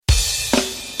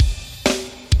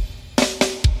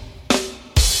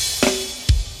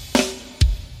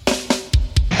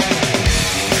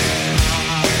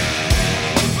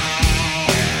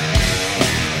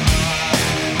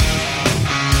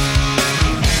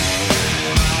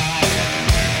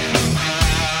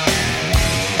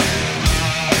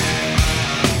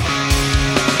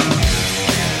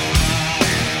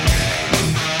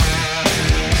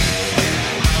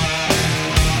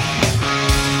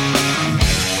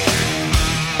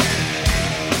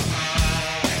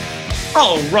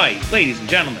All right, ladies and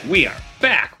gentlemen, we are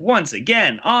back once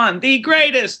again on the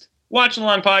greatest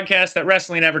watch-along podcast that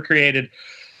wrestling ever created,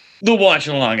 the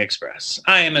Watch-Along Express.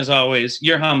 I am, as always,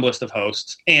 your humblest of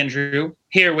hosts, Andrew,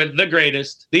 here with the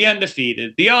greatest, the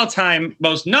undefeated, the all-time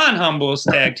most non-humblest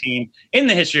tag team in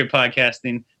the history of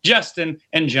podcasting, Justin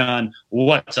and John.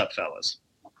 What's up, fellas?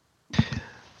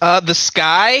 The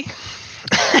Sky.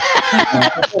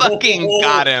 Fucking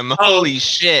got him. Holy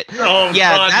shit. Oh,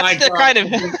 yeah, God, that's the kind of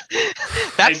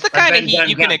that's the kind of heat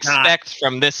you can God. expect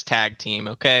from this tag team,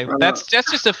 okay? That's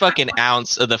just a fucking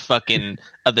ounce of the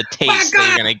taste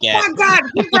they're gonna get. Oh, God,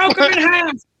 he broke him in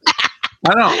half.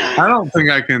 I don't think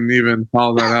I can even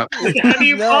follow that up. How do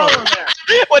you follow that?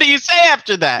 What do you say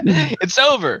after that? It's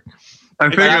over.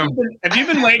 Have you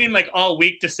been waiting like all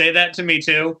week to say that to me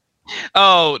too?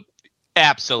 Oh,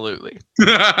 absolutely.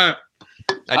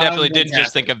 I definitely did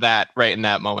just think of that right in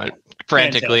that moment,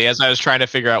 frantically, as I was trying to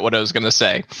figure out what I was going to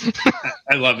say.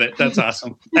 I love it. That's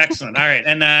awesome. Excellent. All right.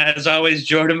 And as always,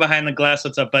 Jordan behind the glass.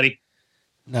 What's up, buddy?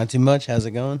 Not too much. How's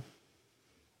it going?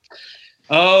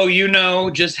 Oh,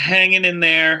 just hanging in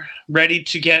there, ready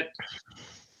to get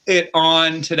it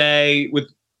on today with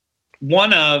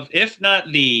one of, if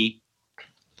not the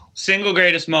single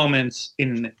greatest moments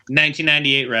in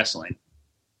 1998 wrestling.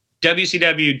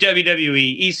 WCW,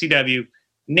 WWE, ECW,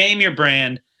 name your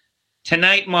brand.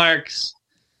 Tonight marks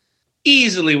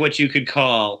easily what you could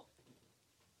call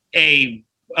a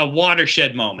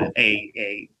watershed moment,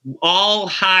 a all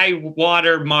high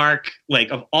water mark like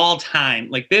of all time.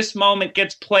 Like this moment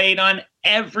gets played on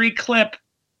every clip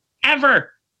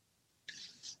ever.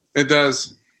 It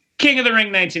does. King of the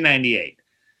Ring 1998.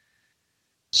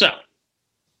 So,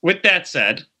 with that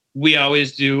said, we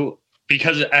always do,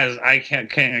 because as I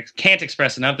can't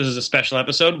express enough, this is a special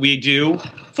episode. We do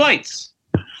flights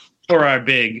for our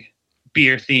big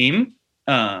beer theme.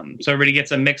 So everybody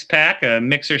gets a mix pack, a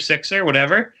mixer, sixer,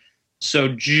 whatever. So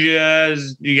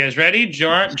just, you guys ready?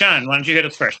 John, why don't you hit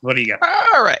us first? What do you got?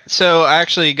 All right. So I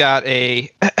actually got a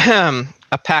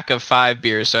pack of 5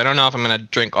 beers. So I don't know if I'm going to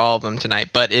drink all of them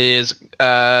tonight, but it is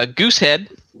Goosehead.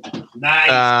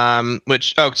 Nice.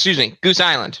 Goose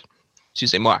Island.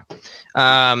 Excusez-moi.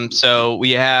 So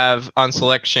we have on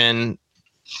selection,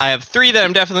 I have 3 that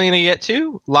I'm definitely going to get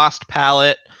to. Lost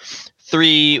Palette,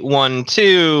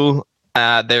 312,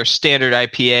 their standard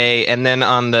IPA, and then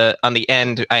on the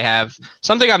end I have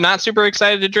something I'm not super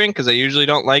excited to drink because I usually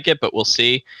don't like it, but we'll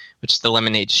see, which is the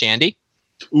Lemonade Shandy.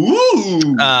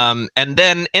 Ooh. And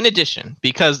then in addition,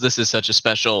 because this is such a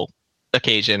special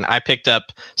occasion, I picked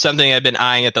up something I've been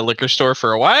eyeing at the liquor store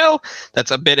for a while that's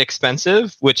a bit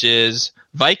expensive, which is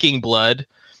Viking Blood,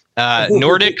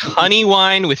 Nordic honey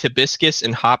wine with hibiscus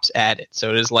and hops added. So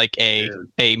it is like a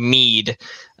mead.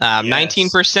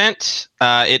 19%.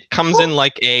 It comes in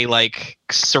like a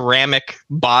ceramic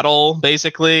bottle,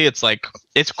 basically.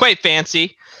 It's quite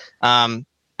fancy. And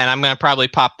I'm gonna probably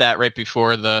pop that right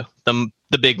before the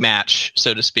big match,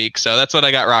 so to speak. So that's what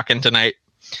I got rocking tonight.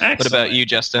 Excellent. What about you,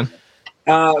 Justin?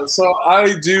 So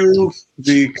I do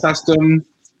the custom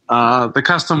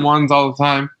ones all the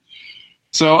time.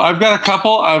 So I've got a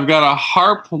couple. I've got a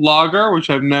Harp Lager, which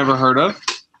I've never heard of.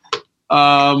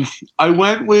 I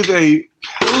went with a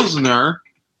Pilsner,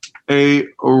 a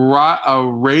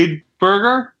Raidburger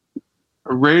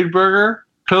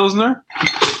Pilsner.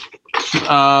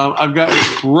 I've got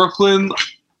a Brooklyn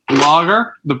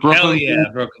Lager, the Brooklyn. Hell yeah,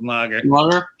 Brooklyn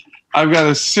Lager. I've got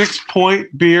a 6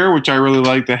 Point beer, which I really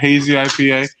like, the hazy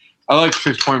IPA. I like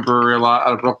 6 Point Brewery a lot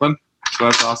out of Brooklyn, so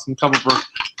that's awesome.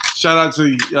 Shout out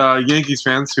to Yankees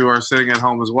fans who are sitting at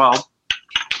home as well.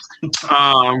 Let's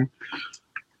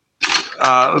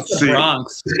see.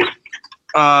 Bronx.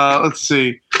 Let's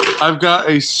see. I've got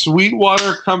a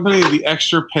Sweetwater Company, the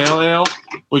Extra Pale Ale,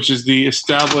 which is the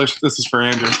established. This is for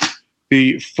Andrew.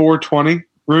 The 420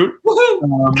 route.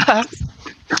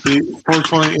 The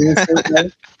 420 is.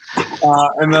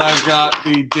 And then I've got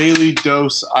the Daily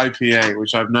Dose IPA,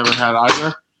 which I've never had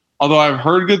either. Although I've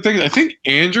heard good things. I think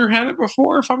Andrew had it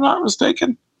before, if I'm not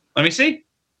mistaken. Let me see.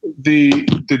 The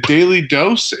Daily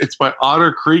Dose. It's by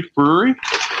Otter Creek Brewery.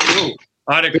 Ooh,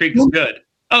 Otter Creek is good.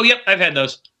 Oh, yep, I've had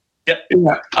those. Yep.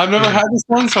 Yeah, I've never had this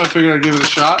one, so I figured I'd give it a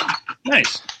shot.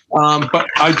 Nice. But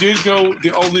I did go.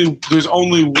 There's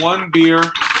only one beer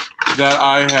that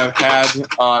I have had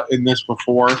in this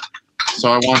before,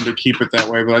 so I wanted to keep it that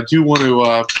way. But I do want to.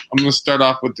 I'm going to start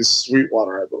off with the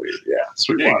Sweetwater, I believe. Yeah,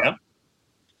 Sweetwater.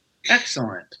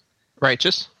 Excellent.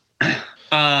 Righteous.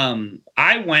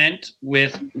 I went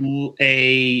with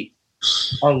take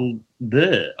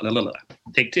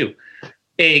 2.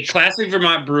 A classic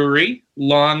Vermont brewery,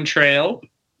 Long Trail.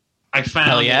 I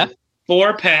found a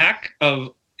 4-pack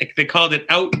of They called it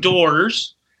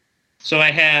Outdoors. So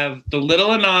I have the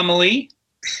Little Anomaly,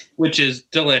 which is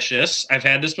delicious. I've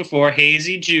had this before.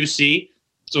 Hazy, juicy.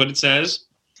 That's what it says.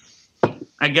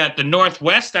 I got the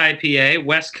Northwest IPA,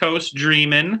 West Coast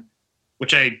Dreamin',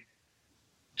 which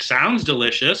sounds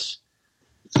delicious.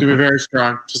 It's going to be very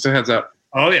strong. Just a heads up.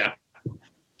 Oh, yeah.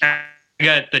 I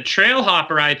got the Trail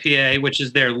Hopper IPA, which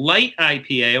is their light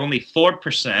IPA, only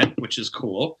 4%, which is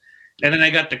cool. And then I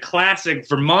got the classic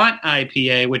Vermont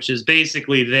IPA, which is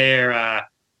basically their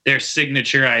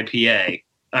signature IPA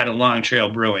out of Long Trail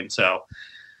Brewing. So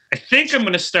I think I'm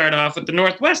going to start off with the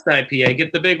Northwest IPA,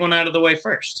 get the big one out of the way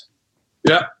first.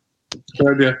 Yeah.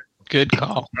 Good idea. Good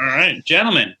call. All right,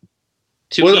 gentlemen.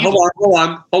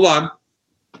 Hold on.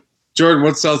 Jordan,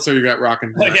 what seltzer you got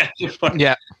rocking? Oh, yeah.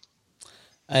 Yeah.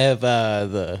 I have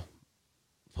the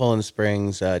Poland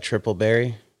Springs Triple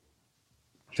Berry.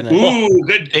 Ooh,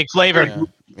 good. Big flavor.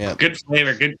 Yeah. Good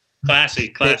flavor. Good.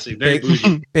 Classy. Very Big,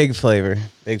 bougie. big flavor.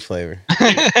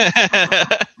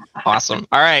 Awesome.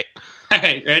 All right. All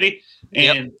right, ready?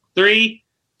 And 3,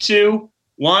 2,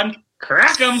 1,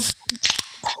 crack them.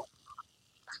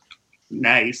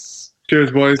 Nice.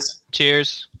 Cheers, boys.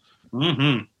 Cheers.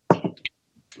 Mm-hmm.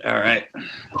 All right.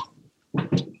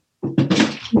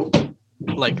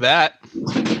 Like that.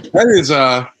 That is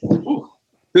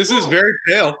this is very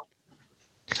pale.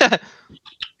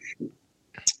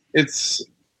 It's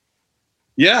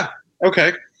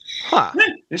okay. Huh.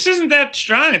 This isn't that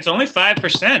strong. It's only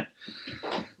 5%.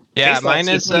 Yeah, Tastes like mine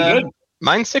is something good.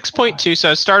 mine's 6.2.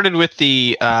 So I started with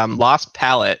the Lost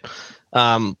Palette,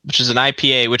 which is an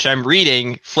IPA, which I'm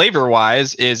reading flavor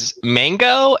wise is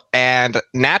mango and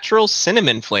natural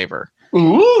cinnamon flavor.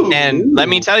 Ooh. And let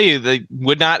me tell you, they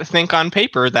would not think on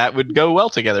paper that would go well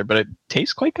together, but it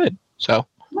tastes quite good. So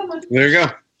There you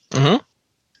go. Mhm.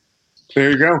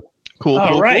 There you go. Cool. All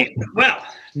cool, right. cool. Well,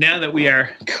 now that we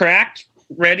are cracked,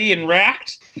 ready, and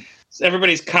racked,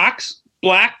 everybody's cocks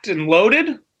blacked and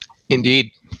loaded.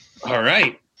 Indeed. All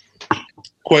right.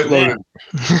 Quite loaded.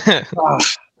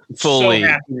 Fully so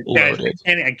happy, guys. loaded.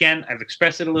 And again, I've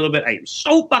expressed it a little bit. I am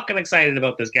so fucking excited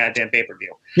about this goddamn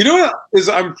pay-per-view. You know what is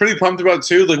I'm pretty pumped about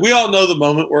too? Like we all know the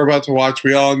moment we're about to watch.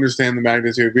 We all understand the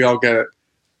magnitude. We all get it.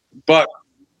 But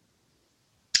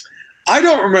I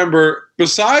don't remember,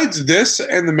 besides this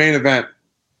and the main event,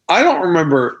 I don't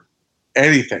remember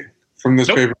anything from this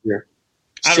Nope. pay-per-view.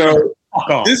 I don't So remember. Fuck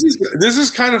off. this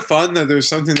is kind of fun that there's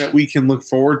something that we can look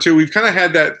forward to. We've kind of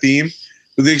had that theme,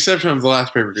 with the exception of the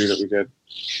last pay-per-view that we did.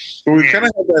 But we've kind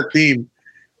of had that theme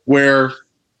where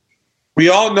we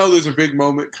all know there's a big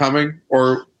moment coming,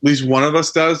 or at least one of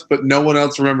us does, but no one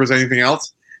else remembers anything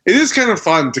else. It is kind of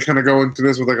fun to kind of go into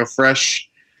this with like a fresh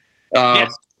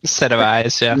Yes. Set of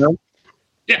eyes. Yeah.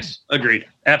 Yes, agreed.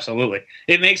 Absolutely.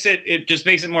 It just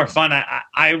makes it more fun.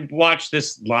 I watched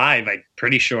this live, I'm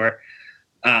pretty sure,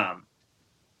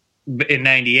 in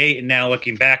 98, and now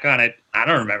looking back on it, I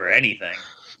don't remember anything.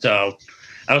 So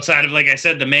outside of, like I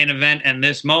said, the main event and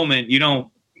this moment,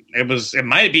 it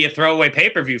might be a throwaway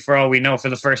pay-per-view for all we know for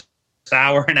the first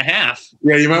hour and a half.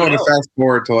 Yeah, you might want to Who knows? fast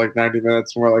forward to like 90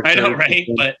 minutes, more like I know, 30. right?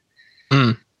 But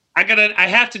Mm. I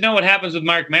have to know what happens with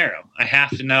Mark Marrow. I have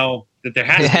to know that there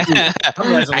has to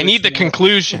be. I need the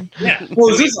conclusion. Yeah. Well,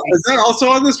 is that also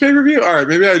on this pay-per-view? All right,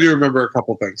 maybe I do remember a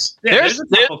couple things. Yeah, There's-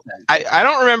 there's a couple things. I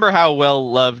don't remember how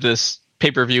well loved this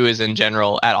pay-per-view is in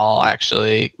general at all,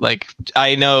 actually. Like,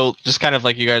 I know, just kind of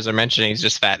like you guys are mentioning, it's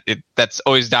just that that's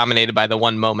always dominated by the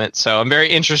one moment. So I'm very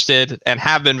interested, and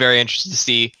have been very interested to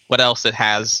see what else it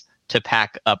has to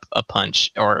pack up a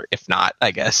punch, or if not,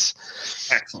 I guess.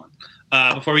 Excellent.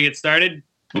 Before we get started,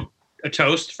 a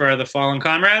toast for the fallen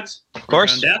comrades. Of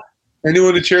course. On death.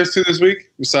 Anyone to cheers to this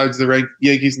week besides the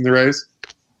Yankees and the Rays?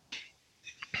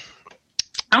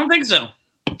 I don't think so.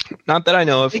 Not that I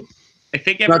know of. I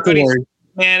think Not to everybody's worry.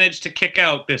 managed to kick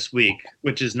out this week,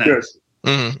 which is nice.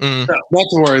 Good. Mm. Not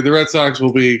to worry. The Red Sox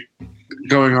will be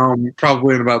going home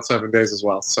probably in about 7 days as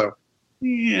well. So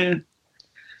Yeah.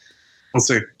 we'll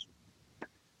see.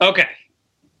 Okay.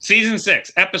 Season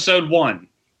 6, Episode 1,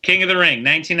 King of the Ring,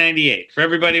 1998. For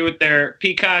everybody with their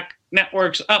Peacock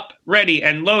networks up, ready,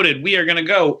 and loaded, we are going to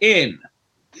go in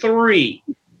 3,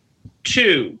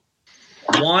 2,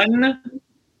 1,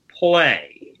 play.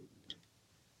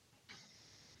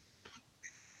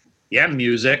 Yeah,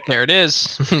 music. There it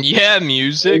is. Yeah, There you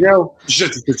music. go.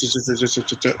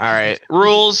 All right.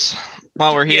 Rules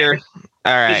while we're here.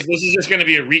 All right. This is just going to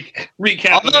be a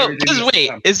recap. of Although,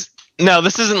 everything that's come.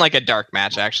 this isn't like a dark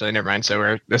match, actually. Never mind.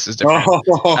 So this is different.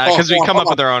 Because we come up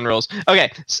with our own rules.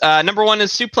 Okay, number 1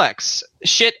 is suplex.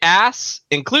 Shit ass,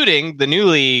 including the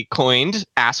newly coined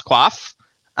ass quaff.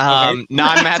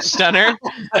 Non-match stunner.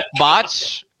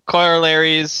 Botch.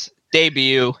 Corollaries,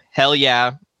 Debut, Hell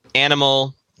Yeah,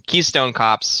 Animal, Keystone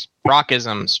Cops,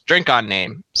 Rockisms, Drink on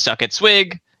Name, Suck It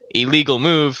Swig, Illegal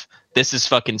Move, This Is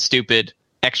Fucking Stupid,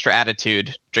 Extra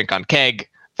Attitude, Drink on Keg,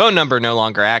 Phone Number No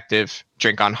Longer Active,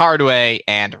 Drink on Hardway,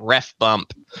 and Ref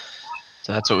Bump.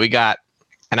 So that's what we got.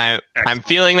 And I'm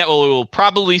feeling that we will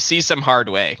probably see some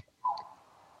Hardway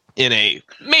in a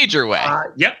major way.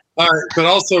 Yep. All right, but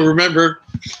also remember,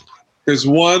 there's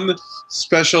one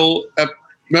special.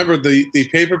 Remember, the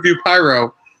pay-per-view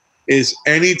pyro is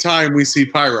anytime we see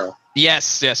pyro.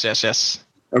 Yes.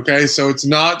 Okay, so it's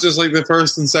not just like the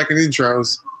first and second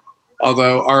intros,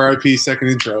 although RIP second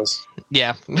intros.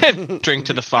 Yeah. Drink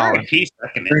to the fallen. Peace,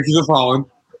 second. Drink to the fallen.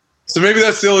 So maybe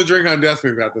that's the only drink on death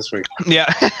we've got this week. Yeah.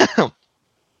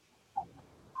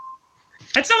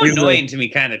 That's so annoying to me,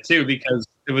 kind of, too, because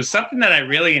it was something that I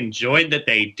really enjoyed that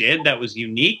they did that was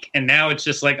unique, and now it's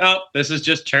just like, oh, this is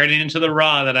just turning into the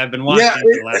Raw that I've been watching for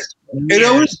the last it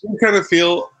always did kind of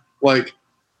feel like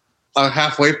a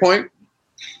halfway point,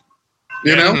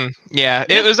 you know? Mm-hmm. Yeah,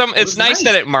 it was. It's nice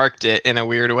that it marked it in a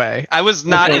weird way. I was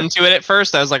not into it at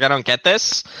first. I was like, I don't get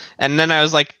this, and then I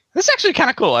was like, this is actually kind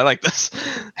of cool. I like this.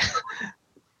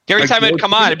 Every time it'd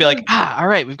come on, I'd be like, all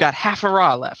right, we've got half a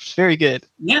Raw left. Very good.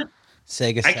 Yeah.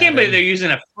 Sega Saturn. I can't believe they're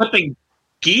using a flipping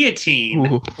guillotine.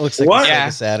 Ooh. Looks like What? a Sega Yeah.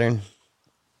 Saturn.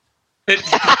 It-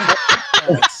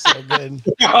 Oh, it's so good.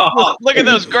 Look at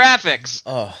those graphics.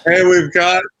 Oh, And we've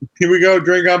got, here we go,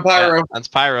 drink on pyro. Yeah, that's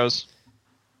Pyros.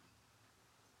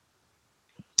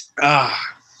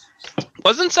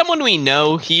 Wasn't someone we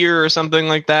know here or something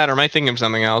like that? Or am I thinking of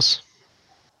something else?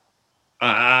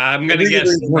 I'm going to guess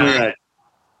not.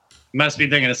 Must be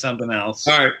thinking of something else.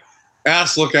 All right.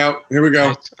 Ass lookout. Here we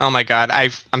go. Oh my god,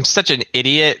 I'm such an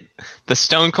idiot. The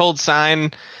Stone Cold sign,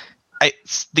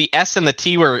 the S and the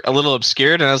T were a little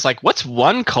obscured, and I was like, "What's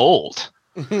one cold?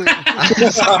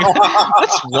 What's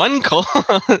one cold?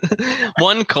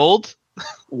 One cold?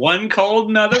 One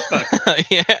cold motherfucker.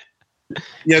 Yeah."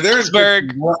 Yeah, there's.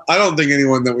 Pittsburgh. I don't think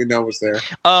anyone that we know was there.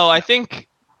 Oh, I think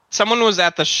someone was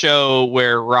at the show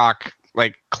where Rock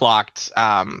clocked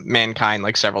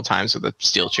Mankind several times with a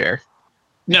steel chair.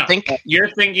 No, Think- you're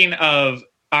thinking of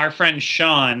our friend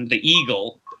Sean, the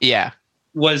Eagle, Yeah.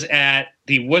 was at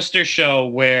the Worcester show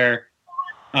where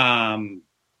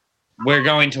we're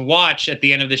going to watch at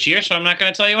the end of this year, so I'm not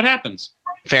going to tell you what happens.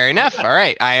 Fair enough. All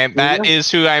right. That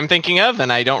is who I'm thinking of,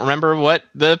 and I don't remember what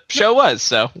the show was.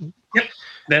 So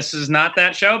This is not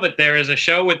that show, but there is a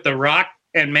show with The Rock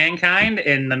and Mankind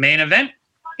in the main event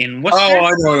in Worcester. Oh,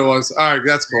 I know what it was. All right,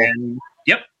 that's cool. And,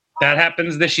 yep, that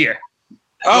happens this year.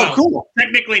 Oh, Well, cool.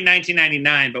 Technically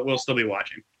 1999, but we'll still be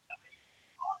watching.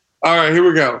 All right, here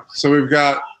we go. So we've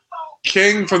got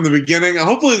King from the beginning.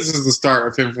 Hopefully, this is the start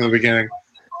of him from the beginning.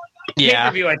 yeah,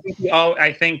 Pay-per-view,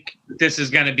 I think this is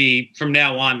going to be from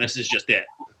now on. This is just it.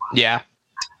 yeah.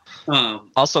 Um,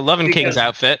 Also, loving King's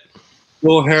outfit.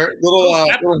 Little hair,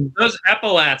 those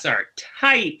epaulets are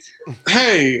tight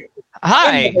Hey,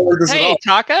 Hi. I don't know this at Hey, all.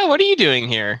 Taka. What are you doing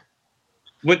here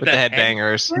with with the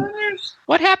headbangers? headbangers.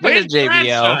 What happened Where's to JBL?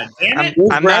 Bradshaw? Damn I'm, it. Where's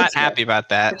I'm not Bradshaw? happy about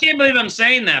I that. can't believe I'm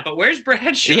saying that, but where's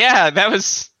Bradshaw? Yeah, that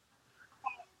was.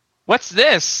 What's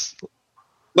this?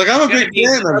 like I'm a Gotta big be-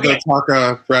 fan of okay. the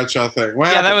Taka Bradshaw thing. What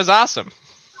Yeah, that happened? was awesome.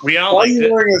 We all Why are liked you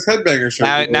it. wearing his headbanger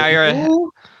shirt? Now you're a.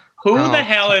 Who Oh. the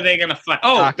hell are they going to fight?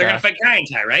 Oh, Taka. they're going to fight Kai and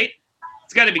Tai, right?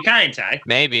 It's got to be Kai and Tai.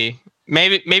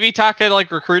 Maybe Taka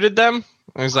recruited them.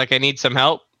 He was like, I need some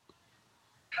help.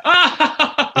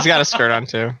 He's got a skirt on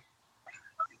too.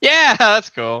 Yeah, that's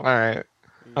cool. All right,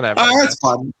 whatever. Oh, that's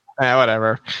fun. Yeah,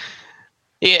 whatever.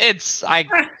 It's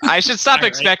I should stop All right.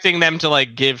 expecting them to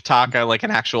give Taka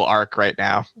an actual arc right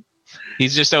now.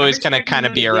 He's just always gonna kind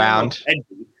of be around.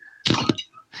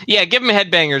 Yeah, give him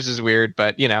headbangers is weird,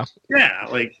 but Yeah,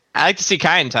 I like to see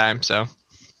Kai in time, so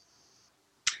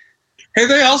Hey,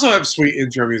 they also have sweet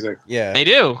intro music. yeah. they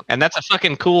do, and that's a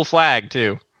fucking cool flag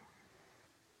too.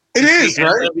 It is,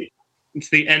 right? It's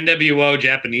the NWO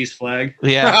Japanese flag.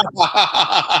 Yeah,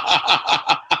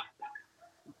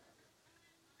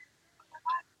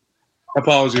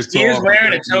 Apologies to He is all.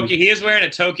 wearing a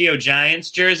Tokyo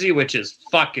Giants jersey, which is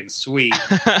fucking sweet.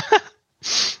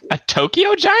 a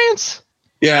Tokyo Giants.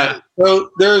 Yeah. So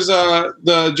there's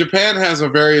the Japan has a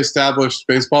very established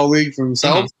baseball league for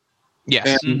themselves,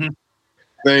 Yes. and Mhm.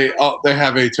 they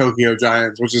have a Tokyo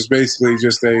Giants, which is basically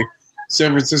just a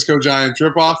San Francisco Giants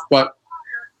ripoff. But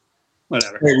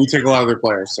Whatever. hey, we take a lot of their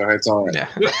players, so it's all right. Yeah.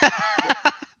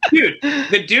 Dude,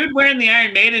 the dude wearing the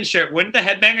Iron Maiden shirt, wouldn't the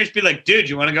headbangers be like, dude,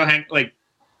 you want to go hang?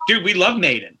 Dude, we love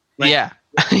Maiden. Yeah.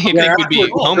 You Yeah, think we'd be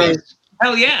afterwards, homies?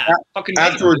 Hell yeah. Fucking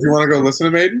Maiden. Afterwards, you want to go listen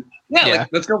to Maiden? Yeah, Yeah.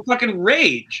 let's go fucking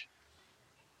rage.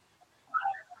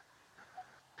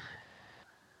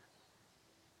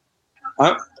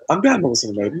 I'm down to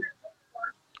listen to Maiden.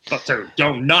 But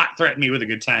don't not threaten me with a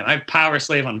good time. I have Power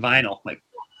Slave on vinyl. Like,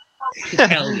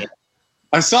 hell yeah.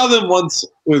 I saw them once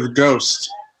with Ghost,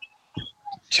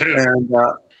 True. and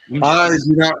I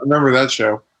do not remember that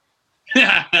show.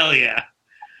 Hell yeah.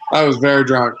 I was very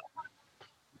drunk.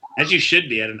 As you should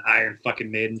be at an Iron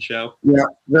fucking Maiden show. Yeah,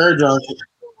 very drunk.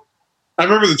 I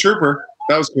remember the Trooper.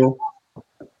 That was cool.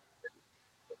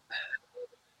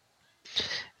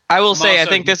 I will say, I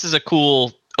also- think this is a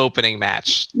cool opening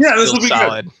match. Yeah, this Still will be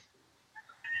solid.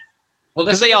 Well,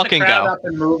 'Cause this they all the can crowd go. Up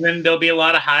and moving. There'll be a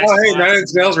lot of high. good. Oh, hey, spots. Nine Inch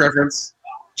Nails reference.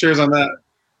 Cheers on that.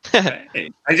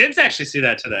 I did actually see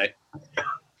that today.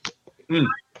 I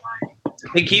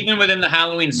think keeping within the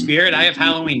Halloween spirit, I have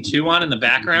Halloween 2 on in the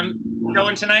background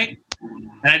going tonight.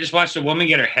 And I just watched a woman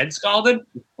get her head scalded.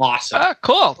 Awesome. Oh,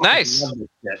 cool. Nice. Love this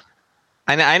shit.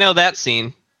 I know that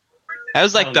scene. That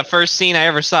was like Oh, the yeah. first scene I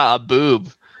ever saw a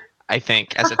boob, I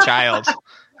think, as a child.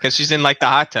 Because she's in like the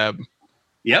hot tub.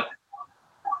 Yep.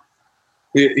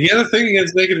 He had a thing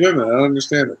against naked women. I don't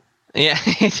understand it. Yeah,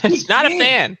 he's not a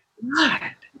fan. God,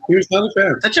 He was not a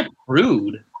fan. such a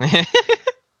prude.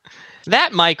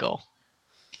 That Michael.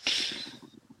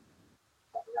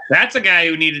 That's a guy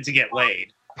who needed to get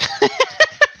laid.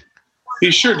 He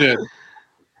sure did.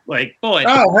 Like, boy,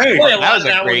 Oh, hey. boy, a lot That of was a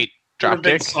that great would have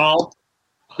been dropkick. solved.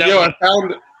 That Yo,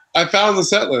 would- I found the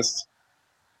set list.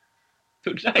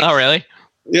 nice. Oh, really?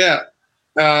 Yeah.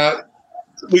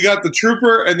 We got the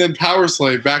Trooper and then Power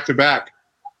Slave back to back.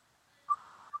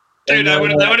 Dude, And that then,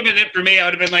 would have been it for me. I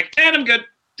would have been like, and I'm good.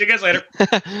 See you guys later.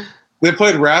 They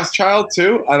played Wrathchild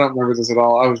too. I don't remember this at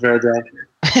all. I was very drunk.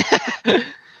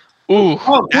 Ooh,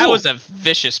 Oh, that cool. was a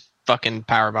vicious fucking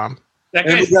powerbomb. That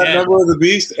And we guy's got dead. Number of the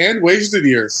Beast and Wasted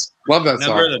Years. Love that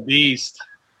Number of song. the Beast.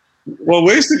 Well,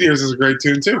 Wasted Years is a great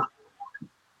tune too.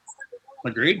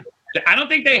 Agreed. I don't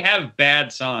think they have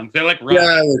bad songs. They're like rough.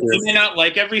 Yeah, You they do. may not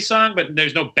like every song, but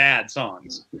there's no bad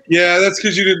songs. Yeah, that's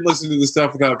because you didn't listen to the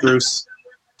stuff without Bruce.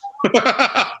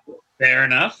 Fair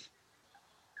enough.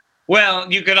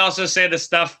 Well, you could also say the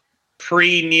stuff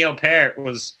pre Neil Peart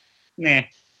was, nah.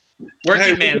 Working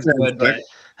Hey, Man's Working good, Man's but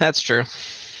That's true.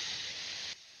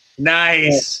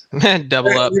 nice.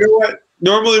 Double up. You know what?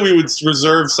 Normally we would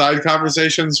reserve side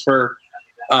conversations for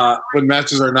when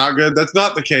matches are not good. That's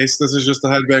not the case. This is just the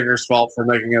Headbangers' fault for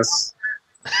making us.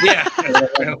 Yeah.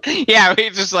 Yeah, we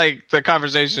just like the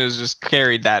conversation has just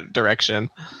carried that direction.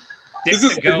 This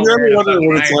is- if you're ever wondering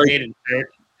what it's like-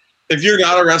 If you're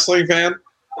not a wrestling fan,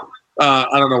 I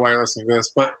don't know why you're listening to this,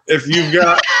 but if you've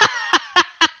got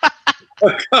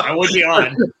I would be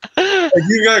on. if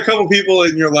you've got a couple people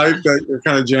in your life that you're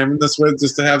kind of jamming this with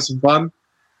just to have some fun,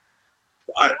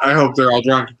 I hope they're all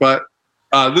drunk. But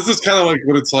this is kind of like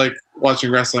what it's like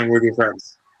watching wrestling with your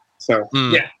friends. So,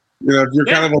 Mm. Yeah. you know, if you're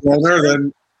kind of a loner,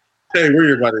 then hey, we're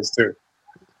your buddies too.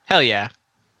 Hell yeah.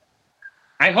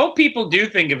 I hope people do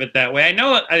think of it that way. I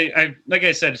know, I like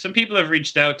I said, some people have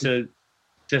reached out to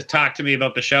talk to me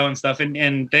about the show and stuff,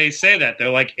 and they say that they're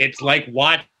like, it's like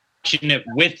watching it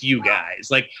with you guys.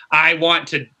 Like, I've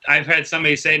had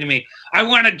somebody say to me, I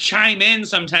want to chime in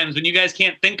sometimes when you guys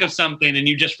can't think of something and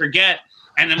you just forget.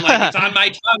 And I'm like, it's on my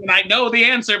tongue and I know the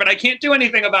answer, but I can't do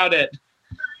anything about it.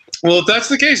 Well, if that's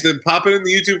the case, then pop it in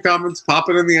the YouTube comments, pop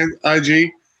it in the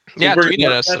IG. Yeah, We're- tweet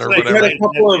at us that's or like- We've whatever.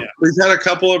 had a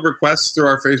couple of requests through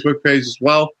our Facebook page as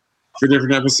well for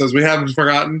different episodes. We haven't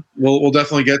forgotten. We'll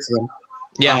definitely get to them.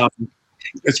 Yeah.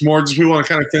 It's more just we want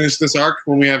to kind of finish this arc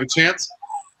when we have a chance,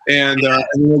 and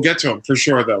we'll get to them for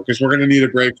sure though, because we're going to need a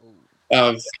break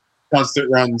of constant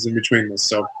runs in between this.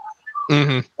 So,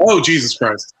 hmm oh Jesus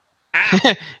Christ,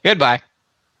 Ah, Goodbye.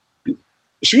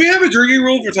 should we have a drinking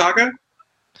rule for Taka?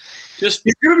 just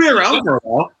He's going to be around for a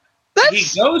while. he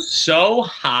goes so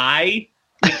high.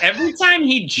 Like, every time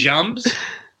he jumps,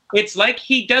 it's like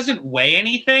he doesn't weigh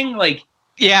anything. Like,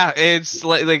 Yeah, it's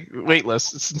like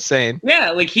weightless. It's insane.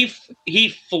 yeah, like he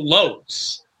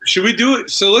floats. Should we do it?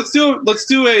 So let's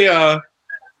do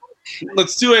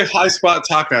a high spot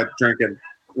Taka drinking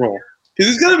rule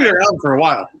because he's going to be around for a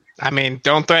while. I mean,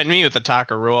 don't threaten me with the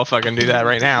Taka rule if I can do that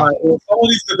right now. Well, someone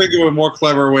needs to think of a more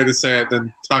clever way to say it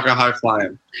than Taka high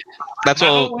flying. That's How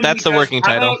all. about when That's he the working how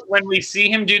title. about when we see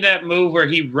him do that move where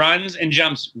he runs and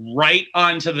jumps right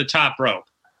onto the top rope.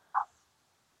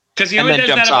 Because he And only then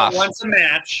does that jumps about off. once a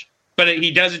match, but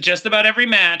he does it just about every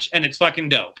match, and it's fucking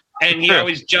dope. And he Sure.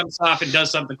 always jumps off and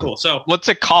does something cool. So What's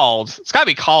it called? It's got to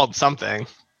be called something.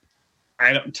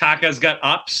 Taka's got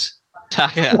ups.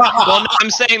 Taka. Well, no, I'm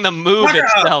saying the move Taka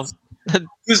itself.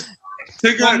 Just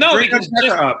take Well, no, bring because that Taka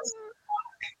just- up.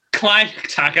 Climb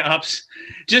Taka ups.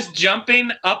 Just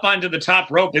jumping up onto the top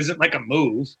rope isn't like a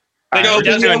move. We're No,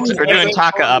 doing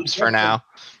Taka ups for now.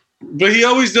 But he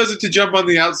always does it to jump on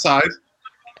the outside.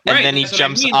 And Right, then he that's what I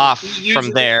jumps mean. off He uses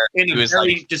from there. in He a was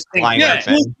very like distinct flying way. Yeah,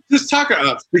 everything. well, just Taka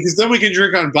ups because then we can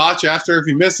drink on botch after if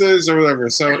he misses or whatever.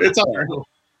 So it's all right.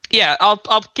 Yeah, I'll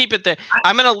keep it there.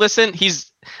 I'm gonna listen.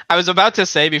 I was about to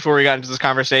say before we got into this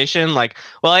conversation, like,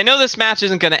 well, I know this match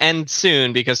isn't gonna end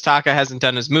soon because Taka hasn't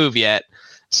done his move yet.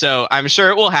 So I'm sure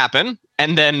it will happen,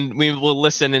 and then we will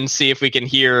listen and see if we can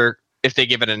hear if they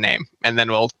give it a name, and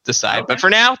then we'll decide. Okay. But for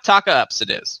now, Taka ups it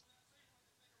is.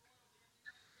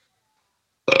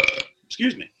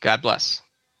 Excuse me. God bless,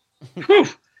 Whew.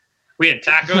 We had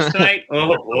tacos tonight.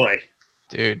 Oh boy.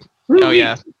 dude. Oh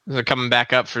yeah, they're coming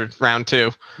back up for round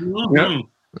 2, Mhm.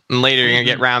 and later you're gonna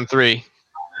get round 3.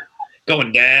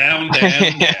 Going down,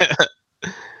 down,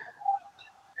 down.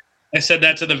 I said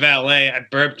that to the valet. I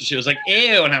burped. She was like,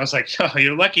 "Ew," and I was like, "Oh,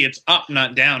 you're lucky it's up,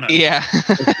 not down." Yeah.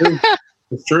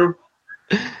 It's true.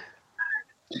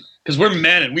 Because we're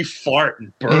men and we fart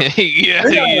and burp.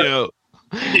 yeah.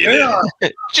 Yeah.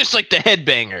 Just like the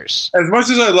headbangers. As much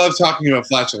as I love talking about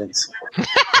flatulence,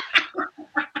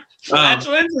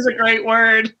 Flatulence is a great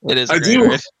word. It is. A I great do.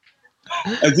 word.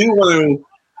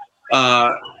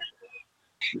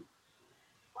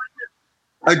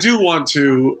 I do want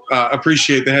to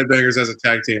appreciate the Headbangers as a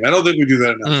tag team. I don't think we do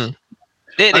that enough.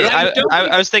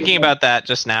 I was thinking about that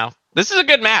just now. This is a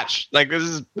good match. Like, this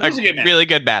is a good match. really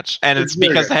good match, and It's it's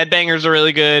very because the Headbangers are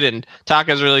really good, and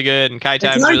Taka's really good, and Kai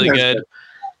Time's really good.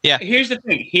 Here's the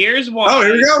thing. Here's why. Oh,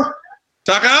 here we go.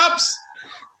 Taka ups.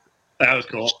 That was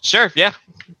cool. Sure, yeah.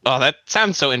 Oh, that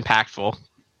sounds so impactful.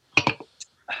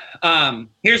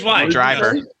 Here's why.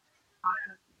 Driver.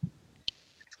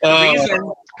 The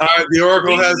reason The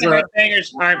Oracle has the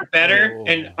Headbangers aren't better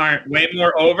and aren't way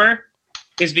more over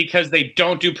is because they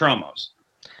don't do promos.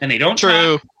 And they don't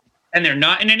True. talk, and they're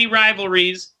not in any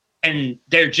rivalries, and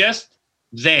they're just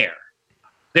there.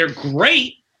 They're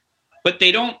great, but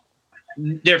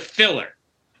they're filler.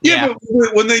 Yeah,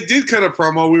 but when they did cut a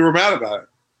promo, we were mad about it.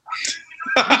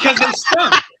 Because they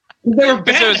stunk. They were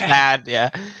Because it was bad, yeah.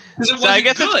 So I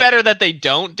guess it's better that they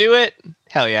don't do it.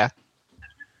 Hell yeah.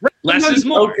 Less is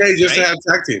more. Okay, just to right? have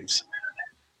tag teams.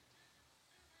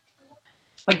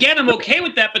 Again, I'm okay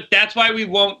with that, but that's why we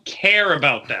won't care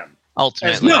about them.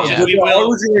 Ultimately. No, yeah. but We they're will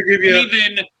always going to give you.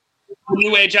 Even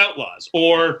New Age Outlaws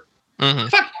or Mhm.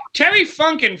 fuck Terry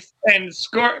Funk and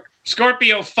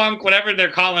Scorpio Funk, whatever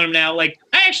they're calling them now. Like,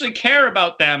 I actually care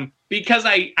about them because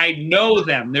I know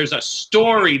them. There's a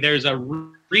story. There's a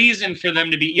reason for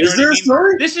them to be. You know Is what there I a mean?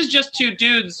 story? This is just two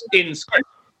dudes in skirt.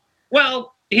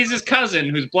 Well, he's his cousin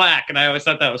who's black, and I always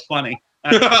thought that was funny.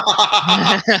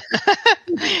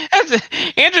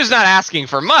 Andrew's not asking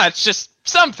for much, just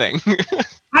something.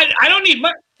 I don't need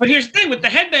much. But here's the thing. With the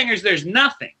Headbangers, there's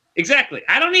nothing. Exactly.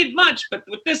 I don't need much, but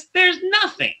with this, there's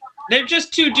nothing. They're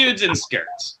just two dudes in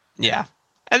skirts. Yeah.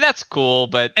 And that's cool,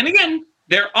 but And again,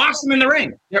 they're awesome in the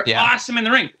ring. They're Yeah. awesome in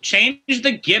the ring. Change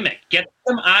the gimmick. Get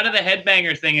them out of the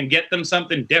Headbanger thing and get them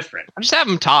something different. just have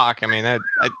them talk. I mean,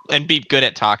 and be good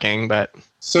at talking, but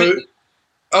So,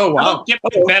 oh wow. I'll get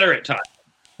better at talking.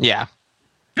 yeah.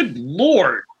 Good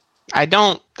Lord. I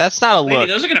don't, that's not a Lady, look.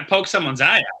 those are going to poke someone's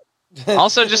eye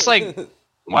Also, just like,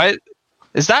 what?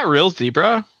 Is that real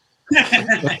zebra?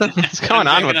 out. What's going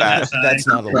on with that? That's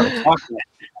not a look.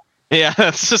 Yeah,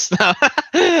 that's just not,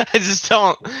 I just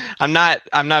don't, I'm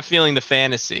not feeling the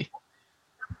fantasy.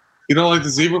 You don't like the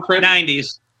zebra print?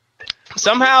 90s.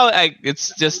 Somehow,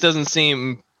 it just doesn't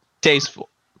seem tasteful.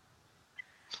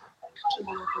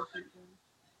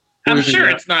 I'm sure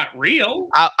it's not real.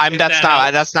 I'm If that's that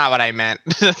not helps. what I meant.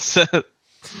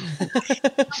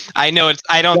 I know it's.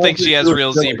 I don't think she has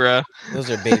real zebra. Those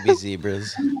are baby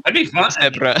zebras. That'd be fun.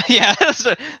 Zebra. Yeah,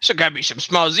 so gotta be some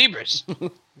small zebras.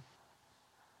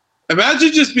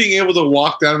 Imagine just being able to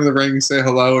walk down to the ring, say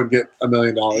hello, and get $1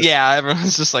 million. Yeah,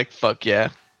 everyone's just like, fuck yeah.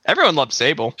 Everyone loves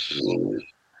Sable.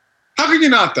 How can you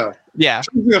not, though? Yeah,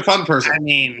 She's a fun person. I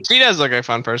mean, she does look like a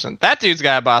fun person. That dude's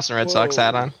got a Boston Red Sox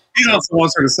hat on. He also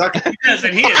wants her to suck it. he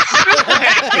doesn't. He is so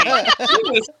happy.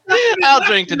 He was I'll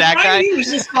drink to that guy. He was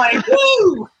just like,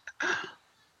 woo!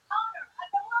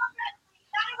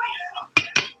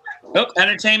 Oh,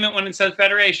 entertainment when it says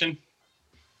Federation.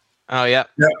 Oh yeah.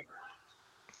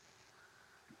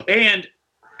 And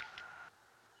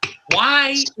why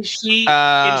is she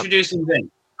introducing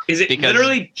Vin? Is it because-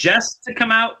 literally just to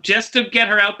come out, just to get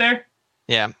her out there?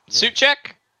 Yeah. Suit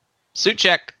check. Suit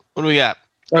check. What do we got?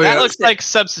 Oh, That yeah. looks like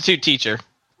substitute teacher.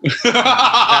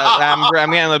 I'm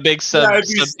getting a big Yeah, it'd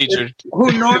be- sub teacher. Who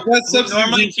That's normally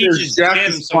substitute teacher, teaches Jack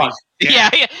gym, is so fuck. Yeah,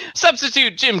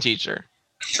 substitute gym teacher.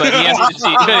 But he has to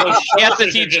teach, he has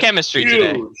to teach chemistry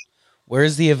today. Huge.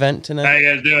 Where's the event How tonight?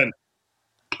 you guys doing?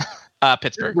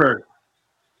 Pittsburgh.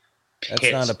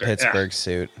 That's not a Pittsburgh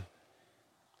suit.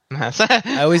 I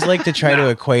I always like to try to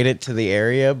equate it to the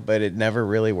area, but it never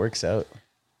really works out.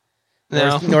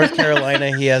 No. North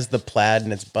Carolina, he has the plaid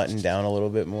and it's buttoned down a little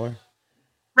bit more.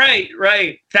 Right.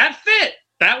 That fit.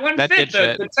 That one That fit. did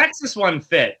fit. The Texas one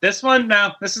fit. This one,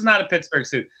 no, this is not a Pittsburgh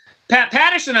suit. Pat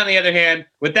Patterson, on the other hand,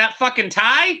 with that fucking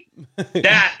tie,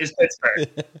 that is Pittsburgh.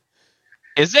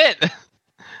 Is it?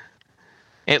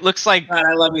 It looks like God,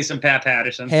 I love me some Pat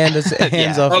Patterson. Hands Yeah.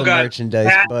 off Oh, the God. merchandise,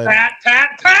 Pat. bud.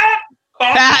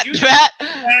 Oh, Pat. you-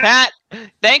 Pat.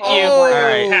 Thank you. Oh, All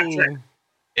right. Patrick.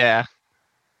 Yeah. You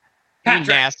Patrick.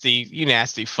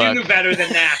 nasty You fuck. knew better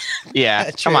than that. Yeah.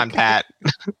 Patrick. Come on, Pat.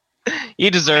 You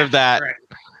deserve that. Right.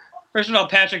 First of all,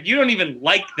 Patrick, you don't even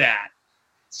like that.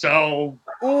 So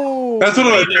Ooh. That's one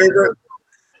of my favorite.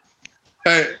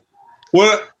 Hey,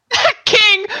 what?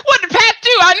 King, what did Pat do?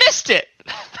 I missed it.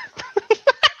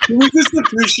 Can we just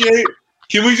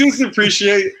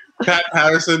appreciate Pat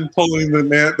Patterson pulling the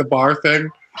man at the bar thing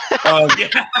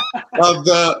yeah, of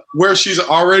the where she's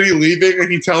already leaving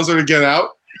and he tells her to get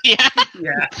out? Yeah.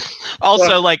 yeah.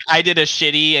 Also, like, I did a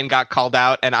shitty and got called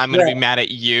out, and I'm gonna be mad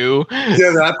at you. Yeah,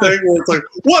 that thing where it's like,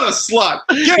 what a slut!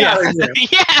 Get Yeah. out of here!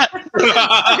 Yeah.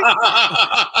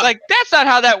 Like, that's not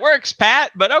how that works,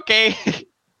 Pat. But okay.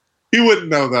 He wouldn't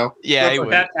know though. Yeah, he That's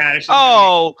would. Pat Patterson.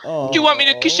 Oh, Oh. do you want me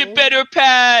to kiss you better,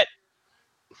 Pat?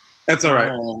 That's all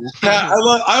right. Oh. Pat,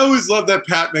 I always love that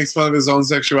Pat makes fun of his own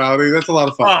sexuality. That's a lot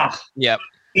of fun. Oh, Yep.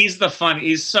 he's the fun.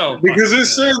 He's so Because funny.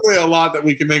 there's certainly a lot that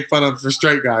we can make fun of for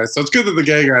straight guys. So it's good that the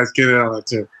gay guys get in on it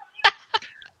too.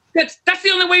 That's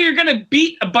the only way you're gonna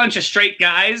beat a bunch of straight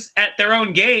guys at their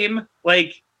own game.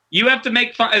 Like you have to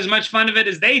make as much fun of it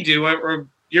as they do, or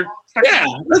you're Yeah,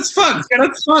 that's fun.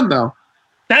 That's fun though.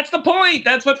 That's the point.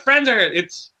 That's what friends are.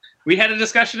 We had a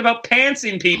discussion about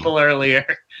pantsing people earlier,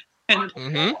 and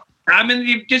Mm-hmm.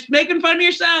 you're just making fun of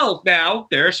yourself. Now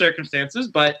there are circumstances,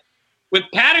 but with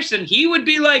Patterson, he would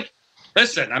be like,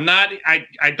 "Listen, I'm not.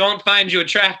 I don't find you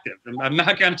attractive. I'm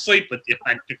not gonna sleep with you.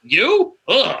 You?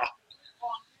 Ugh.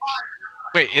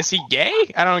 Wait, is he gay?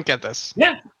 I don't get this.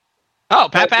 Yeah. Oh,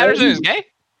 Pat Patterson is gay?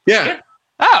 Yeah.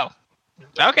 Oh.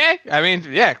 Okay. I mean,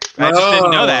 yeah. I just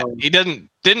didn't know that. He didn't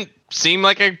seem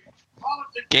like a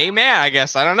gay man, I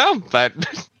guess. I don't know. But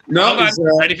No, Hold on. it's,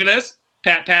 Ready for this?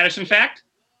 Pat Patterson fact.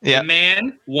 yeah. The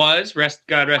man was,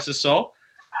 God rest his soul,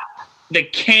 the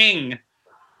king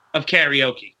of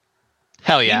karaoke.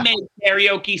 Hell yeah. He made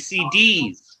karaoke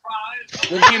CDs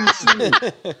with him singing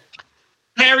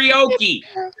karaoke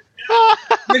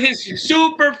with his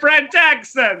super French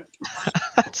accent.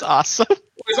 That's awesome.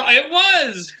 It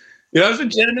was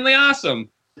legitimately awesome.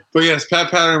 but yes,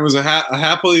 Pat Patterson was a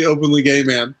happily, openly gay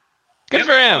man. Good Yep.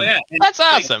 for him. Oh, yeah. And, That's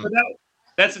like, awesome. so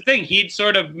that's the thing. He'd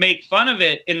sort of make fun of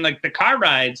it in like the car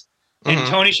rides. And Mhm.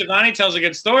 Tony Schiavone tells a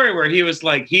good story where he was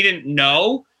like, he didn't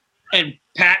know. And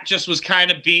Pat just was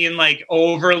kind of being like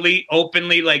overly,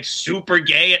 openly, like super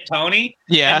gay at Tony.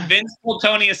 Yeah. And Vince pulled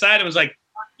Tony aside and was like,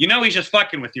 you know, he's just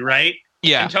fucking with you, right?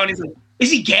 Yeah. And Tony's like,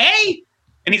 is he gay?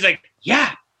 And he's like,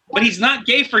 yeah, but he's not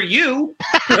gay for you.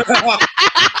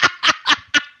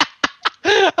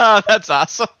 Oh, that's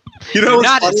awesome. You know, You're what's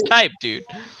not funny? his type, dude.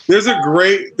 There's a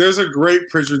great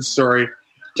Pritchard story,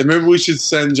 and maybe we should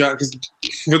send John. Because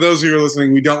for those of you who are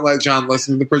listening, we don't let John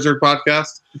listen to the Pritchard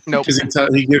podcast Nope. because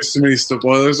he gives too many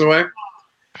spoilers away.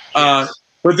 But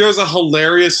there's a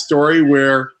hilarious story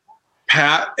where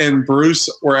Pat and Bruce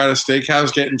were at a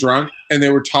steakhouse getting drunk, and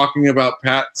they were talking about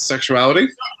Pat's sexuality,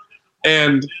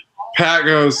 and Pat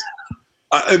goes.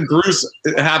 And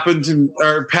Pat happened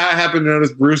to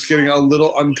notice Bruce getting a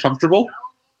little uncomfortable,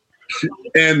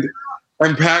 and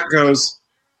Pat goes,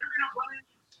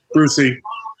 "Brucey,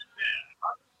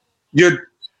 you're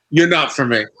not for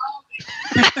me."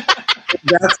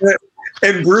 That's it.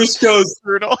 And Bruce goes,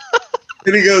 Brutal.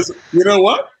 and he goes, "You know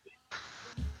what?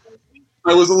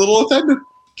 I was a little offended."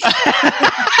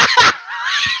 I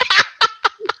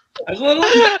was a little.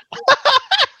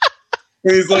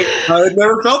 And he's like, "I had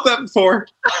never felt that before.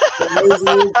 I was a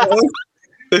little jealous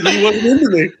that he wasn't into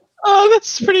me." Oh,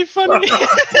 that's pretty funny.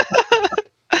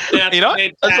 That's You know, what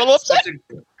made that's a Pat little such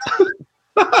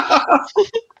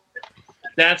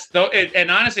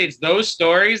and honestly, it's those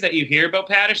stories that you hear about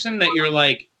Patterson that you're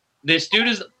like, this dude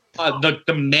is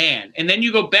the man. And then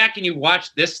you go back and you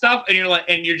watch this stuff, and you're like,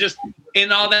 and you're just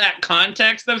in all that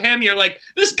context of him. You're like,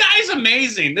 this guy's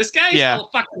amazing. This guy's so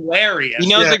fucking hilarious. He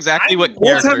knows Yeah. exactly what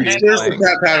Let's have character he's cheers to playing.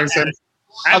 Pat Patterson.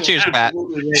 I'll cheers to Pat.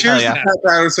 Cheers yeah. to Pat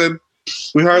Patterson.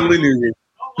 We hardly knew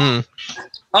you.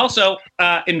 Also,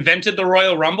 invented the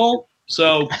Royal Rumble.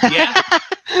 So yeah,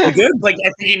 He did. like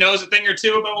I think he knows a thing or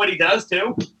two about what he does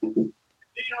too. All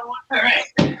right,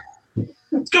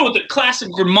 let's go with the classic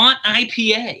Vermont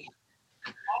IPA.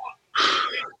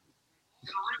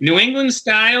 New England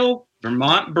style,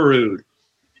 Vermont brewed.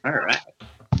 All right.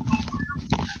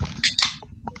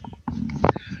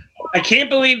 I can't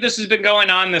believe this has been going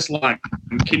on this long.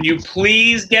 Can you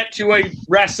please get to a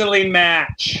wrestling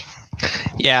match?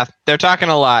 Yeah, they're talking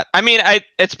a lot. I mean,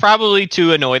 it's probably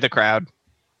to annoy the crowd.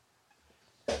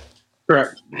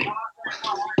 Correct.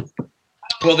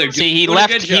 Well, they're See, he doing a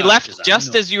left. good He job, left 'cause I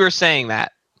just know. as you were saying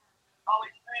that,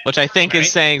 which I think Right.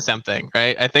 is saying something,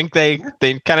 right? I think they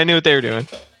kind of knew what they were doing.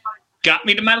 Got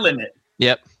me to my limit.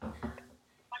 Yep.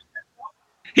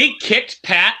 He kicked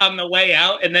Pat on the way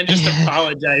out and then just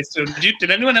apologized to him.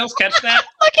 Did anyone else catch that?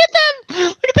 Look at them!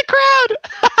 Look at the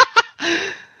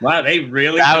crowd! Wow, they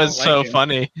really. That don't was like so him.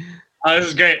 funny. Oh, this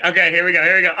is great. Okay, here we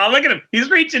go. Oh, look at him. He's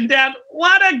reaching down.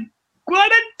 What a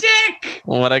dick!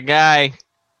 What a guy!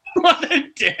 What a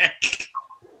dick!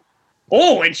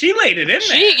 Oh, and she laid it in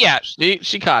there.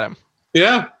 She caught him.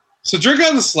 Yeah. So drink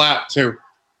on the slap too.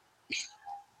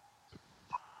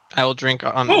 I will drink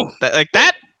on Oh. that, like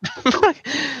that.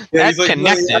 Yeah, That's he's like,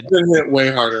 connected. "No, I've been hit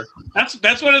way harder."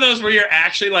 That's one of those where you're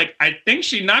actually like, I think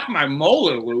she knocked my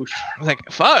molar loose. I was like,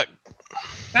 fuck.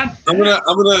 God, I'm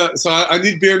gonna. So I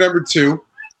need beer number 2,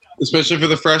 especially for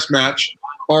the fresh match.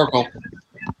 Oracle,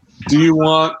 do you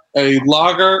want a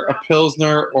lager, a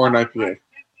pilsner, or an IPA?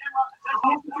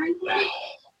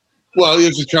 Well, you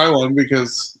have to try one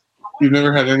because you've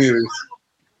never had any of these.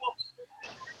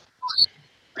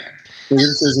 Make a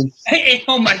decision. hey,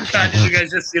 oh my God! Did you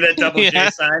guys just see that double Yeah. J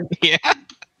sign? Yeah.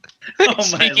 Oh my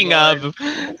Speaking Lord. of,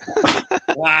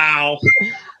 Wow.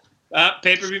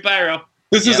 Pay-per-view pyro.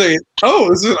 This is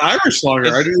an Irish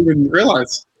lager. I didn't even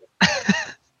realize.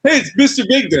 Hey, it's Mr.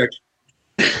 Big Dick.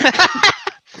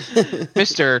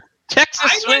 Mr. Texas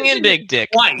I swinging mentioned big dick.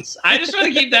 Twice. I just want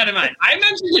to keep that in mind. I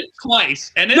mentioned it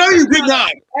twice, and No, you did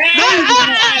not.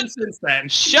 And since then,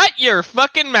 Shut your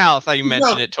fucking mouth! You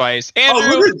mentioned No. it twice, Oh,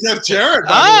 Andrew. look at Jeff Jarrett.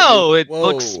 Oh, it Whoa.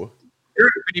 looks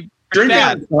pretty Drink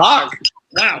bad. on the clock.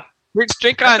 wow. We're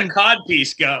drink How'd on. the cod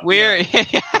piece go? We're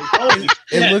Holy It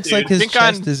shit, looks like dude. his Think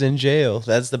chest on- is in jail.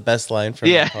 That's the best line from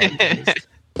Yeah.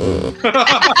 the podcast.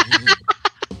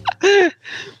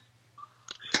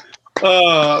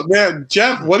 Man,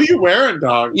 Jeff, what are you wearing,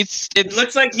 dog? It's It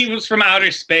looks like he was from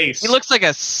outer space. he looks like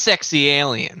a sexy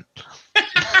alien.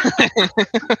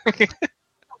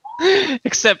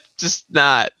 Except just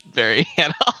not very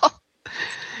at all.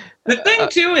 The thing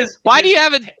too is, Why do you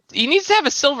have a? He needs to have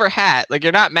a silver hat. Like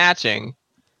you're not matching.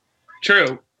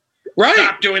 True. Right.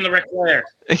 Stop doing the Ric Flair.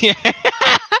 Yeah.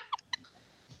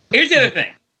 Here's the other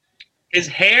thing: his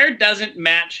hair doesn't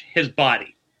match his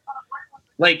body.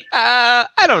 Like I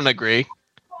don't agree.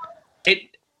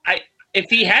 if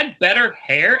he had better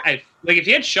hair, if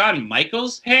he had Shawn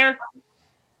Michaels' hair,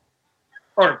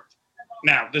 or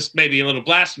now this may be a little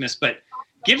blasphemous, but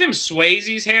give him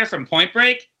Swayze's hair from Point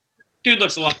Break, dude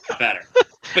looks a lot better.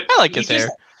 But I like he his just-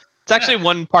 hair. It's actually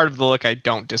one part of the look I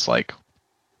don't dislike.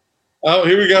 Oh,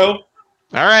 here we go.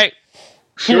 All right.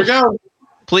 Here we go.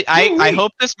 Please, I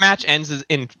hope this match ends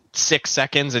in 6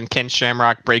 seconds and Ken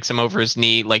Shamrock breaks him over his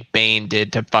knee like Bane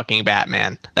did to fucking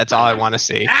Batman. That's all I want to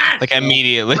see. Ah, Like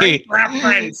immediately, great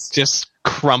reference. just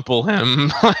crumple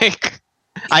him. Like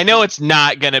I know it's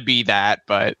not gonna be that,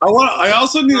 but I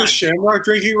also need a Shamrock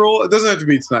drinking rule. It doesn't have to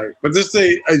be tonight, but just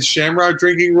a Shamrock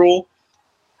drinking rule.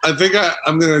 I think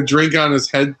I'm gonna drink on his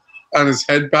head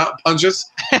punches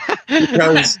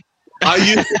because I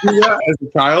used to do that as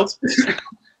a child.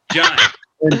 John.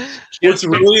 And what's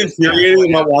really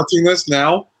infuriating about watching this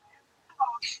now?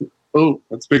 Oh,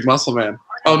 that's Big Muscle Man.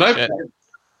 Oh, knife. Shit.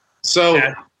 So,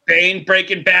 Yeah. Bane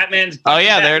breaking Batman's. oh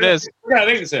yeah, there it is. Yeah, I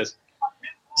think this is.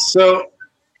 so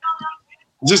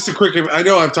just a quick. I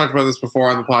know I've talked about this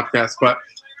before on the podcast, but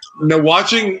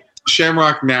watching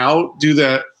Shamrock now do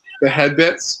the head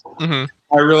bits, hmm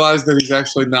I realized that he's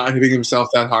actually not hitting himself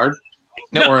that hard.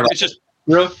 No, Or at all. It's just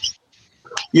Really?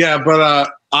 Yeah,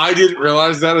 but I didn't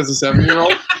realize that as a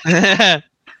 7-year-old.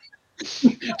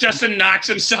 Justin knocks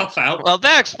himself out. Well,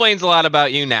 that explains a lot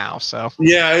about you now. So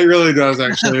Yeah, it really does.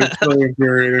 Actually, it's really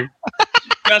infuriating.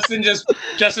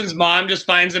 Justin's mom just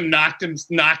finds him knocked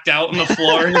out on the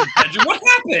floor in his bedroom. What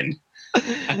happened?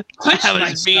 I punched I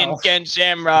was being myself. Ken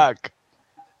Shamrock.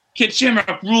 Kid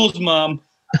Shamrock rules, mom.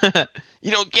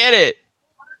 You don't get it.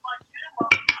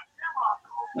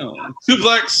 Oh.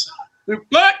 Suplex.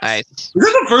 What? Nice. Is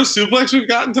that the first suplex we've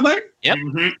gotten tonight? Yep.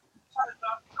 Mhm.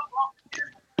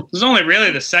 This is only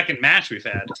really the second match we've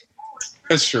had.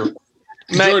 That's true.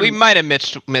 Jordan, might have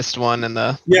missed one in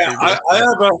the. yeah, I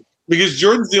have because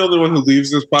Jordan's the only one who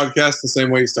leaves this podcast the same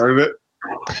way he started it.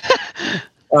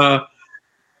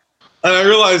 And I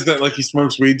realized that like he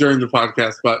smokes weed during the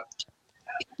podcast, but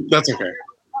that's okay.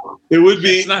 It would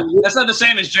be That's not the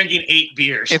same as drinking 8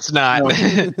 beers. It's not.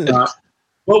 No.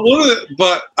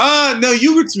 But no,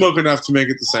 you would smoke enough to make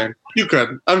it the same. You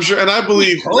could, I'm sure, and I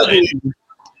believe.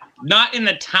 Not in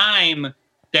the time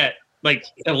that like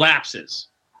elapses.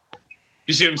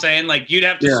 You see what I'm saying? Like you'd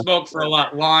have to smoke for a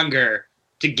lot longer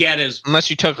to get as Unless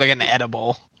you took like an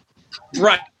edible.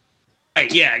 right.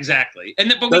 Right, yeah, exactly.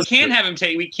 But we can't have him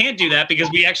take. We can't do that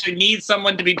because we actually need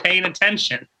someone to be paying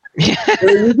attention.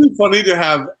 It would be funny to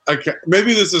have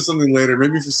maybe this is something later,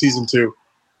 maybe for season 2,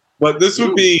 but this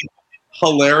would be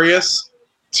hilarious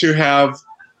to have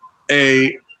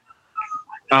a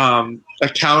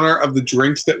counter of the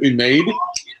drinks that we made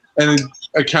and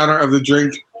a counter of the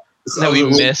drink that we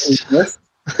missed.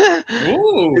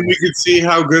 Ooh. And we could see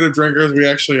how good of drinkers we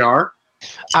actually are.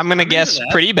 I'm gonna guess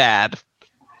pretty bad.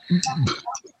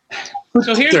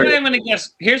 So here's what I'm gonna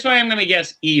guess. Here's why I'm gonna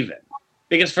guess even.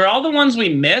 Because for all the ones we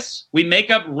miss, we make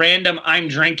up random I'm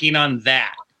drinking on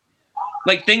that.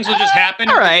 Like things will just happen.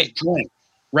 All right. Drink,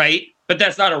 right? But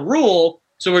that's not a rule.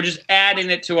 So we're just adding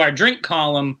it to our drink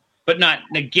column, but not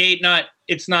negate,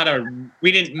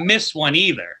 we didn't miss one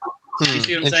either. You see what I'm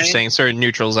saying? Interesting. Sort of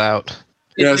neutrals out.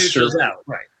 It Yeah, that's neutrals true. out,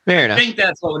 right. Fair I esse think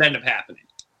that's what would end up happening.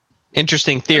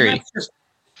 Interesting theory.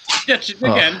 That's just,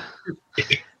 again,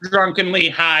 drunkenly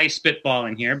high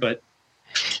spitballing here, but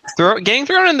Getting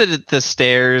thrown into the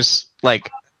stairs, like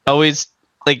always,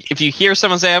 like if you hear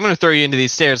someone say, "I'm going to throw you into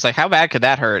these stairs," like how bad could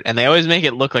that hurt? And they always make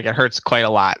it look like it hurts quite a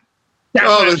lot. that's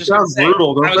what I was That just gonna sounds say.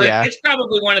 brutal, don't they? Yeah. It's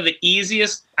probably one of the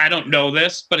easiest. I don't know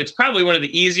this, but it's probably one of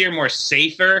the easier, more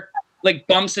safer like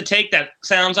bumps to take. That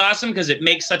sounds awesome because it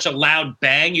makes such a loud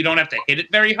bang. You don't have to hit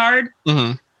it very hard.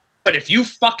 Mm-hmm. But if you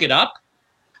fuck it up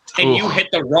and you hit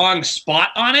the wrong spot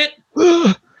on it,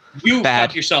 you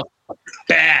fuck yourself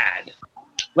bad.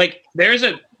 Like there's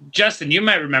Justin, you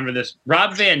might remember this.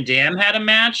 Rob Van Dam had a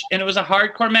match, and it was a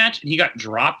hardcore match, and he got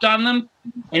dropped on them,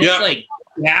 and he like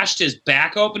gashed his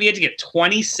back open. He had to get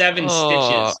 27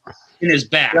 stitches in his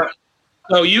back. Yeah.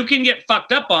 So you can get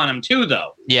fucked up on him too,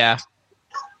 though. Yeah.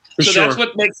 So that's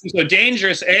what makes him so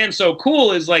dangerous and so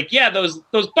cool. Is like, yeah, those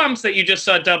bumps that you just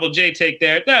saw Double J take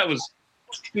there, that was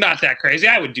not that crazy.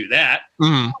 I would do that,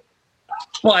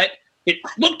 but it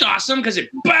looked awesome because it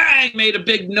bang made a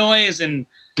big noise and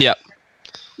it's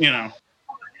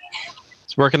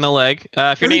working the leg.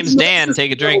 If your name's Dan,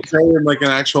 take a drink. In like an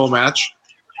actual match.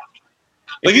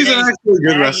 Like he's an actually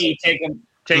good wrestler. Take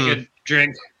a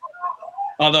drink.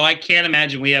 Although I can't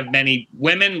imagine we have many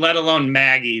women, let alone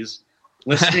Maggies,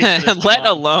 listening to this let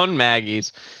alone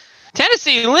Maggies.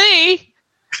 Tennessee Lee,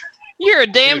 you're a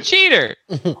damn cheater.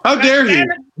 How dare he?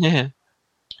 Yeah.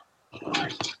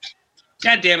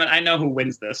 God damn it! I know who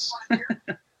wins this.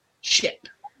 Shit.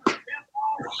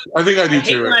 I think I do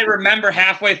too. When I remember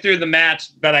halfway through the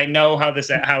match that I know how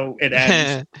it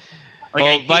ends.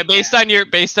 Well, based on your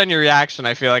reaction,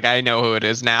 I feel like I know who it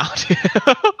is now.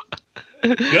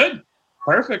 Good,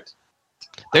 perfect.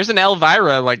 There's an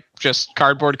Elvira just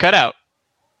cardboard cutout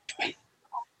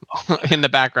in the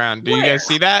background. Do you guys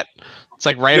see that? It's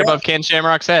like right above Ken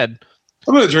Shamrock's head.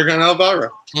 I'm gonna drink on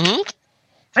Elvira. Mm-hmm.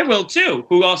 I will too.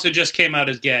 Who also just came out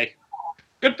as gay.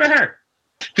 Good for her.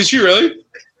 Did she really?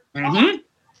 Mm-hmm.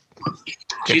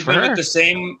 She's been with the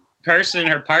same person,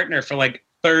 her partner, for like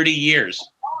 30 years.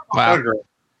 Wow.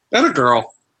 That a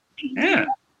girl. Yeah.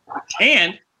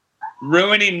 And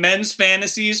ruining men's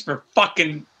fantasies for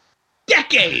fucking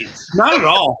decades. Not at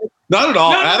all. Not at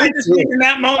all. No, I just think in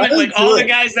that moment, like all the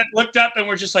guys that looked up and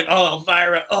were just like, "Oh,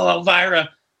 Elvira! Oh, Elvira!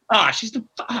 Ah, she's the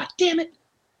damn it!"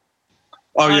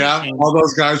 Oh yeah, all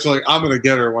those guys are like, "I'm gonna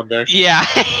get her one day." Yeah.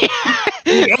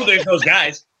 You know, there's those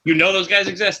guys. You know those guys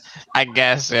exist. I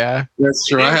guess, yeah. That's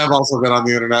true. I have also been on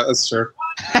the internet. That's true.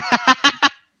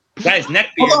 Guys,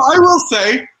 neck. Although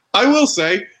I will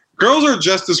say, girls are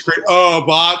just as great. Oh,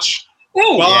 botch.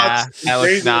 Oh, yeah. That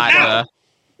was not.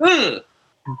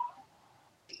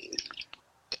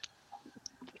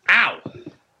 Ow.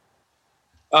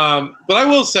 But I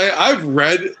will say, I've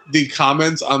read the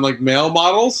comments on like male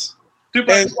models,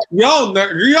 and y'all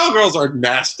girls are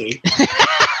nasty.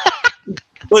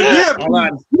 Like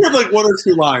we have like one or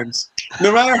two lines.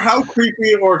 No matter how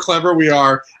creepy or clever we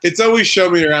are, it's always show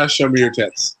me your ass, show me your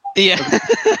tits. Yeah.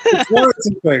 It's one or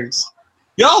two things.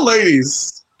 Y'all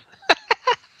ladies.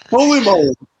 Holy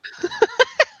moly.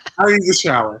 I need to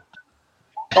shower.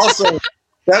 Also,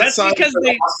 that's sign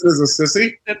that Austin is a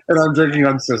sissy, and I'm drinking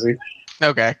on sissy.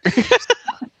 Okay.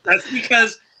 That's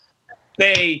because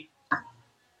they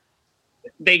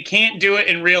can't do it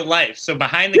in real life. So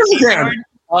behind the Yes, they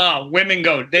keyboard, women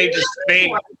go. They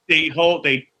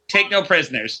take no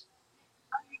prisoners.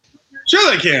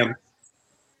 Sure, they can.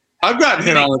 I've gotten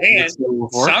hit on They it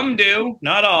before. Some do,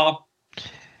 not all.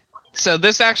 So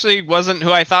this actually wasn't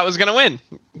who I thought was going to win.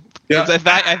 Yeah. 'Cause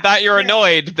I thought you were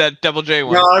annoyed that Double J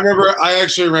won. No, I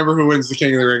actually remember who wins the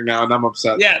King of the Ring now, and I'm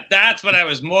upset. Yeah, that's what I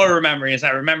was more remembering. Is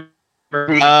I remember. Who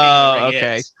the King Oh, of the Ring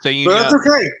okay. is. So you But know. that's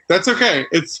okay. That's okay.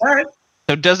 It's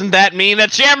So doesn't that mean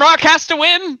that Shamrock has to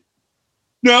win?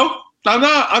 no. I'm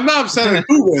not upset at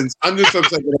who wins. I'm just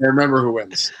upset that I remember who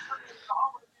wins.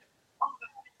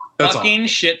 That's all. Fucking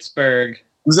Schittsburg.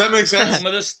 Does that make sense? Some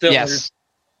of the Stillers. Yes.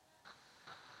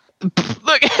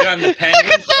 Look You're on the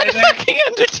Penguins right there? fucking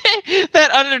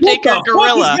that Undertaker What the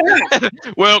gorilla. fuck is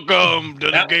that? Welcome to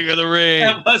the That- King of the Ring.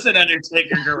 That was an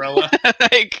Undertaker gorilla.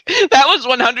 Like that was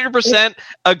 100%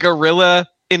 a gorilla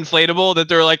inflatable that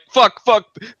they're like, fuck,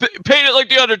 paint it like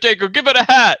the Undertaker, give it a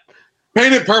hat.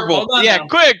 Paint it purple. Hold on Yeah, now.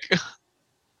 quick.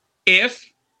 If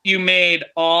you made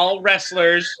all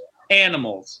wrestlers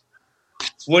animals,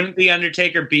 wouldn't the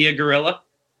Undertaker be a gorilla?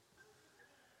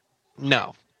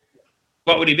 No.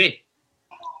 What would he be?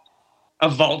 A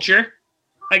vulture,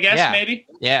 I guess, Yeah. maybe?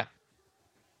 Yeah.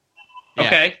 Yeah,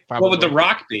 Okay. probably. What would the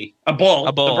Rock be? A bull.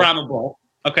 A bull. The Brahma bull.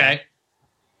 Okay.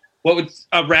 What would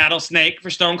a rattlesnake for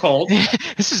Stone Cold?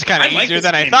 This is kind I of like easier this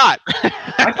than I game. thought.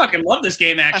 I fucking love this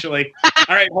game, actually.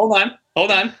 All right, hold on.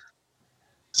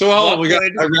 So hold on, we got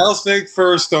a rattlesnake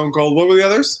for Stone Cold. What were the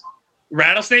others?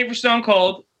 Rattlesnake for Stone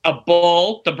Cold, a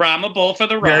bull, the Brahma bull for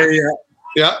the Rock,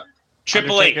 Yeah.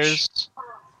 Triple H. Undertaker's-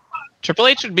 Triple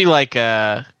H would be like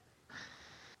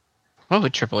what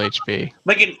would Triple H be?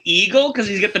 Like an eagle because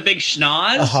he's got the big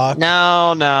schnoz. A hawk.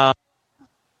 No.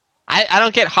 I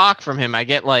don't get Hawk from him. I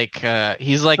get like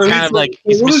he's like So kind he's of like like-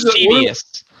 he's what is it- what is-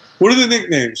 mischievous. What are the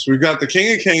nicknames? We've got the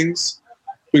King of Kings.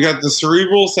 We got the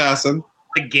Cerebral Assassin.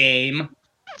 The game.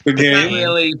 The Not game.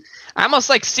 really. I almost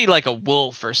like see like a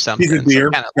wolf or something. He's a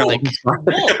deer. Kind of like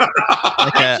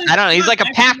I don't know. He's like a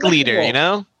pack leader, you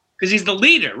know? Because he's the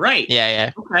leader, right?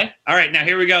 Yeah. Okay. All right, now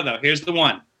here we go, though. Here's the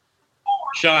one.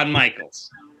 Shawn Michaels.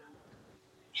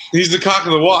 He's the cock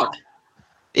of the walk.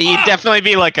 He'd definitely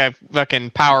be like a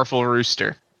fucking powerful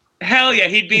rooster. Hell yeah,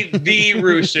 he'd be the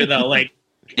rooster, though. Like,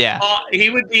 Yeah. he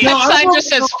would be. No, That sign just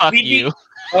says fuck he'd be- you.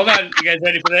 Hold on, you guys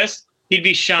ready for this? He'd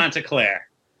be Chanticleer.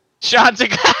 Shots of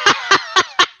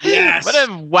Yes. What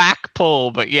a whack pull,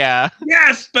 but yeah.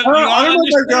 Yes, but I you don't all know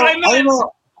if I go. understand I don't this?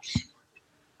 know.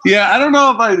 Yeah, I don't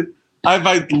know if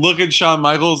I look at Shawn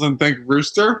Michaels and think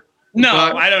rooster. No,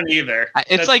 But- I don't either. It's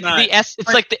That's like not-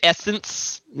 it's like the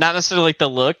essence, not necessarily like the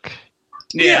look.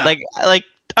 Yeah. Like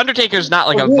Undertaker's not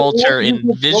like a What- vulture what- in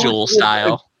what- visual what-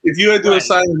 style. If you had to Right.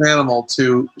 assign an animal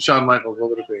to Shawn Michaels,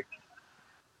 what would it be?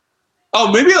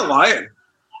 Oh, maybe a lion.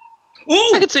 I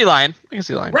Ooh, can see lion.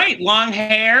 right, long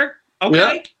hair. Okay.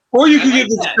 Yeah. Or you I could like give it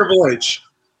to that. Triple H.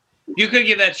 You could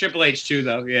give that Triple H too,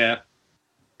 though. Yeah.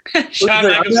 I'm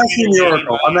asking the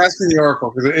Oracle. I'm asking the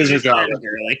Oracle because it is your job.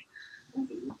 Really.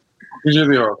 Because you're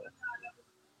the Oracle.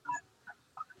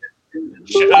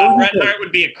 Bret Hart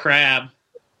would be a crab.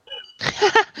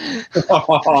 Crap.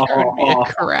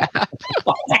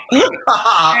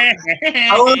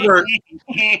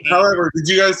 However, did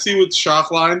you guys see what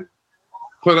Shockline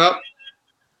put up?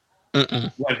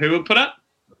 Mm-mm. What? Who would put up?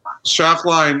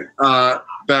 Shockline,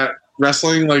 that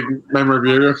wrestling like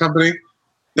memorabilia company,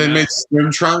 they Yeah. make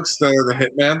swim trunks that are the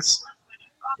Hitman's.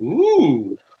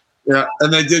 Ooh. Yeah,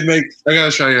 and they did make. I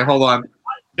gotta show you. Hold on.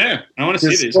 Yeah, I want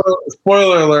to see these.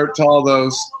 Spoiler alert to all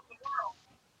those.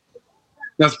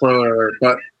 Not spoiler alert,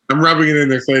 but I'm rubbing it in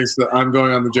their face that I'm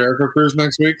going on the Jericho cruise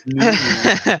next week.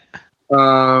 If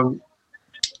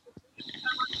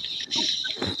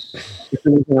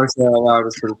you can say that out loud,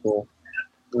 it's pretty cool.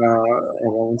 Hold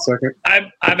on 1 second.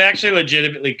 I'm actually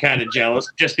legitimately kind of jealous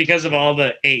just because of all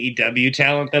the AEW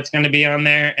talent that's going to be on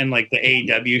there and like the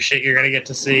AEW shit you're going to get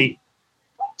to see.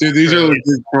 Dude, these are legit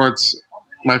shorts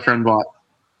my friend bought.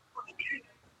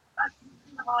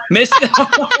 Mr.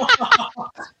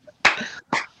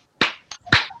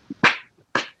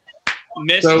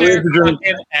 So we have to drink-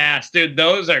 fucking ass, dude.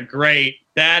 Those are great.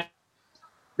 That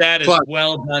is Fuck.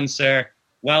 well done, sir.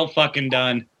 Well fucking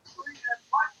done.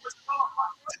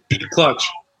 Clutch.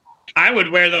 I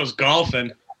would wear those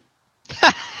golfing.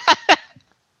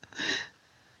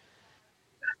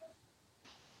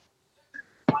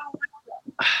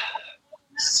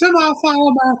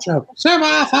 Semi-final matchup.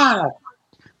 Semi-final.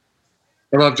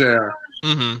 I love JR.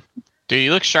 Mm-hmm. Dude,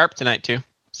 you look sharp tonight too.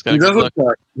 He's got He a does good look look.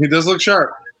 sharp. He does look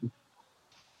sharp.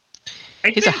 I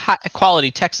He's a think- high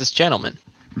quality Texas gentleman.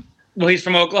 well, he's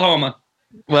from Oklahoma.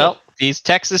 Well, he's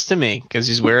Texas to me because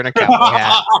he's wearing a cowboy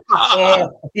hat.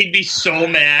 Oh, he'd be so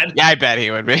mad. Yeah, I bet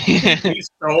he would be. He's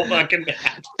so fucking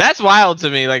mad. That's wild to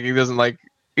me. Like he doesn't like.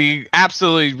 He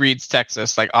absolutely reads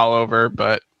Texas like all over,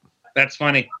 but That's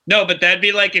funny. No, but that'd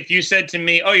be like if you said to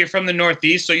me, "Oh, you're from the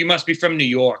Northeast, so you must be from New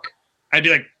York." I'd be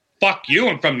like, "Fuck you,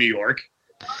 I'm from New York."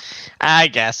 I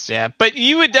guess yeah. But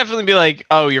you would definitely be like,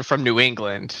 "Oh, you're from New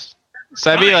England."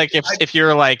 So I'd be Fine. like, if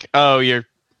you're like, "Oh, you're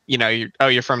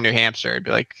from New Hampshire," I'd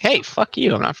be like, "Hey, fuck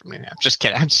you, I'm not from New Hampshire." Just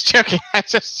kidding. I'm just joking. I'm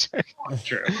just joking.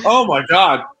 True. Oh my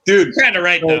god, dude! Kind of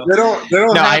right though. They don't.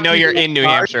 No, have I know you're people in New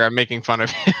inside. Hampshire. I'm making fun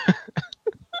of you.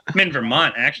 I'm in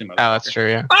Vermont, actually. Oh, that's true.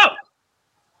 Yeah. Oh,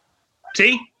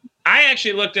 see, I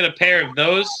actually looked at a pair of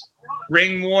those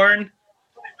ring worn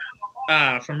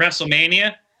from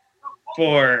WrestleMania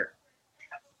for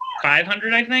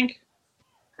 $500, I think,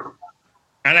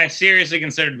 and I seriously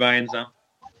considered buying some.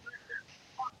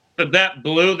 But that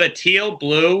blue, the teal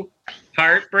blue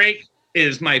heartbreak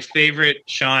is my favorite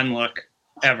Shawn look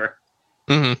ever.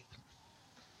 Mm-hmm.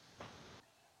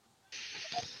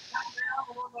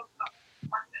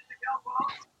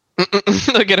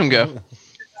 Look at him go.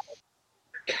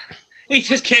 He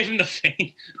just gave him the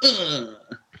faint. Ugh.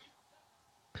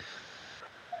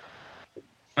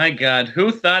 My God,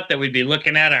 who thought that we'd be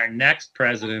looking at our next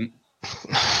president?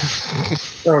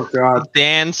 Oh god.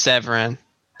 Dan Severin.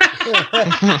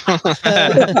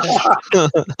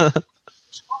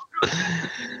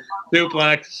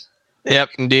 Duplex. Yep,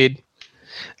 indeed.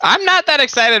 I'm not that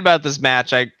excited about this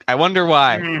match. I wonder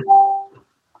why. Mm.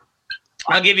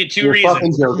 I'll give you two You're fucking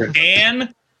reasons. joking.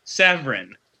 Dan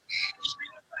Severin.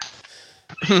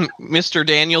 Mr.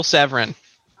 Daniel Severin.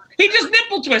 He just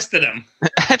nipple twisted him.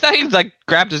 I thought he like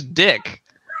grabbed his dick.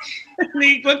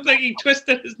 He looked like he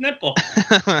twisted his nipple.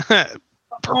 Purple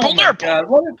Oh my nurple. God,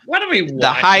 what are we watching? The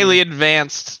highly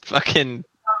advanced fucking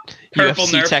Purple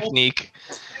UFC nurple? technique.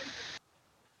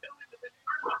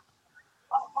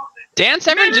 Dan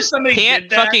Severin Imagine just somebody can't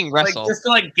did that, fucking wrestle. Like, just to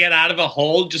like get out of a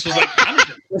hole, just was like, I'm just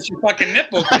gonna twist your fucking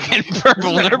nipple. Fucking purple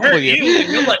It's gonna nurple hurt you. you, and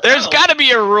you're like, There's "Oh." got to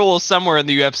be a rule somewhere in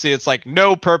the UFC. It's like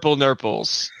no purple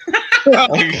nurples.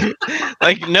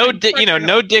 like no, no dick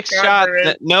God, shot, there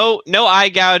is. no eye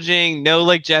gouging, no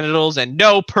like genitals, and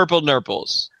no purple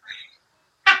nurples.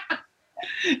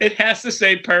 It has to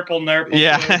say purple nurple.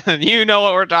 Yeah, you know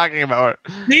what we're talking about.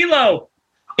 Nilo.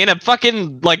 In a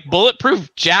fucking like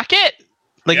bulletproof jacket.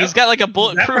 Like Yep. he's got like a That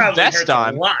bulletproof probably vest hurts a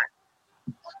on, lot.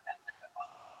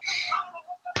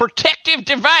 protective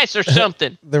device or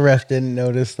something. The ref didn't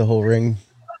notice the whole ring.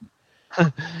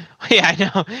 Yeah, I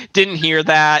know. Didn't hear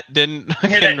that. Didn't Hear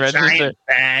fucking that register. giant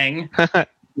bang.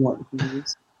 What?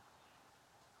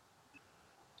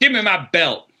 Give me my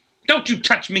belt. Don't you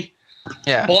touch me,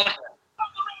 Yeah. boy.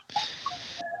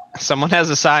 Someone has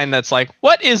a sign that's like,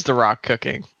 "What is The Rock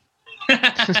cooking?"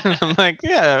 I'm like,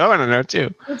 yeah, I want to know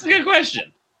too. That's a good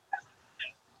question.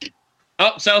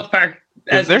 Oh, South Park.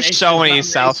 As a There's so many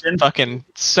foundation.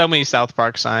 so many South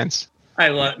Park signs. I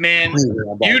love, man.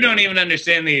 You don't even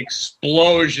understand the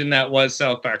explosion that was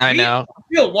South Park. I know.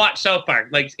 We still watch South Park.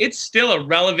 Like, it's still a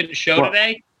relevant show What?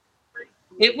 today.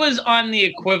 It was on the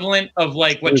equivalent of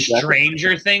like what Exactly.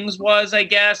 Stranger Things was, I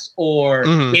guess, or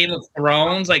Mhm. Game of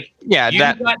Thrones. Like, Yeah, you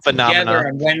that got together phenomenon.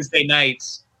 on Wednesday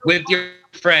nights with your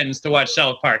friends to watch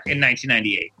South Park in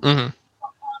 1998. hmm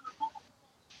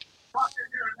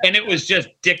And it was just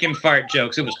dick and fart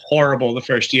jokes. It was horrible the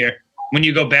first year. When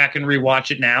you go back and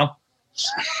rewatch it now,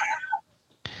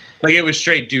 like it was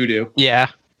straight doo-doo. Yeah.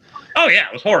 Oh yeah,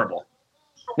 it was horrible.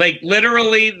 Like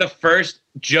literally the first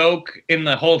joke in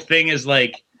the whole thing is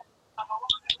like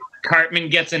Cartman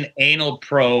gets an anal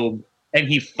probe and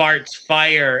he farts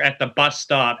fire at the bus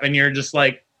stop and you're just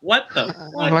like, what the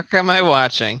fuck? What am I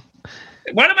watching?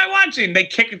 What am I watching? They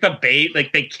kick the bait,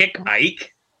 like they kick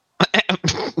Ike.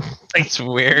 That's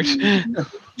weird.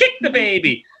 Kick the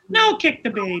baby. No, kick the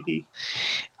baby.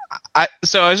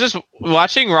 So I was just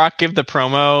watching Rock give the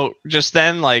promo just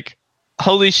then, like,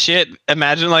 holy shit,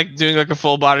 imagine like doing like a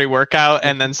full body workout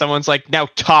and then someone's like, now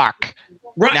talk.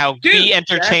 Right. Now dude, be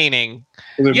entertaining.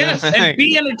 Yes, and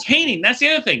be entertaining. That's the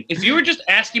other thing. If you were just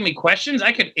asking me questions,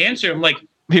 I could answer them. Like,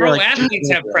 You're pro like,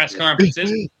 athletes have press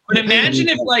conferences. But imagine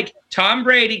if, like, Tom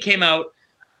Brady came out,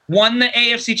 won the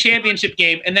AFC Championship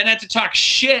game, and then had to talk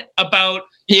shit about,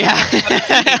 yeah.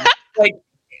 like,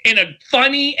 in a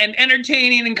funny and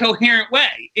entertaining and coherent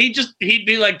way. He'd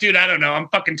be like, dude, I don't know. I'm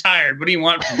fucking tired. What do you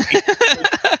want from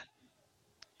me?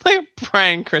 Like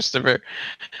Brian Christopher.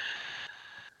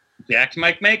 Jack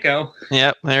Mike Mako.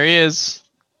 Yep, there he is.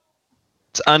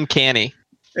 It's uncanny.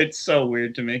 It's so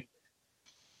weird to me.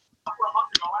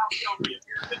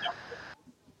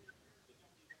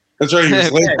 That's right. He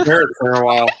was late Barrett for a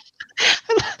while.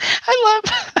 I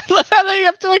love how they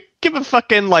have to like give a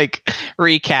fucking like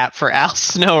recap for Al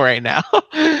Snow right now.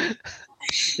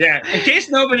 Yeah, in case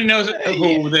nobody knows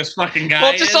who this fucking guy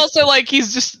Well, is. just also like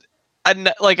he's just a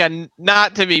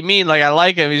not to be mean, like I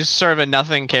like him. He's just sort of a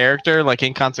nothing character, like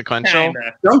inconsequential.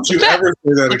 Kinda. Don't you That- ever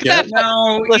say that look again. at that.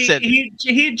 No, Listen.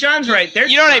 he John's right. They're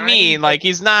You know what I trying, mean? but- Like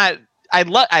he's not. I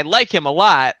like him a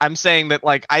lot. I'm saying that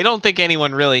like I don't think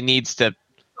anyone really needs to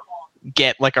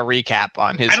get like a recap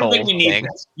on his I don't whole think we need thing.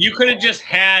 this. You could have just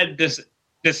had this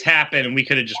happen, and we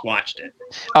could have just watched it.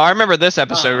 Oh, I remember this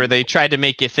episode where they tried to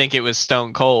make you think it was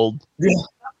Stone Cold.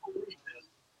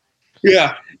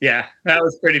 Yeah. Yeah, that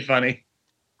was pretty funny.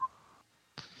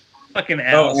 Fucking Oh,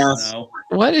 Al ass. Snow.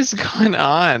 What is going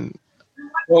on?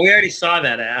 Well, we already saw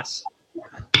that ass.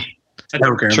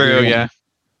 Okay. True, yeah.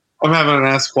 I'm having an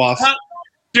ass quaff.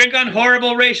 Drink on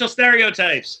horrible racial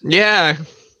stereotypes. Yeah.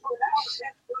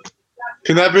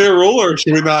 Can that be a rule, or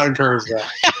should we not encourage that?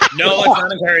 No, let's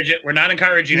not encourage it. We're not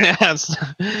encouraging it. Yes.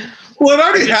 Well, it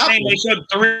already Just saying happened. they showed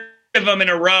 3 of them in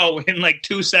a row in like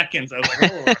 2 seconds. I was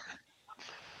like,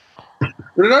 oh.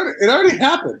 It already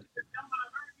happened.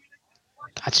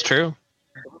 That's true.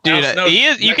 Al Dude, Snow- he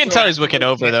is. You can tell he's wicked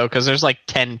Retroactive. over though, because there's like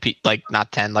 10 like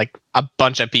not 10, like a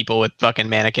bunch of people with fucking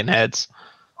mannequin heads.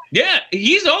 Yeah,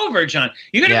 he's over, John.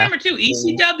 You gotta Yeah. remember too,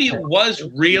 ECW was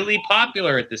really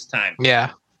popular at this time.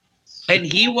 Yeah. And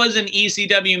he was an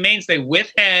ECW mainstay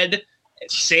with Head,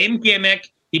 same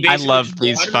gimmick. He I basically love just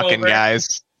these brought him fucking over.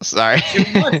 guys. Sorry.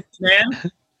 Too much,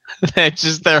 man. They're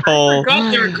just their I whole.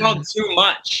 forgot they were called Too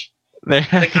Much. They're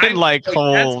like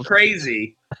whole. That's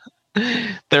crazy.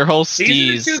 Their whole These are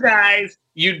the steez. 2 guys.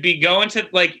 You'd be going to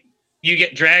like you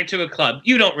get dragged to a club.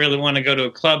 You don't really want to go to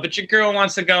a club, but your girl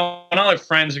wants to go, and all her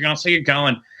friends are going, so you're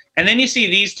going. And then you see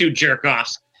these 2 jerk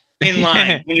offs in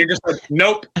line, and you're just like,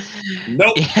 nope,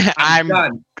 Yeah, I'm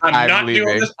done. I'm I'm not leaving.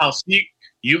 doing this. I'll see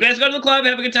you guys go to the club,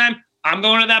 have a good time. I'm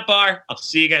going to that bar. I'll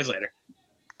see you guys later.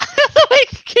 like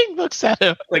King looks at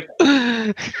him Like-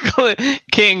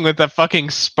 King with a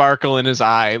fucking sparkle in his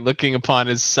eye, looking upon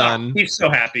his son. Oh, he's so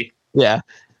happy. Yeah,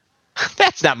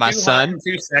 that's not my Too hot son. and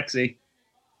too sexy.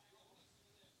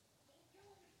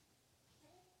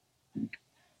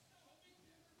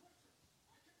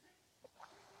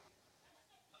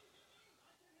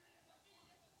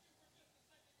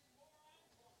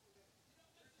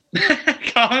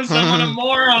 Calling someone a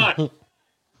moron.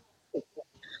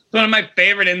 One of my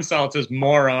favorite insults is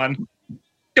moron.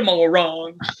 Come on,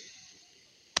 wrong.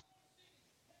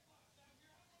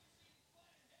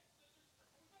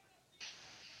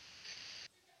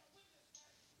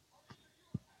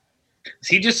 Is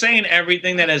he just saying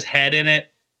everything that has head in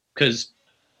it? Because,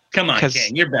 come on,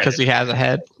 King, you're better. Because he has a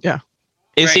head. Yeah.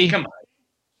 Is Right, he? Come on.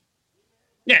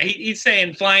 Yeah, he's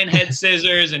saying flying head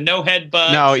scissors and no head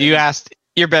butts. No, you and- asked.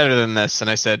 You're better than this, and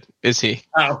I said, "Is he?"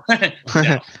 Oh,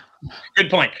 no. Good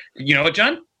point. You know what,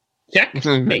 John? Check.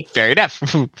 Hey. Fair enough.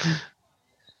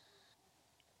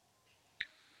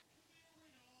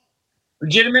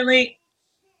 Legitimately,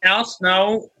 Al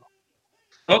Snow.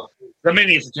 Oh, somebody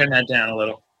needs to turn that down a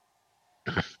little.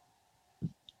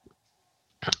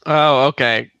 Oh,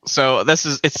 okay. So this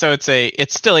is it's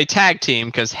still a tag team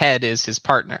because Head is his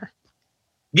partner.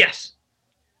 Yes.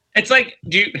 It's like,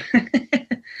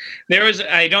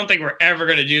 I don't think we're ever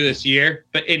going to do this year,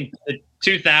 but in the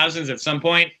 2000s at some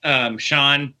point,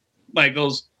 Shawn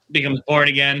Michaels becomes born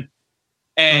again,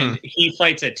 and he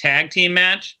fights a tag team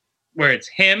match where it's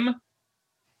him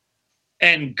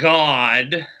and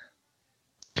God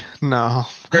No.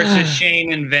 versus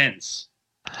Shane and Vince.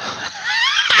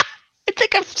 I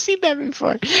think I've seen that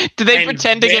before. Do they And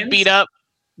pretend to get Vince- beat up?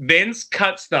 Vince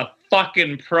cuts the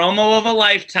fucking promo of a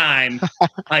lifetime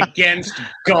against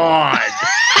God.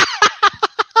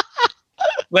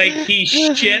 Like he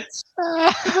shits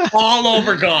all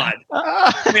over God.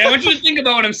 I mean, I want you to think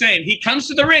about what I'm saying. He comes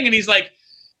to the ring and he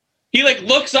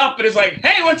looks up and is like,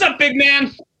 "Hey, what's up, big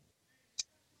man?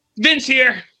 Vince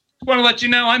here. Want to let you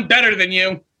know I'm better than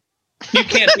you. You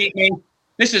can't beat me.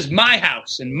 This is my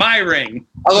house and my ring."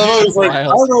 I love how he's like, I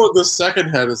Wild. don't know what this second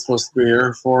head is supposed to be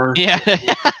here for. Yeah.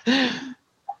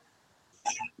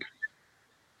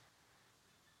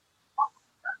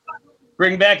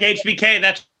 Bring back HBK.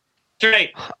 That's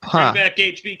right. Bring Huh. back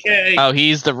HBK. Oh,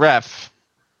 he's the ref.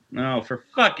 No, for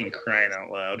fucking crying out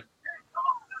loud.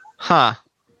 Huh.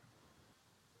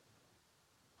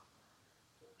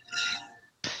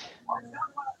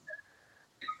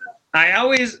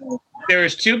 There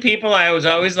was 2 people I was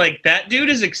always like, that dude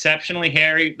is exceptionally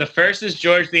hairy. The first is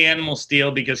George the Animal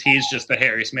Steel because he's just the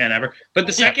hairiest man ever. But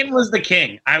the second was the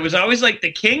King. I was always like,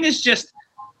 the King is just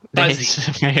fuzzy.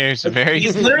 His hair's very,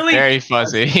 He's literally very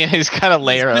fuzzy. Yeah, he's got a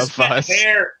layer of Just got fuzz.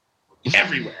 hair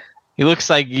everywhere. He looks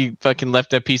like he fucking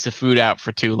left a piece of food out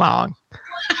for too long.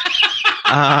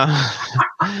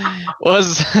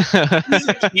 Was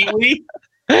Kiwi?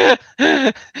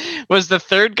 was the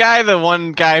third guy the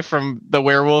one guy from the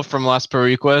werewolf from Las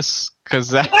Pericuas? Because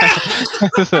that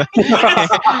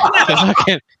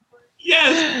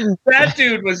Yes, that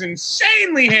dude was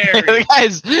insanely hairy. the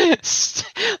guy's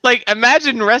like,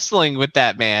 imagine wrestling with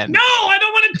that man. No, I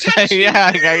don't want to touch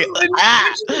Yeah,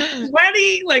 you.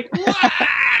 Sweaty, like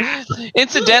what?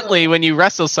 Incidentally, when you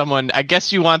wrestle someone, I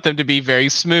guess you want them to be very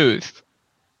smooth.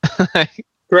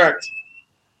 Correct.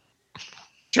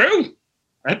 True.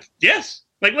 Yes.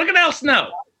 Like, look at Al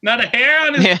Snow. Not a hair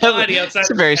on his body outside. He's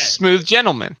a his very head. smooth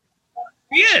gentleman.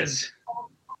 He is.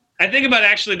 I think about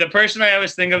actually the person I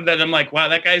always think of that I'm like, wow,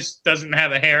 that guy doesn't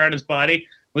have a hair on his body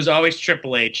was always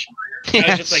Triple H. I Yeah,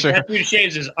 was just like, sure. that dude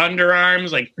shaves his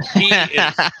underarms. Like, he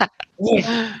is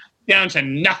oof, down to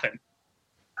nothing.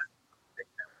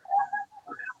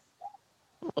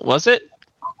 Was it?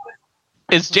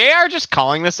 Is JR just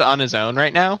calling this on his own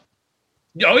right now?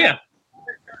 Oh, yeah.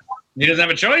 He doesn't have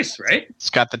a choice, right? He's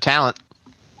got the talent.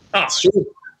 Oh, It's true.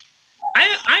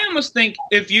 I almost think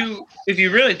if you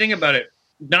really think about it,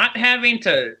 not having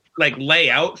to like lay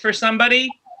out for somebody,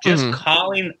 just Mhm.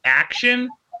 calling action,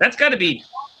 that's got to be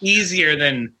easier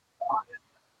than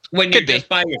when you're Could be. just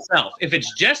by yourself. If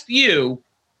it's just you,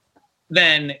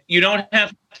 then you don't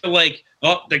have to like,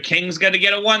 oh, the king's got to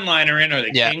get a one-liner in, or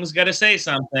the Yeah. king's got to say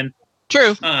something.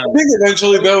 True. I think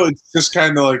eventually, though, it's just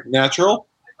kind of like natural.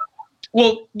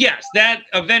 Well, yes, that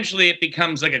eventually it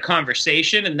becomes like a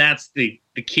conversation, and that's the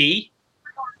key.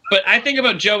 But I think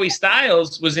about Joey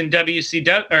Styles was in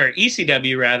WCW or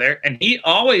ECW rather, and he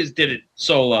always did it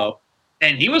solo,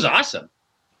 and he was awesome.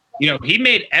 You know, he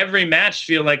made every match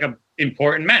feel like an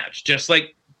important match, just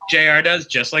like JR does,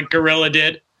 just like Gorilla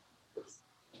did.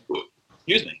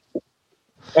 Excuse me.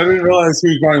 I didn't realize he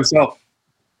was by himself.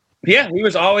 Yeah, he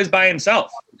was always by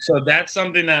himself. So that's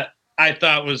something that I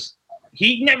thought was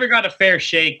he never got a fair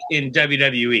shake in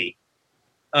WWE.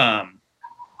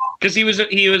 Because he was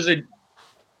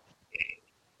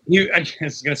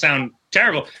it's gonna sound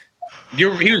terrible. He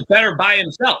was better by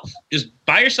himself. Just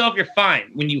by yourself, you're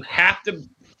fine. When you have to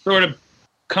sort of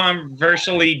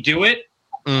conversely do it,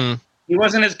 Mm. he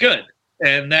wasn't as good,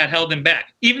 and that held him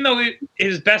back. Even though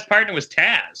his best partner was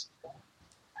Taz.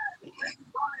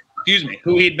 Excuse me,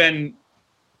 who he'd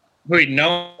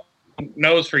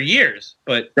knows for years,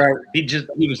 but Right.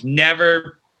 he was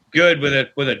never good with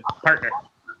a partner.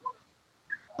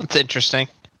 That's interesting.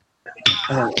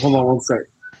 Hold on one sec.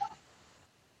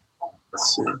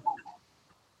 Let's see.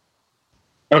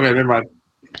 Okay, never mind.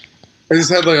 I just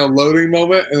had like a loading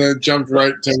moment and then jumped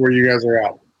right to where you guys are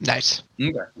at. Nice.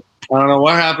 Okay. I don't know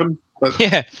what happened, but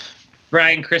Yeah.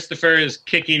 Brian Christopher is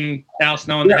kicking Al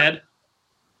Snow in the head.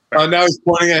 now he's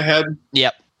pointing ahead.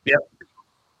 Yep.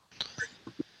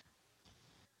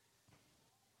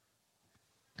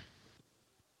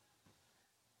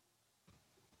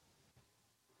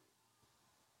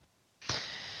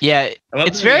 Yeah, I love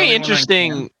it's that he's the very only one on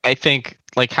interesting. I think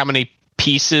like how many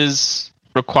pieces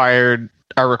are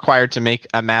required to make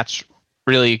a match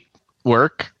really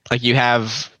work. Like you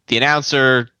have the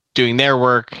announcer doing their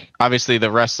work, obviously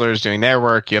the wrestlers doing their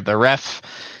work. You have the ref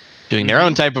doing their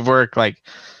own type of work. Like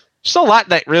just a lot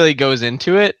that really goes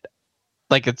into it.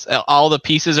 Like it's all the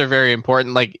pieces are very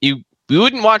important. Like you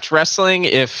wouldn't watch wrestling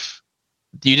if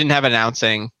you didn't have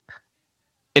announcing.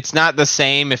 It's not the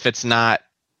same if it's not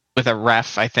with a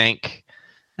ref, I think.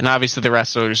 And obviously the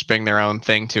wrestlers bring their own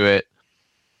thing to it.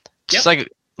 Just like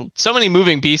so many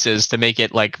moving pieces to make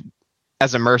it like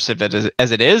as immersive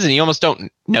as it is, and you almost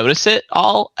don't notice it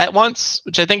all at once,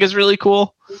 which I think is really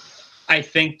cool. I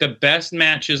think the best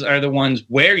matches are the ones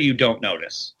where you don't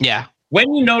notice. Yeah.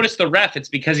 When you notice the ref, it's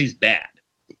because he's bad.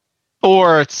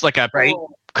 Or it's like a Right.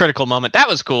 critical moment. That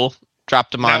was cool.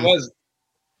 Dropped him That on. was.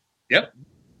 Yep.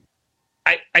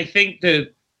 I think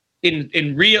that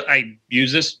in real, I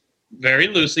use this very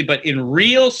loosely, but in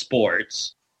real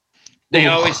sports, they Ooh.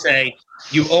 always say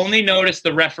you only notice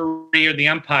the referee or the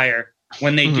umpire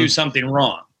when they do something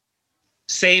wrong.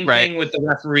 Same Right. thing with the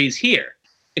referees here.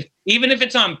 Even if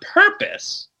it's on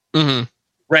purpose, Mhm.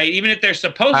 right? Even if they're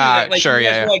supposed to, like, sure, you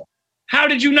guys yeah, are like, how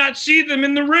did you not see them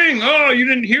in the ring? Oh, you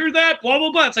didn't hear that? Blah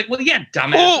blah blah. It's like, well, yeah,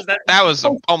 dumbasses. Oh, that was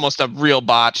almost a real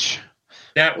botch.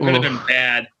 That would have Ooh. been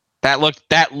bad. That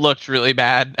looked really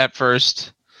bad at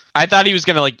first. I thought he was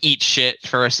gonna like eat shit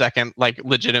for a second, like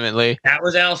legitimately. That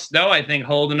was Al Snow, I think,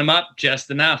 holding him up just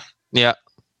enough. Yeah.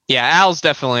 Yeah, Al's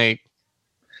definitely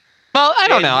Well, I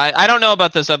don't And- know. I don't know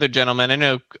about this other gentleman. I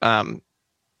know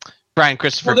Brian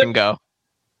Christopher Well, can go.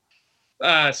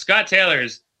 Scott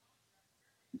Taylor's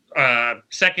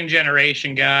second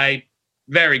generation guy,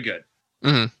 very good.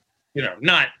 Hmm. You know,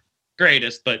 not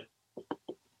greatest, but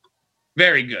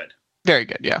very good. Very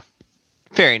good. Yeah.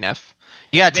 Fair enough.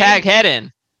 You got to They- tag head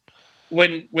in.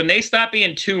 When they stop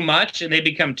being too much and they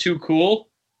become too cool,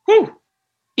 whew,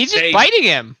 He's just They- biting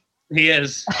him. he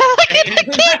is. Look at the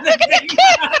kid.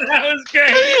 That was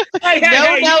great. Hey,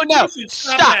 No. you should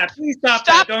Stop that. Please stop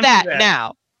Stop Don't that do that.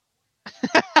 now.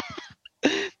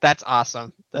 That's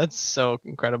awesome. That's so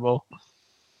incredible.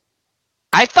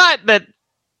 I thought that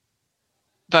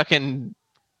fucking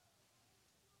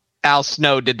Al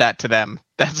Snow did that to them.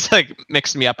 That's like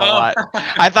mixed me up a lot.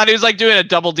 I thought he was like doing a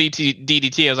double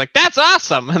DDT. I was like, that's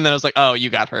awesome. And then I was like, oh,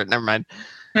 you got hurt. Never mind.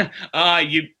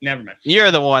 You never mind. You're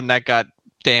the one that got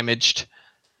damaged.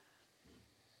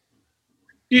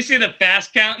 You see the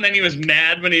fast count, and then he was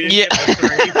mad when he didn't Yeah. get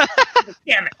the three.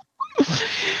 Damn it.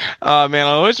 Oh man,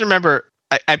 I always remember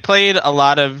I played a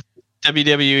lot of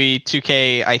WWE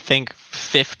 2K, I think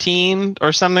 15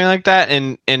 or something like that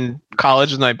in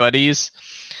college with my buddies.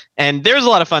 And there's a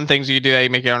lot of fun things you could do. You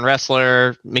make your own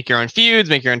wrestler, make your own feuds,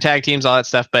 make your own tag teams, all that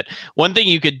stuff. But one thing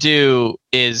you could do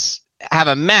is have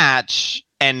a match,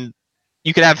 and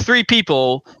you could have 3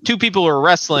 people, 2 people were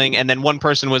wrestling, and then one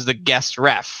person was the guest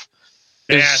ref.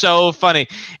 It was Yeah. so funny.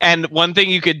 And one thing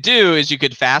you could do is you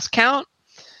could fast count.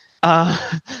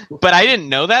 But I didn't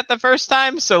know that the first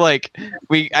time, so like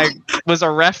I was a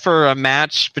ref for a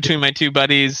match between my 2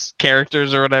 buddies'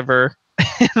 characters or whatever.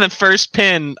 And the first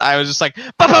pin, I was just like,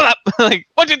 "Bop, bop, bop," like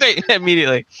 1, 2, 3,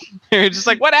 immediately. You're just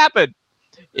like, what happened?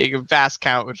 You can fast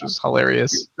count, which was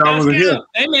hilarious. Down with a Fast heel. count.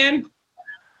 Hey, man.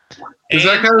 Is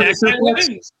that And kind of a that guy suplex?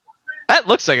 wins. That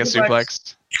looks like a Suplex.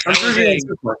 suplex. I'm That was drinking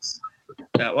a- a suplex.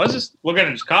 That was just, we're going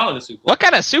to just call it a suplex. What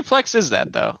kind of suplex is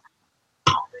that, though?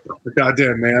 The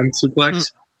goddamn man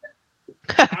suplex.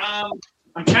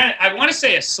 I'm trying. I want to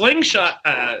say a slingshot,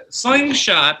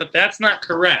 but that's not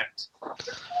correct.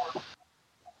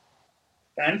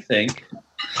 I think.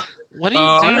 What are you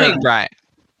I doing, have- Brian?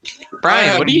 I Brian,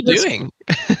 have what are you missed- doing?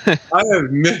 I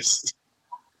have missed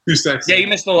 2 seconds. Yeah, you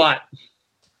missed a lot.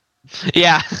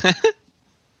 Yeah.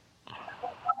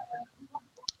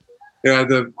 Yeah, I had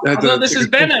to Although this take has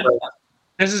been a quick break.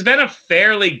 this has been a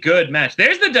fairly good match.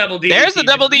 There's the double DDT. There's the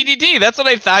double DDT. That's what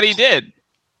I thought he did.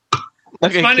 It's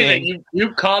Okay, funny King. that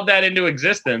you called that into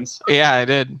existence. Yeah, I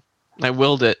did. I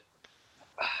willed it.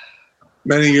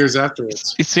 many years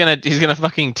afterwards. He's gonna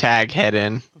fucking tag head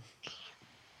in.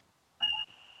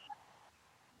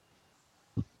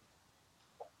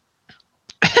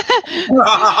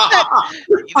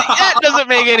 That doesn't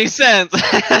make any sense.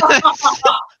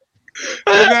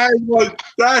 And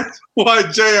that's why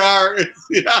JR is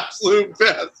the absolute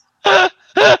best. What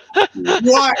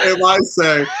am I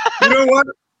saying? You know what?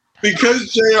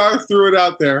 Because JR threw it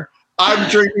out there, I'm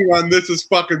drinking on this is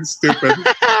fucking stupid.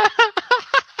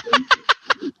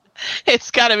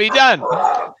 It's gotta be done.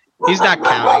 He's not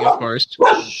counting, of course.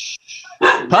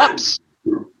 Pups.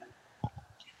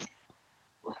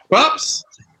 Whoops.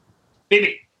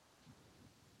 Baby.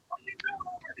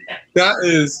 That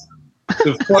is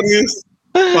the funniest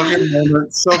fucking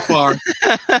moment so far.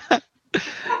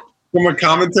 From a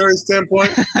commentary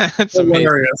standpoint, That's amazing.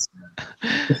 hilarious.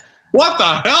 What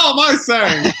the hell am I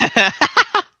saying?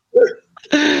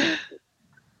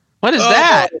 What is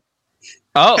that?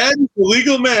 Oh, Head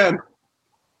illegal man.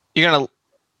 you're gonna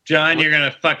John, you're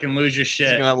gonna fucking lose your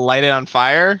shit. light it on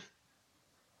fire?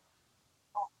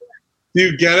 Do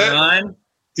you get it? John,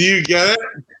 Do you get it?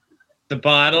 the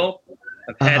bottle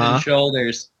of Head Uh-huh. and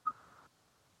Shoulders.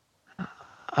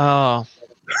 Oh,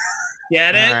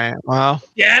 Get it? all right. Well,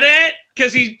 Get it?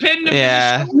 Because he's pinned him.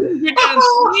 Yeah. You're done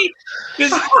sweet.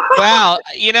 'Cause- wow.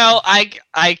 You know, I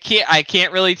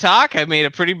can't really talk. I made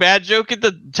a pretty bad joke at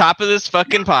the top of this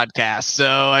fucking podcast,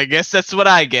 so I guess that's what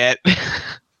I get.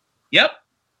 Yep.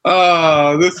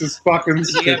 Oh, this is fucking You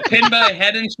stupid. got pinned by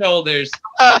Head and Shoulders.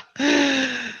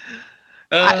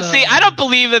 See, I don't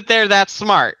believe that they're that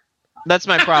smart. That's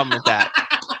my problem with that.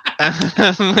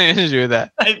 That's my issue with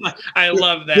that. I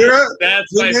love that. They're-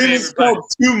 That's The my name is favorite part.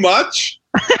 called Too Much.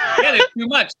 Yeah, they're too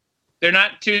much. They're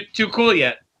not too cool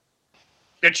yet.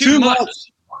 They're too, Too much. much.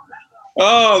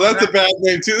 Oh, that's a bad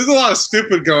name too. There's a lot of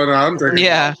stupid going on. I'm drinking.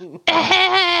 Yeah. You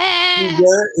get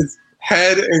it? It's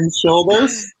Head and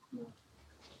Shoulders.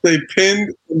 They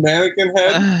pinned the mannequin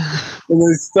head and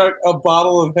they stuck a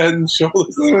bottle of Head and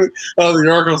Shoulders. Oh,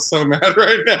 the Oracle's so mad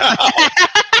right now.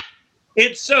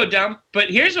 It's so dumb. But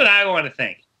here's what I want to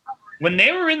think. When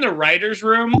they were in the writer's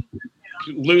room,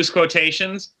 loose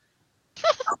quotations,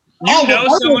 You know,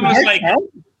 what someone the was heck, like man?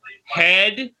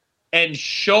 head and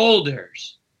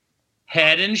shoulders.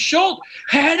 Head and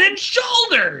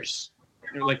shoulders.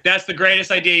 You're like, that's the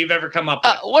greatest idea you've ever come up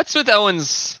with. What's with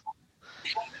Owens?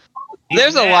 He's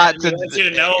there's a mad. lot He to- wants you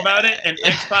to know about it, and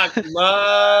X-Pac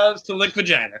loves to lick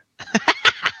vagina.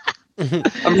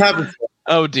 I'm happy.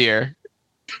 Oh dear.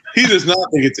 He does not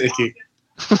think it's icky.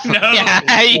 No, Yeah.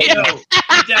 no, he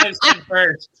dives in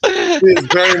first. He is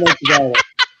very much about it.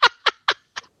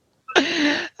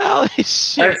 Holy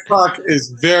shit. X-Pac is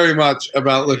very much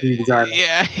about licking vagina.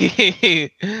 Yeah.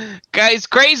 Guy's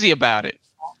crazy about it.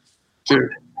 Dude,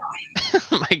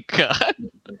 Oh my god.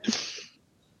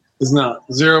 it's not.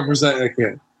 0%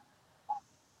 icky.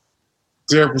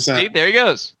 0%. See, there he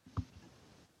goes.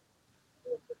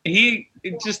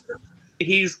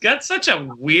 He's got such a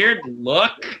weird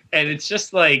look, and it's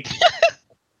just like,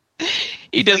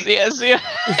 He does. Yes, yeah.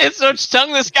 It's so much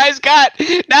tongue this guy's got.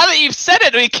 Now that you've said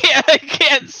it, I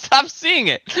can't stop seeing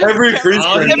it. Every freeze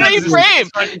all he frame. Every does is frame. his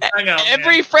fucking tongue out, man.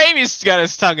 Every frame he's got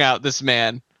his tongue out. This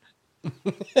man.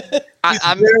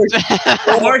 I'm.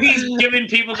 Or he's giving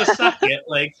people to suck it.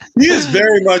 Like, He is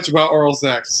very much about oral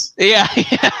sex. yeah.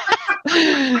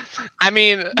 I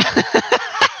mean,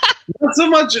 Not so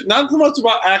much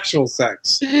about actual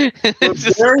sex. But it's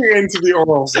just- very into the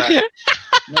oral sex.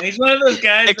 he's one of those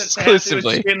guys that's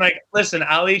Exclusively. just being like, listen,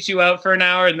 I'll eat you out for an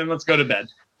hour, and then let's go to bed.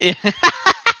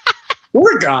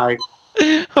 Poor guy.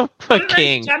 a What a nice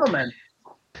king. gentleman.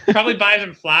 Probably buys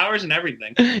him flowers and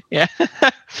everything. Yeah.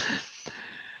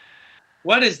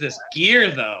 What is this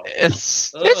gear, though?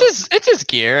 It's Ugh. it's his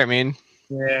gear. I mean,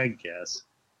 Yeah, I guess.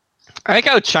 I like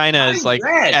how China is like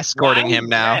Red. escorting Why him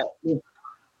now. red?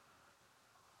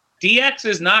 DX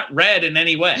is not red in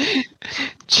any way.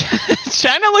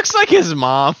 China looks like his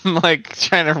mom, like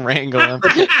trying to wrangle him.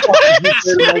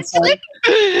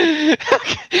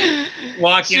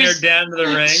 Walking her She's- down to the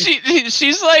ring.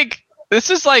 She's like, this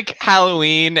is like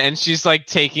Halloween, and she's like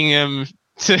taking him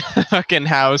to the fucking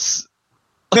house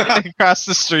across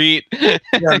the street. Yeah,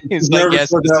 He's like, nervous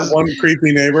yes, with this that is- one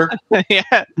creepy neighbor yeah.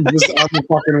 just on the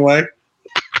fucking way.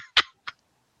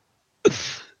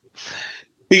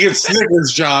 He gets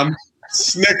Snickers, John.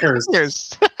 Snickers.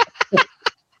 Here's-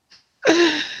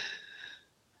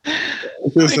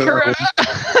 This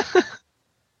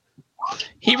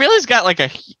he really's got like a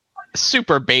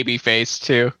super baby face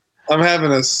too. I'm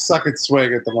having a suck it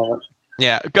swig at the moment.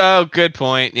 Yeah. Go. Good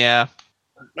point. Yeah.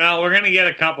 Well, we're gonna get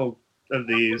a couple of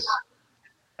these.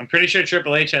 I'm pretty sure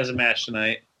Triple H has a match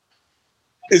tonight.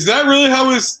 Is that really how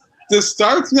this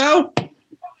starts now?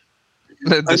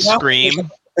 The scream.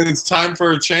 And it's time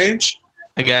for a change?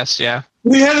 I guess. Yeah.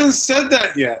 We hadn't said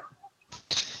that yet.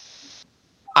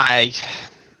 I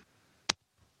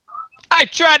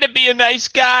tried to be a nice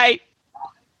guy.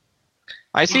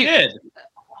 I He see. did.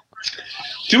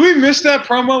 Did we miss that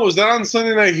promo? Was that on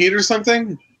Sunday Night Heat or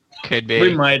something? Could We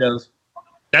be. might have.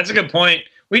 That's a good point.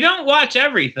 We don't watch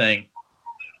everything.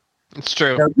 It's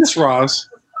true. Yeah, this Ross.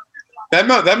 That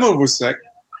move was sick.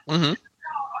 Hmm.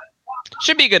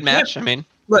 Should be a good match. I mean,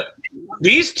 Look,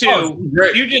 these two, Oh,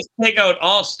 great. you just take out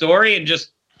all story and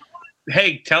just,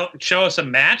 hey, show us a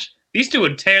match. These two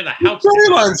would tear the The house down.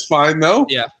 storyline's fine though.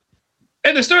 Yeah.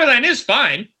 And the storyline is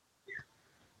fine.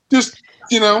 Just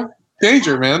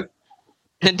danger, man.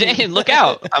 Dane, look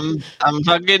out! I'm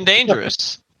fucking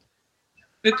dangerous.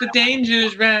 But the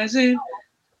danger's rising.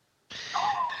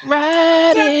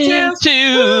 Right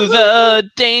into the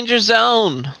danger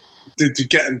zone. Did you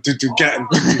get him?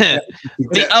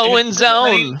 The Owen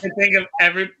zone. I think of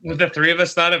the three of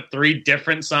us thought of three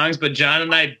different songs, but John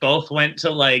and I both went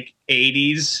to like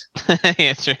 80s.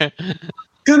 Yeah, true.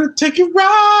 Gonna take you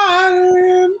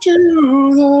right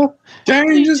into the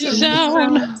danger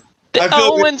zone. The I feel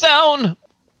Owen zone.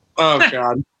 Oh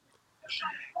god.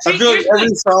 I See, feel like here's the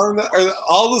every song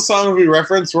all the songs we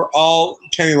referenced were all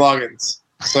Kenny Loggins.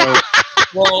 So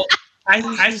Well,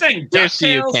 I sang Here's to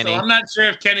you, DuckTales, so Kenny. I'm not sure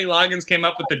if Kenny Loggins came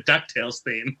up with the DuckTales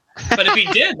theme. But if he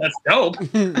did, that's dope. I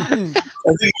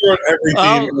think he wrote every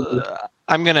theme. Oh,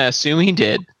 I'm gonna assume he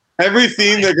did. Every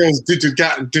theme that goes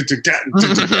do-do-gatten, do-do-gatten,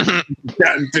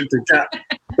 do-do-gatten, do-do-gatten,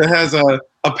 that has a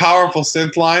powerful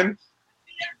synth line.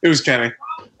 It was Kenny.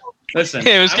 Listen,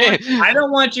 It was I don't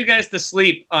want you guys to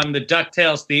sleep on the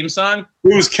DuckTales theme song.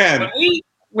 It was Ken.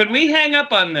 When we hang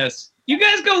up on this, you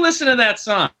guys go listen to that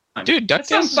song. Dude, That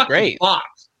song DuckTales is fucking great.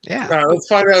 blocks. Yeah. All right, let's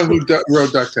find out who wrote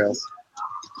DuckTales.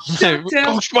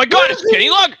 Oh my god, it's Kenny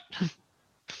Loggins.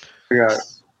 I got it.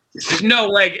 There's no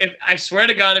like. If I swear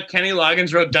to God, if Kenny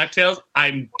Loggins wrote DuckTales,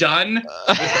 I'm done.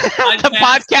 The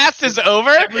podcast is over.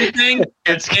 Everything.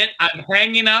 That's it. I'm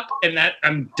hanging up, and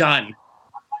I'm done.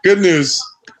 Good news.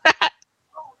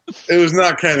 It was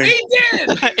not Kenny. He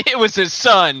did. It was his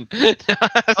son.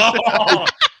 Oh,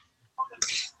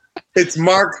 It's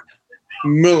Mark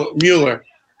Mueller.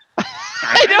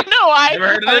 I don't know why. Never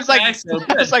heard of I was that like, guy, so I was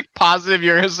good. like positive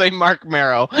you're gonna say Mark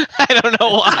Marrow. I don't know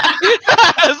why.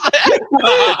 I was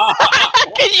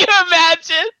like, can you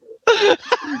imagine?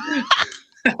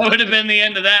 That would have been the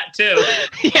end of that too.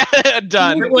 Yeah,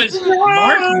 done. It was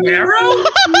Mark Marrow.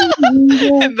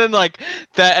 And then like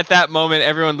that at that moment,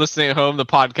 everyone listening at home, the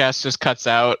podcast just cuts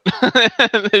out.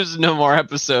 There's no more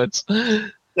episodes.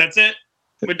 That's it.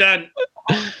 We're done.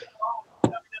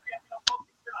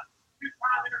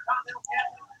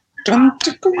 Don't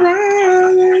stick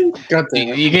around. God damn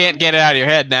it. You can't get it out of your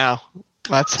head now.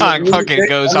 That song fucking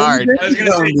goes hard. I was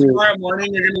gonna say tomorrow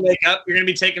morning you're gonna wake up, you're gonna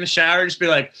be taking a shower, just be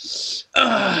like,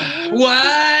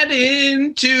 "What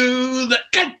into the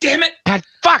God damn it! God,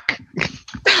 fuck,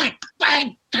 I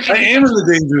am in the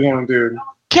danger zone, dude.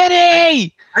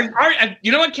 Kenny!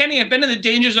 You know what, Kenny? I've been in the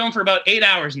danger zone for about 8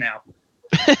 hours now.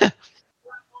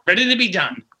 Ready to be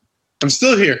done. I'm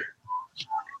still here.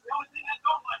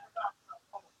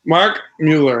 Mark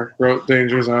Mueller wrote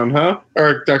Danger Zone, huh?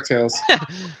 Or DuckTales.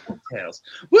 Tails.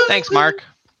 Thanks, Mark.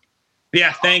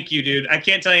 Yeah, thank you, dude. I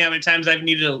can't tell you how many times I've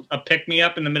needed a pick me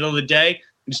up in the middle of the day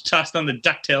and just tossed on the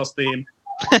DuckTales theme.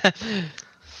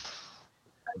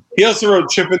 He also wrote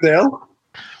Chip and Dale.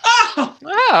 Oh,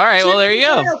 Oh, all right. Well, there you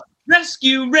go.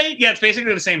 Rescue rate. Yeah, it's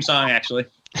basically the same song, actually.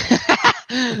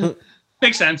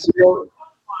 Makes sense.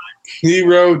 He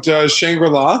wrote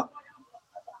Shangri-La.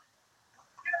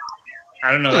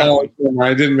 I don't know that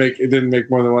one. It didn't make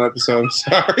more than one episode.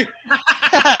 Sorry.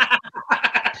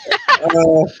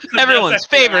 Everyone's That's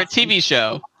favorite awesome. TV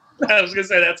show. I was gonna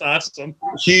say that's awesome.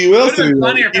 He It will would have been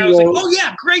funnier if I was like, "Oh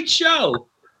yeah, great show."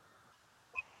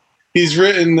 He's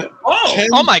written Oh, 10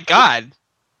 Oh my god.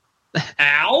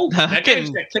 ow! That guy Fucking-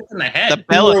 just got kicked in the The head.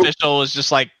 Bell official was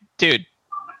just like, dude.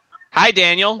 Hi,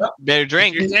 Daniel. Better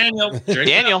drink. Here's Daniel. Drink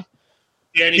Daniel. up,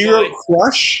 Danny He boy. wrote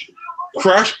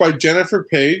Crush by Jennifer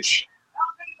Page.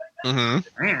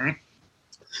 Mm-hmm. Mm.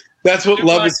 That's What Good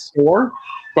Love one. Is For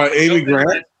by Amy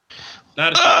Grant.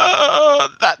 Not a Oh,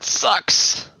 that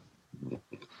sucks.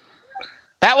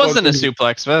 That wasn't a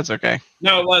suplex, but that's okay.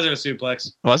 no, it wasn't a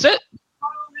suplex. Was it?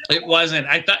 It wasn't.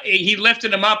 I thought he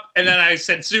lifted him up, and then I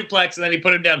said suplex, and then he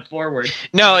put him down forward.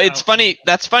 No, it's funny.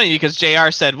 That's funny because JR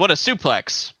said, what a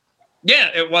suplex. Yeah,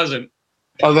 it wasn't.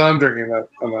 Oh, then I'm drinking that.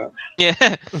 On that.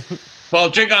 Yeah. Well,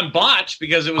 drink on botch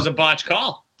because it was a botch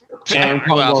call. Yeah.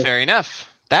 Well, fair enough.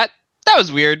 That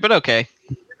was weird, but okay.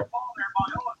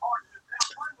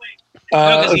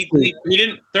 No, because let's see. he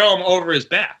didn't throw him over his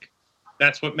back.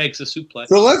 That's what makes a suplex.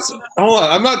 So let's hold on.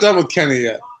 I'm not done with Kenny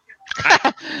yet.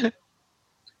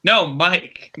 No,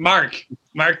 Mark,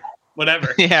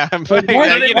 whatever. Yeah. But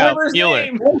why- You know, Whatever his Mueller.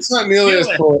 name. It's not nearly as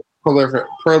prolific.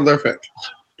 Prolific.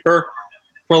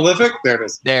 There it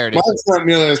is. There it is. Mine's not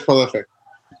nearly as prolific.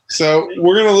 So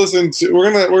we're gonna listen to.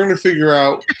 We're gonna figure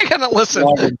out. I gotta listen.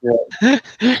 Dude,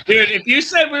 if you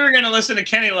said we were going to listen to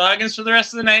Kenny Loggins for the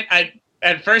rest of the night, I'd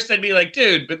be like,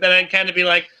 dude, but then I'd kind of be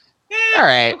like, All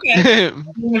right. okay.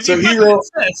 If So you he fucking wrote-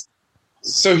 insist.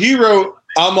 So he wrote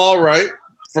 "I'm All Right"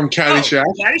 from Caddyshack.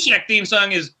 Caddyshack theme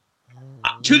song is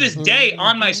to this day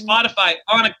on my Spotify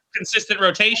on a consistent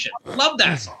rotation. Love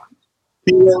that song,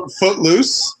 He wrote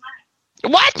 "Footloose."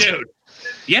 What? dude.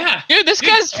 Yeah, Dude, this Dude,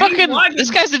 guy's Kenny fucking. Loggins-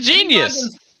 This guy's a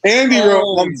genius. And he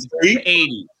wrote "I'm the Free."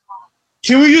 80s.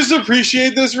 Can we just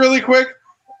appreciate this really quick?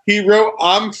 He wrote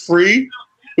 "I'm Free,"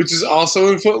 which is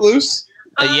also in Footloose.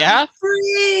 Yeah.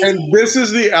 Free. And this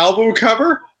is the album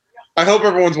cover. I hope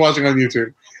everyone's watching on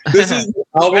YouTube. This is the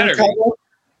album Better be. cover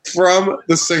from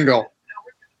the single.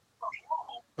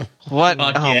 What?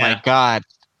 Fuck Oh yeah. my god.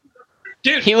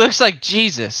 Dude, He looks like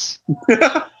Jesus.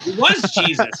 he was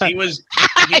Jesus. He was.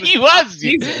 He was.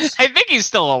 Jesus. I think he's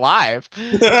still alive.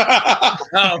 He's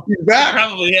Oh, he back.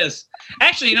 probably is.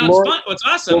 Actually, you know Lord- what's The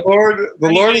awesome?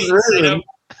 Lord is risen.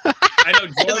 I know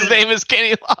His Jordan. name is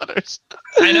Kenny Loggins.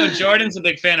 I know Jordan's a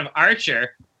big fan of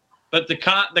Archer, but the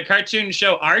cartoon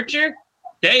show Archer,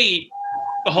 they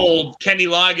hold Kenny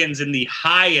Loggins in the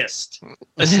highest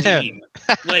esteem.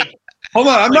 Like, Hold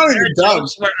on, I'm not there even are done.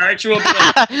 jokes where Archer will be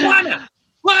like,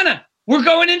 Lana, we're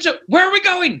going into. Where are we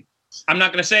going? I'm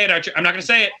not going to say it, Archer. I'm not going to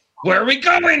say it. Where are we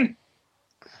going?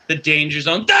 The danger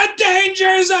zone. The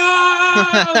danger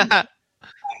zone.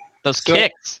 Those So-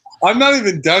 kicks. I'm not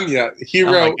even done yet. He Oh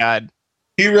my wrote god.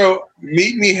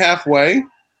 "Meet Me Halfway"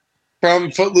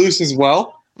 from Footloose as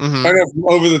well. Mhm. I know, from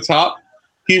Over the Top.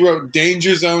 He wrote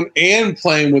 "Danger Zone" and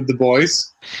 "Playing with the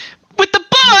Boys." With the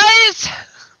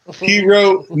boys. He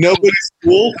wrote "Nobody's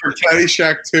Fool" for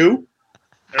Caddyshack 2.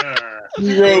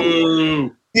 He wrote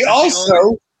Ooh. He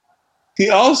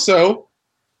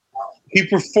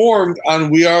performed on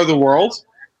We Are the World.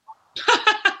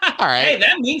 All right. Hey,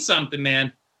 that means something,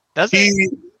 man. Does it? He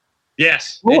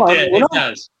Yes, Hold on, it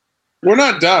does. We're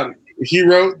not done. He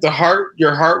wrote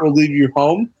Your Heart Will Lead You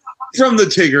Home from the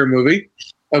Tigger movie.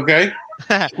 Okay.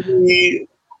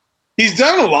 He's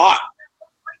done a lot.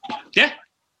 Yeah.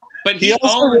 But He he's also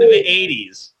all into wrote- the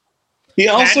 80s. He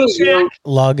also Caddyshack. wrote,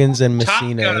 Loggins and Top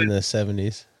Messina Gun. in the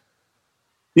 70s.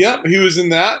 yep, he was in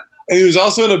that. And he was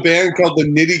also in a band called the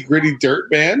Nitty Gritty Dirt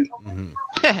Band. Mhm.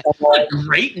 What a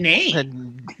great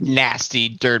name. Nasty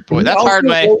dirt boy. He That's also hard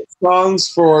way. wrote songs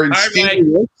for Hard Stevie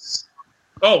Way. Nicks.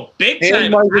 Oh, big And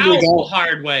time. Michael Ow, McDonald.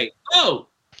 hard way. Oh,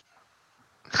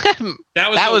 that was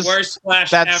That the was- worst splash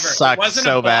that ever. sucked It wasn't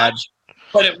so a bad. botch,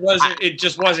 but it wasn't. It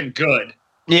just wasn't good.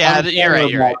 Yeah, I'm you're right.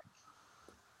 You're right.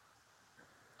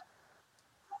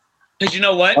 Because you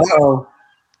know what? Uh-oh.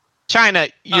 China,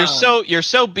 you're Oh. you're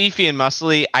so beefy and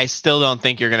muscly. I still don't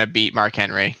think you're gonna beat Mark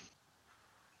Henry.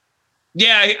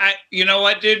 Yeah, you know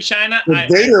what, dude? China. But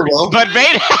Vader will. But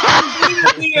Vader,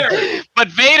 Weird. but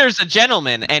Vader's a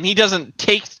gentleman, and he doesn't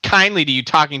take kindly to you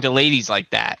talking to ladies like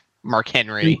that. Mark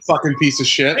Henry. You fucking piece of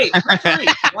shit. Hey, referee,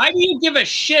 why do you give a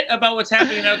shit about what's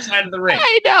happening outside of the ring?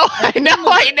 I know.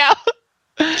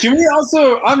 Can we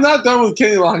also? I'm not done with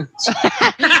Kenny Loggins.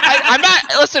 I'm not.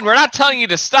 Listen, we're not telling you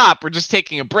to stop. We're just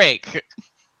taking a break.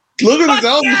 Look at Fuck his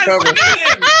album yes, cover.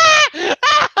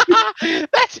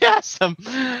 That's awesome.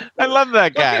 I love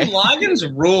that guy. Fucking Loggins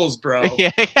rules, bro.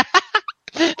 Yeah.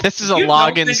 This is a You don't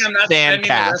Loggins think I'm not spending the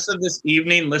fan rest of this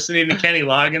evening listening to Kenny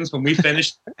Loggins when we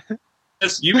finish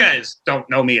this? You guys don't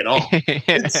know me at all.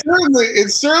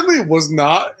 It certainly was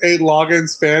not a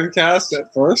Loggins fan cast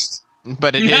at first.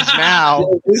 But it is now.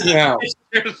 It is now. It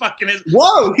sure fucking is.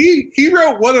 Whoa, he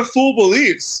wrote What a Fool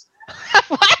Believes.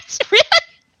 What?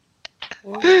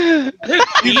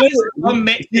 He's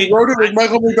He wrote it with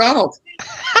Michael McDonald.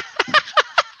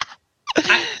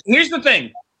 Here's the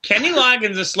thing. Kenny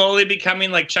Loggins is slowly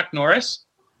becoming like Chuck Norris,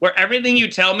 where everything you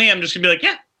tell me, I'm just gonna be like,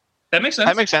 yeah, that makes sense.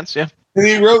 That makes sense. Yeah. And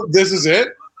he wrote This Is It.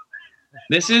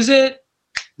 This is it.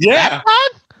 Yeah.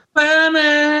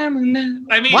 I mean,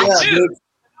 What? dude,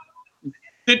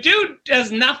 the dude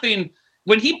does nothing.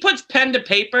 When he puts pen to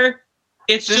paper,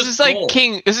 it's This just is like gold.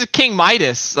 King. This is King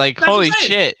Midas. Like That's holy what I'm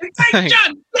shit. saying. It's like,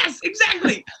 John, yes,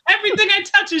 exactly. Everything I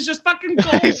touch is just fucking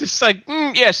gold. He's just like,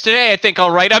 yes. Today I think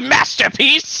I'll write a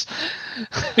masterpiece.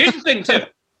 Here's the thing, too.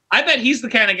 I bet he's the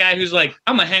kind of guy who's like,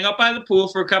 I'm gonna hang out by the pool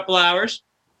for a couple hours,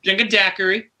 drink a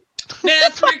daiquiri. Yeah,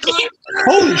 3 o'clock.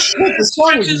 Holy shit, this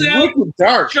song is Stretches out. wicked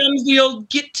dark. Drums the old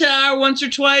guitar once or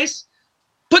twice,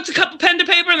 puts a couple pen to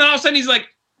paper, and then all of a sudden he's like,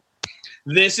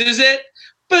 "This is it."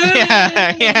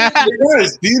 Yeah, yeah.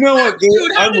 Guys, do you know what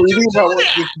Dude, how I'm did you reading do about what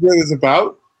that? this bit is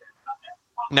about?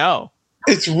 No.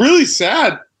 It's really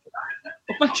sad.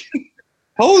 Oh my God.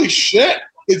 Holy shit.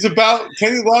 It's about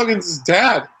Kenny Loggins'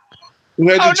 dad. Who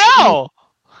had Oh to choose, no.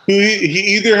 who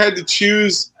he either had to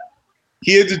choose.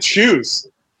 He had to choose.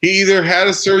 He either had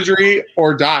a surgery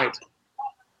or died.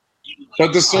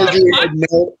 But the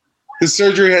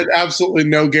surgery had absolutely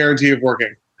no guarantee of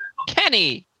working.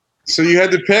 Kenny. So you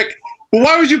had to pick. Well,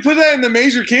 why would you put that in the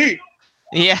major key?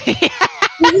 Yeah.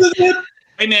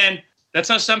 Hey man, that's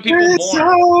how some people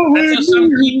mourn. That's how some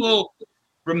people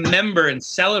remember and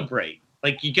celebrate.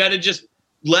 Like you got to just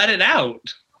let it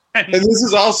out. And this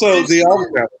is also the album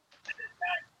cover.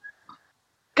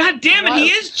 God damn it, he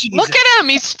is Jesus. Look at him.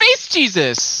 He's Space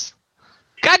Jesus.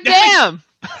 God damn.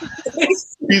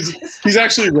 He's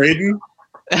actually Raiden.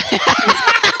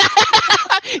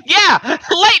 Yeah.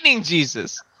 Lightning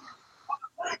Jesus.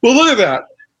 Well, look at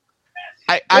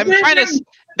that. I'm trying to.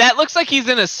 That looks like he's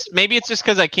in a. Maybe it's just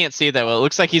because I can't see it that well. It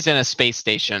looks like he's in a space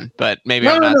station, but maybe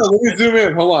No, I'm no, not. no. Let me zoom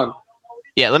in. Hold on.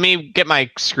 Yeah, let me get my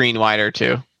screen wider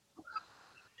too.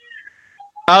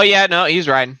 Oh yeah, no, he's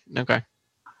riding. Okay.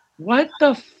 What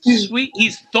the sweet?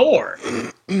 He's Thor.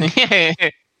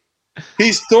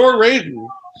 He's Thor Raiden.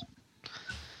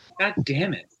 God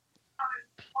damn it.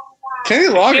 Kenny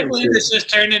I can't believe Loggins. this just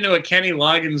turned into a Kenny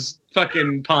Loggins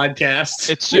fucking podcast.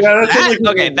 It's just, Yeah, that's that, really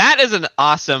okay. cool. That is an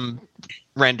awesome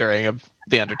rendering of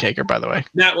the Undertaker. By the way,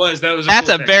 That was that's cool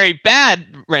a thing. very bad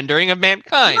rendering of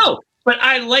Mankind. No, but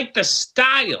I like the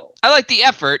style. I like the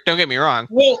effort. Don't get me wrong.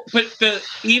 Well, but the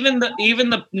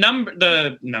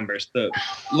numbers, the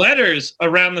letters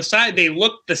around the side, they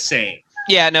look the same.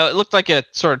 Yeah, no, it looked like a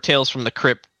sort of Tales from the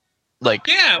Crypt, like.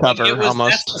 Yeah, Cover, it was,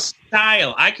 almost. That's the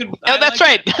style. I could. Oh, I that's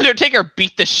like right. Undertaker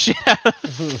beat the shit out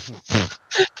of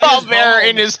Paul Bearer home.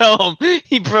 in his home.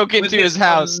 He broke that. into With his this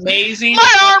house. Amazing. My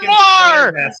fucking armoire!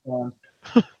 star vest on.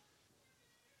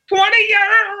 20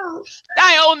 years.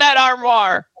 I own that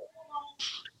armoire.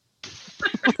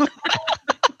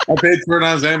 I paid for it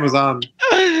on Amazon.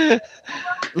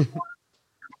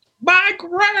 My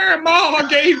grandma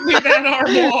gave me that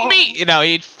armoire. Me,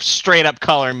 he'd straight up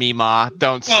color me, Ma.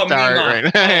 Don't Oh, start.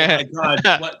 Meemaw. Right? Oh my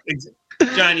God! What,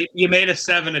 John, you made a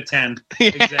 7 of 10. Yeah.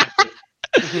 Exactly.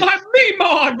 My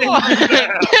Meemaw gave me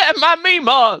that. Yeah, my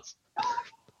Meemaws.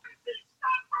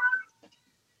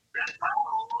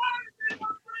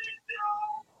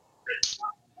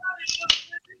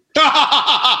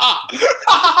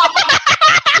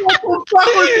 What the fuck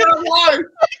was that line?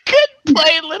 Couldn't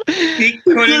play little. He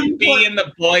couldn't be in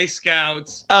the Boy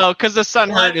Scouts. Oh, because the son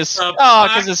hurt his. What the Oh, fuck?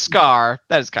 because his scar.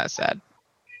 That is kind of sad.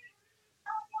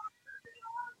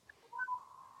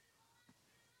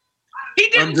 He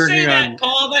I'm didn't say drinking that, on-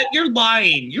 Paul. That you're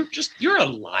lying. You're a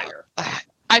liar.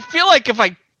 I feel like if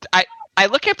I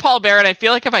look at Paul Bear and I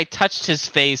feel like if I touched his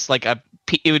face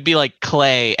it would be like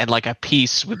clay and like a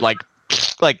piece would like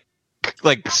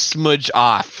smudge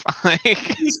off.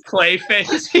 He's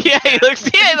Clayface.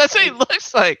 Yeah, that's what he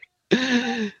looks like.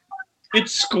 It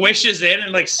squishes in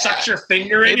and like sucks your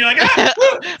finger in. You're like, ah,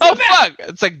 Oh fuck!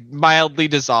 It's like mildly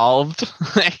dissolved.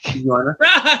 You wanna?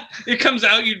 it comes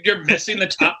out. You're missing the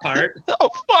top part. Oh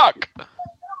fuck!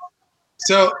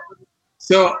 So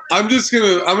I'm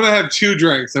gonna have 2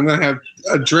 drinks. I'm gonna have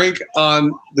a drink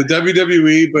on the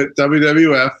WWE but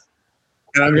WWF,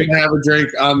 and I'm gonna have a drink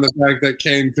on the fact that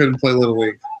Kane couldn't play Little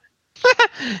League.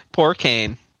 Poor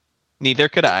Kane. Neither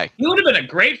could I. You would have been a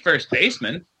great first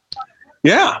baseman.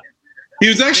 Yeah, he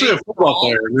was actually a football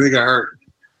player, and then he got hurt.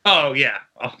 Oh yeah.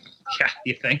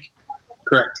 You think?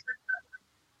 Correct.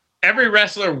 Every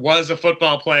wrestler was a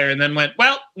football player and then went,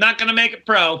 well, not gonna make it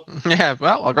pro. Yeah.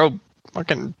 Well, I'll go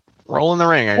fucking roll in the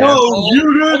ring. I guess. Oh,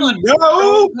 you didn't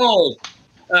know? Gold.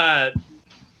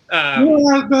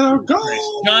 You better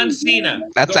go. John Cena.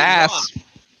 That's The ass. Rock,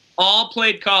 all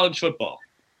played college football.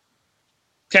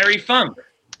 Terry Funk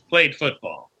played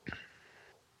football.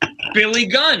 Billy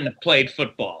Gunn played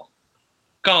football.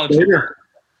 College Later.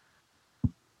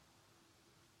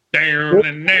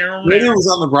 football. Later was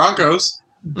on the Broncos.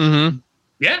 Mm-hmm.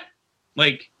 Yeah.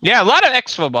 Like, Yeah, a lot of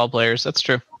ex-football players. That's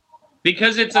true.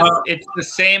 because it's the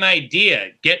same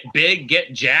idea. Get big,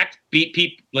 get jacked, beat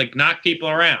people, like knock people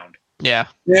around. Yeah.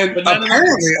 And But none of them-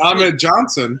 apparently, Ahmed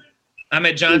Johnson.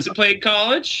 Ahmed Johnson played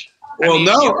college. I Well, mean,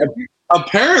 no.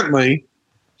 Apparently,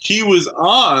 he was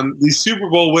on the Super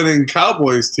Bowl winning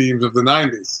Cowboys teams of the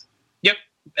 90s.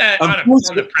 on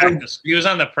the practice. He was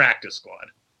on the practice squad.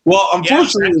 Well, Yeah,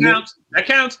 unfortunately, that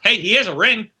counts. Hey, he has a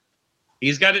ring.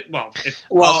 He's got it. Well,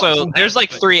 Also, there's like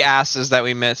 3 asses that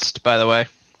we missed, by the way.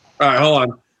 all right, hold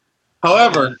on.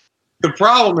 However, the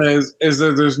problem is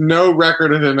that there's no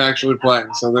record of him actually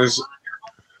playing. So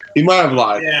he might have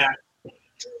lied. yeah.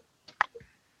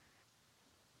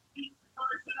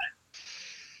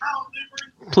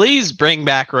 Please bring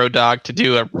back Road Dogg to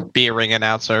be a ring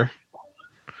announcer.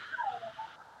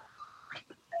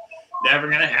 Never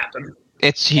gonna happen.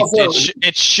 It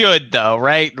should though,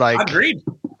 right? Like, Agreed.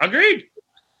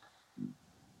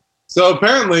 So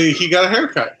apparently, he got a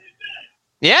haircut.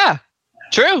 yeah,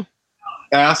 true.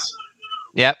 Ass.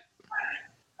 Yep.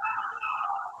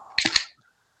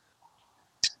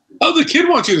 Oh, the kid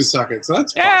wants you to suck it, so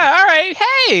that's fine. Yeah. All right.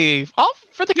 Hey, all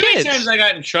for the Too many kids. times I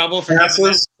got in trouble for having that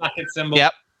Asses. bucket symbol.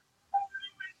 Yep.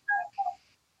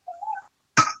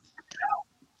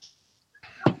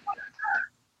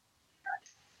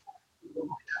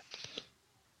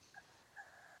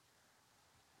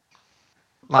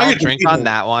 I I'll get to drink see on him.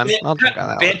 that one. I'll drink on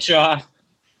that one. Bitch off.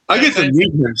 I get to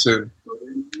meet him soon.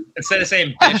 Instead of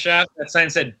saying bitch off, that sign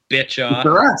said bitch off.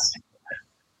 The rest.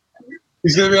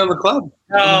 He's gonna be on the club.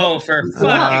 Oh, for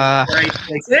Uh, fucking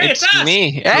Christ's sake. Hey, it's us.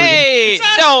 me. Hey, It's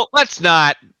us. no, let's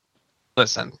not.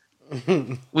 Listen,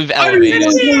 we've I didn't elevated.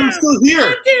 realize I'm still here.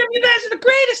 God damn, you guys are the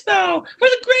greatest, though. We're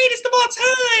the greatest of all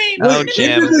time. Oh, When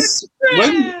Jim. did this-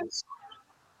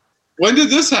 when did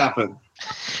this happen?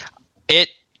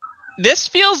 This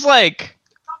feels like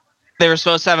they were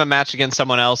supposed to have a match against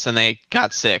someone else and they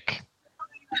got sick.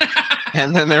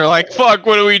 And then they're like, fuck,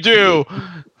 what do we do?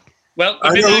 Well, I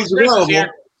know Midnight who's Chris is available.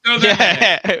 here. So then-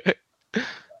 Yeah.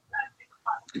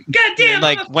 God damn.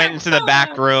 Like went into the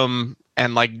back room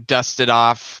and like dusted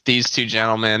off these 2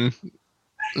 gentlemen.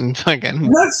 And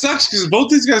fucking, That sucks because both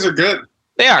these guys are good.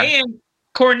 they are. And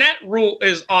Cornette rule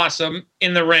is awesome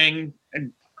in the ring.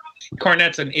 And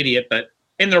Cornette's an idiot, but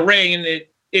in the ring,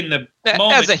 in the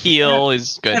moment, As a heel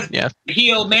is good. Yeah.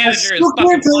 heel I manager is still fucking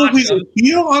can't tell if he's a awesome.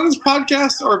 heel on his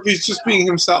podcast or if he's just being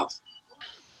himself.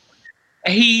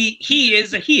 He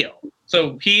is a heel,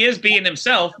 so he is being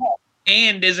himself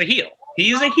and is a heel.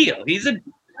 He's a heel. He's a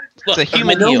It's a I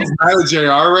human know heel. he's mad at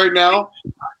JR right now.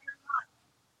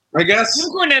 I guess. Jim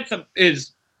Cornette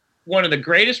is one of the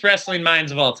greatest wrestling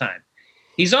minds of all time.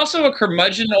 He's also a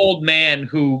curmudgeon old man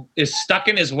who is stuck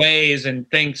in his ways and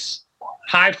thinks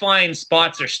high-flying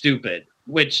spots are stupid,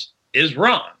 which is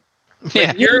wrong.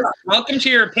 Yeah. You're welcome to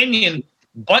your opinion,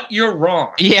 but you're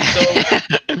wrong. Yeah.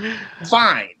 So,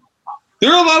 fine.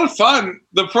 They're a lot of fun.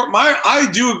 I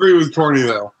do agree with Corny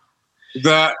though,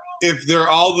 that if they're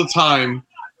all the time,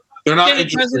 they're not. And it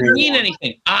interesting doesn't mean anymore.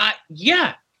 anything.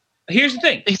 Yeah. Here's the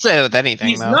thing. He said it with anything,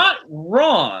 He's though. not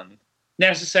wrong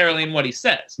necessarily in what he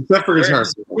says. Except for his Where,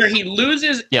 hair. where he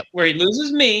loses, Yep. where he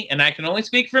loses me, and I can only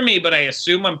speak for me, but I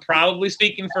assume I'm probably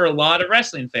speaking for a lot of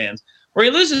wrestling fans. Where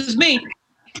he loses me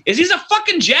is he's a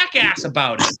fucking jackass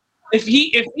about it. If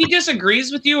he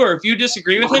disagrees with you, or if you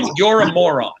disagree with him, you're a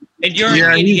moron and you're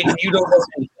Yeah, an idiot. And you don't know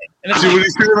anything. And it's See like, what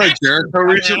he's saying about Jericho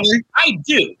recently? I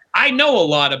do. I know a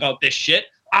lot about this shit.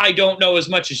 I don't know as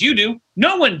much as you do.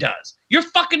 No one does. You're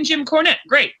fucking Jim Cornette.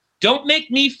 Great. Don't make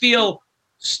me feel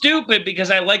stupid because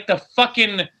I like the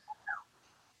fucking.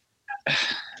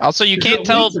 Also, you can't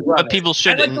tell what people I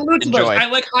should like the Lucha enjoy. Brothers. I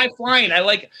like high flying. I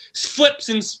like flips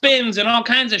and spins and all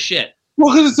kinds of shit.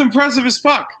 Well, because it's impressive as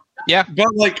fuck. Yeah.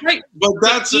 But like, Right. but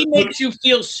that's he makes you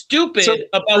feel stupid so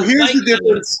about. here's liking the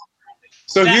difference.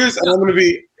 So that here's, and I'm gonna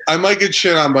be. I might get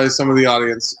shit on by some of the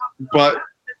audience, but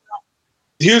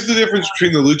here's the difference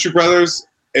between the Lucha Brothers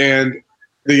and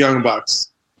the Young Bucks.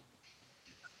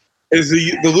 Is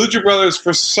the Lucha Brothers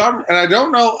for some, and I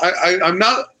don't know, I'm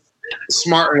not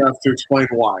smart enough to explain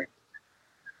why,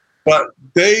 but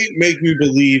they make me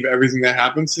believe everything that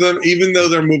happens to them, even though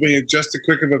they're moving at just as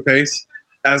quick of a pace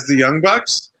as the Young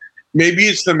Bucks. Maybe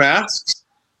it's the masks.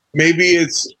 Maybe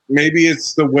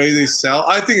it's the way they sell.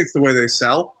 I think it's the way they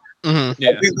sell. Mm-hmm.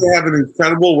 I think they have an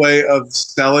incredible way of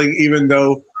selling, even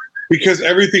though because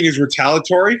everything is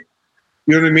retaliatory.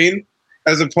 You know what I mean?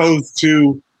 As opposed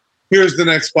to here's the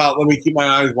next spot. Let me keep my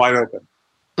eyes wide open.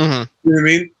 Mm-hmm. You know what I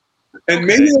mean? And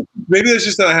Okay. maybe it's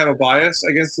just that I have a bias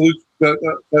against the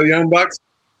Young Bucks.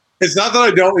 It's not that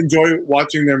I don't enjoy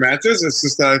watching their matches. It's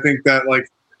just that I think that like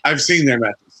I've seen their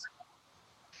matches.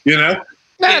 You know?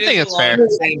 No, I It think is it's a lot fair. of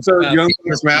the same So stuff. Young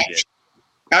Bucks match.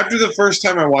 After the first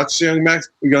time I watched the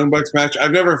Young Bucks match,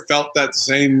 I've never felt that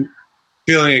same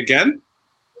feeling again.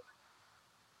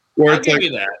 Where I'll it's give like,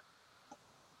 you that.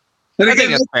 and I again,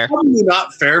 think it's fair. probably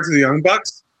not fair to the Young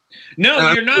Bucks. No,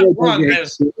 And you're I not feel like wrong. they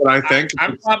As do what I think.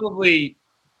 I'm probably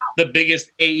the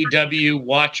biggest AEW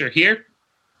watcher here.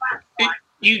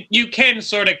 You can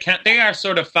sort of count. They are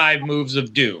sort of 5 moves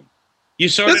of doom. You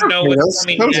sort That's of know okay. what's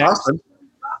That coming was next. awesome.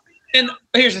 And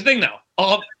here's the thing, though.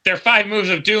 All their 5 moves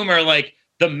of doom are like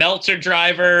the Meltzer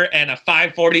driver and a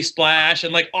 540 splash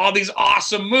and like all these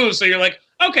awesome moves. So you're like,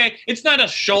 okay, it's not a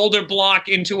shoulder block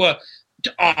into a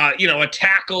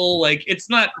tackle. Like it's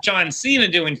not John Cena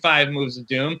doing 5 moves of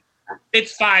doom.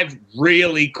 It's 5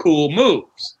 really cool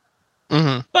moves.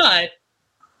 Mm-hmm. But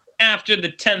after the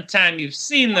 10th time you've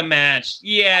seen the match,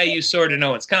 yeah, you sort of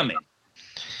know what's coming.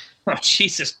 Oh,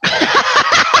 Jesus.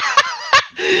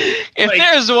 If Like-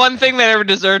 there's one thing that ever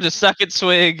deserved a second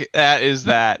swig, that is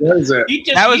that. That is it.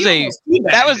 That was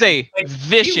a Like, he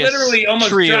vicious literally almost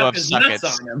trio dropped of his nuts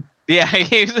suckets. on him. Yeah,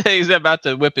 he's about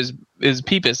to whip his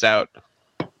peepus out.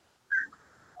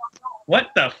 What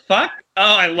the fuck? Oh,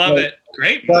 I love Right. it.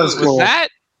 Great That was move. cool. Was that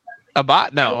a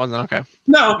bot? No, it wasn't. Okay.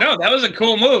 No, No, that was a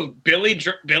cool move. Billy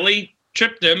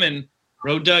tripped him, and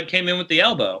Road Dogg came in with the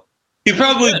elbow. he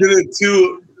probably did it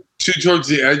too towards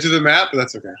the edge of the map, but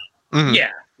that's okay. Mhm. Yeah,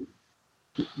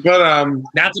 But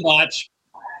that's a botch.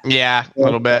 Yeah, a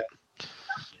little bit.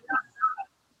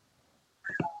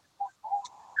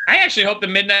 I actually hope the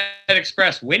Midnight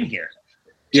Express win here.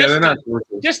 yeah, Just they're to- not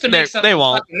working. Just to make They something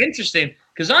won't. fucking interesting.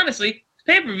 Because honestly, this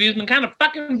pay-per-view's been kind of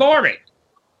fucking boring.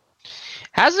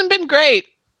 Hasn't been great.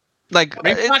 Like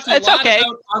We've talked a it's lot okay.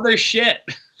 about other shit.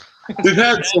 We've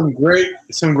had some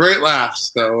great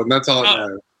laughs though, and that's all that Oh.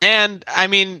 matters. And I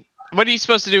mean, what are you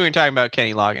supposed to do when you're talking about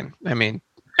Kenny Loggins? I mean,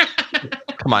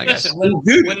 come on, guys.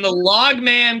 Listen, when the log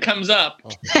man comes up,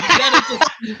 you gotta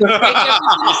just take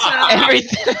everything aside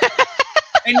Everything.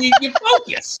 and you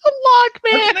focus. Log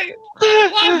man.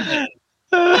 Log man.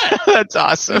 That's Isn't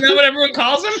awesome. that what everyone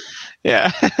calls him?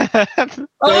 Yeah.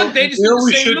 Oh, So, look, they just you know did what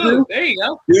we the same should move. do? There you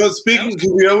go. You know, speaking,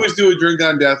 because we always do a drink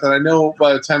on death, and I know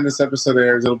by the time this episode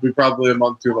airs, it'll be probably a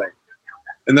month too late,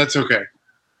 and that's okay.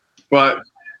 But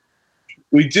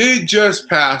we did just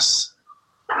pass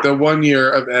the 1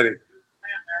 year of Eddie,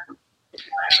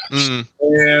 Mm.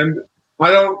 and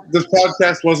this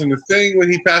podcast wasn't a thing when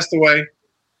he passed away,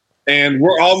 and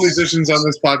we're all musicians on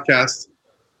this podcast,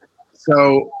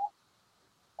 so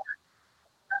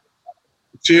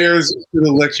Cheers to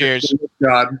the liquor. Cheers.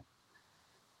 God.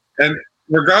 And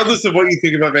regardless of what you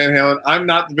think about Van Halen, I'm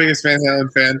not the biggest Van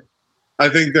Halen fan. I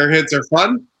think their hits are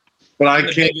fun, but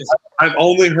I've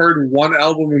only heard one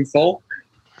album in full.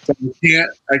 So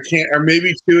I can't, or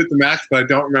maybe two at the max, but I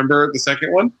don't remember the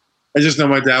second one. I just know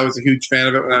my dad was a huge fan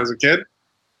of it when I was a kid.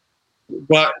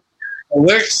 But the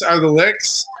licks are the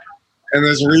licks, and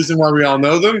there's a reason why we all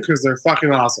know them, because they're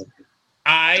fucking awesome.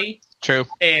 I True.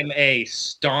 am a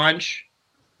staunch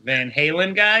Van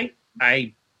Halen guy.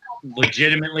 I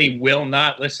legitimately will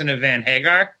not listen to Van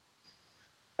Hagar.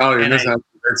 Oh, you're missing out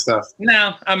great stuff.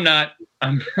 No, I'm not.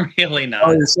 I'm really not.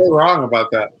 Oh, you're so wrong about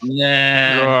that.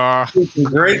 Nah.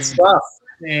 Great stuff.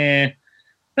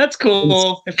 That's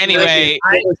cool. Anyway,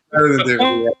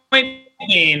 The point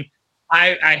being,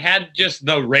 I had just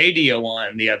the radio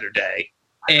on the other day,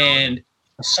 and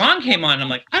a song came on. I'm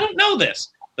like, I don't know this,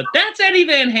 but that's Eddie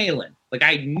Van Halen. Like,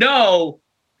 I know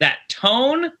that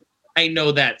tone. I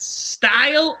know that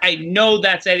style. I know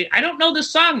that's Eddie. I don't know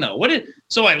this song, though.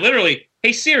 So I literally,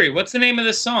 hey, Siri, what's the name of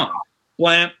this song?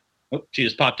 Blam. Oh, she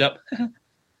just popped up.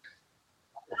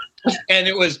 And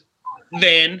it was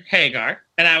Van Hagar.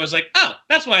 And I was like, oh,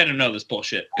 that's why I don't know this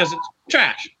bullshit. Because it's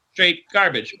trash. Straight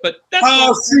garbage. But that's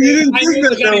so you didn't think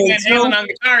that, though, Van Halen on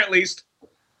guitar, at least.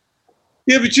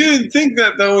 Yeah, but you didn't think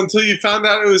that, though, until you found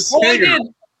out it was Hagar. I did.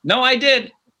 No, I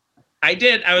did.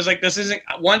 I was like, this isn't...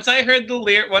 Once I heard the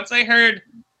lyric, once I heard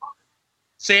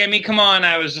Sammy, come on,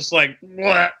 I was just like,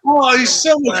 what? Oh, he's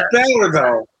so much better,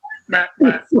 though.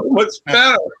 So much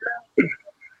better.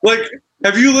 Like,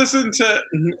 have you listened to...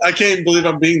 I can't believe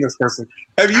I'm being this person.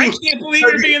 I can't believe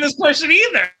you're being this person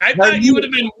either. I thought you would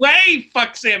have been way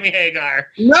fuck Sammy Hagar.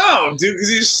 No, dude, because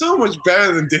he's so much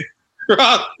better than Dave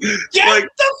Roth. Get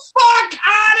the fuck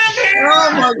out of here!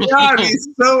 Oh, my God, he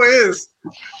so is.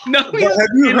 No, have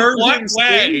you heard him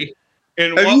way?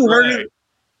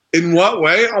 In what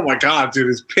way? Oh, my God, dude,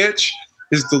 his pitch,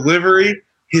 his delivery,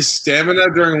 his stamina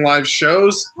during live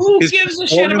shows. Who gives a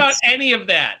shit about any of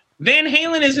that? Van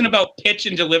Halen isn't about pitch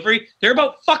and delivery. They're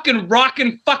about fucking rock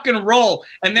and fucking roll.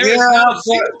 And there is not a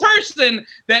single person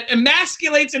that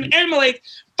emasculates and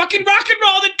emulates fucking rock and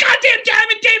roll than goddamn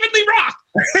David Lee Roth.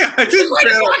 I didn't say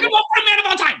rock and roll man of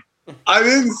all time. I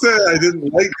didn't say I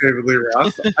didn't like David Lee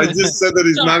Roth. I just said that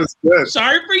he's not as good.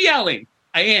 Sorry for yelling.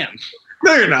 I am.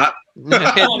 No, you're not. No,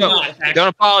 I'm not, don't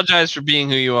apologize for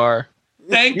being who you are.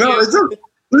 Thank you. No, listen,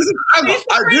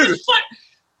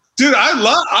 Dude,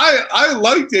 I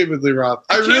like David Lee Roth.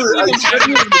 I genuinely.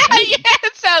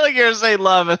 It sounds like you're saying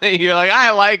love, and then you're like, I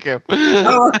like him.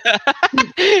 I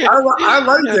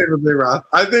like David Lee Roth.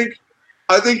 I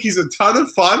think he's a ton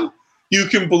of fun. You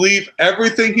can believe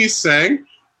everything he's saying.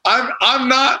 I'm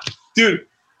not, dude.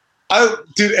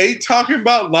 Ain't talking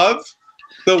about love.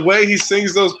 The way he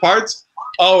sings those parts.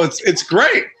 Oh, it's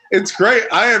great. It's great.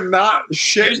 I am not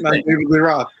shitting on David Lee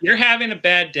Roth. You're having a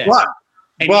bad day. What?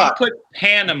 And you put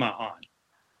Panama on.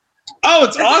 Oh,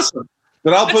 it's awesome.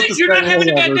 But I'll put this. You're not having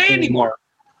a bad day anymore.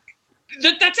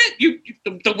 That's it.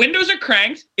 The windows are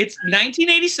cranked. It's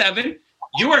 1987.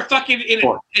 You are fucking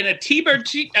in a T-bird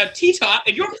T-top,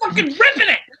 and you're fucking ripping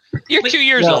it. You're 2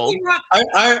 years old.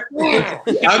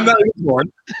 I'm not even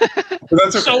born. But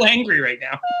that's okay. So angry right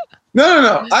now.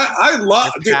 No. I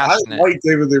like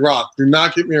David Lee Roth. Do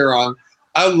not get me wrong.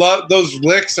 I love those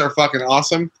licks are fucking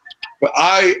awesome. But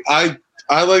I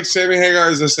like Sammy Hagar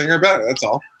as a singer better. That's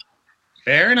all.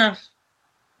 Fair enough.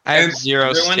 I have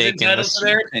zero stake in this. To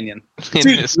their opinion.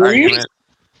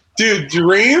 Dude,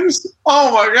 Dreams?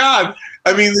 Oh my God!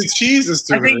 I mean, the cheese is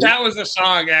too. I think that was a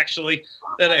song actually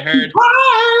that I heard.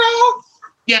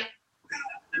 Yeah,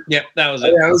 that was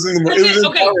it. Yeah, it was in the.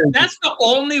 Okay, that's the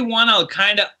only one I'll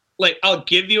kind of like. I'll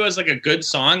give you as like a good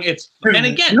song. It's and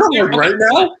again, right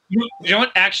now. You know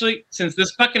what? Actually, since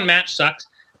this fucking match sucks.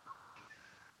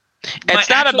 It's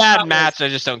not a bad match. I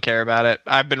just don't care about it.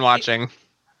 I've been watching.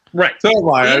 Right. So am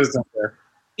I. I just don't care.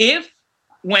 If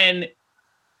when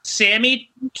Sammy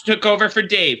took over for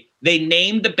Dave, they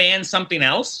named the band something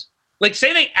else, like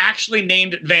say they actually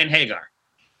named it Van Hagar.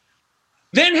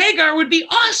 Van Hagar would be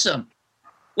awesome.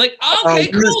 Like, okay,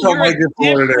 cool.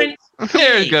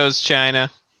 There goes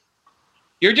China.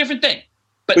 You're a different thing.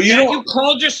 But you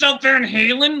called yourself Van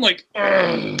Halen? Like,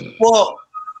 ugh. Well,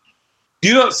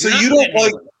 you don't. So you don't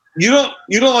like. You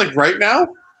don't like Right Now?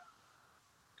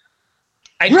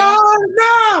 Right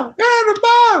now,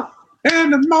 in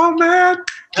the moment.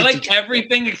 I like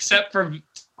everything except for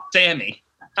Sammy.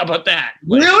 How about that?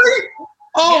 Really?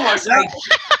 Oh my God!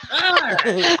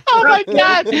 Oh my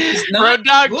God! Road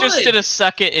Dogg just did a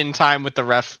suck it in time with the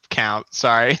ref count.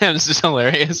 Sorry, that was just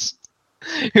hilarious.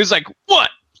 He was like, "What?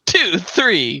 2,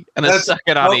 3, and then suck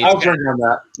it on I'll each guy. drink on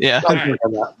that. Yeah. I'll drink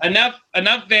on that.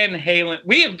 Enough Van Halen.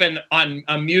 We have been on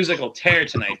a musical tear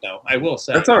tonight, though. I will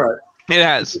say. That's all right. It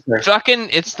has. Okay. Fucking,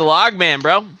 it's the log man,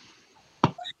 bro.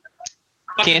 Fucking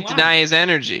Can't lie. deny his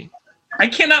energy. I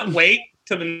cannot wait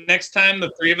till the next time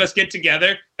the three of us get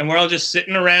together and we're all just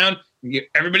sitting around,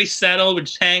 everybody's settled, we're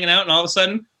just hanging out, and all of a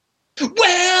sudden,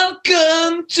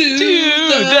 welcome to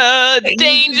the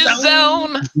danger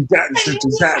zone.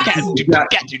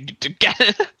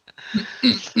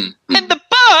 And the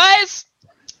boys.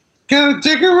 Gonna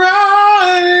take a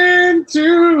ride into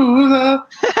the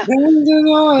danger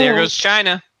zone. There goes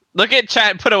China. Look at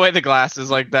China. Put away the glasses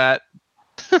like that.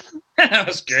 That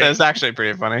was great. That's actually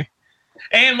pretty funny.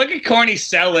 And look at Corny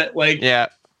sell it like Yeah.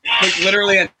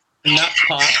 literally a nut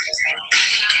pop.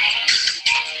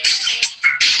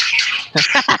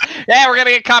 Yeah, we're gonna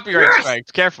get copyright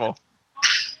strikes. Careful.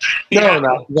 No, Yeah.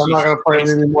 no, I'm not gonna play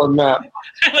anything more than that.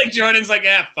 Like Jordan's like,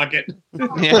 fuck it.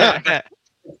 Yeah.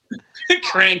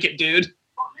 Crank it, dude.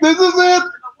 This is it.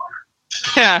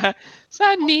 Yeah. So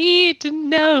I need to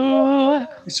know.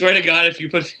 I swear to God, if you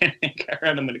put Van Halen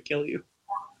around, I'm gonna kill you.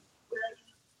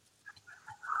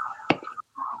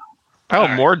 Oh,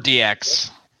 more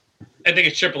DX. I think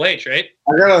it's Triple H, right?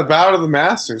 I got a bow to the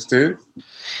Masters, dude.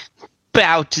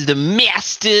 Bow to the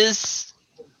Masters.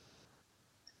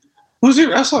 Who's he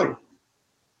wrestling?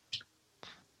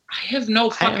 I have no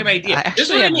fucking idea. I This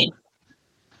is actually what I have- mean.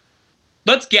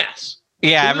 Let's guess.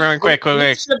 Yeah, Who's- everyone, quick.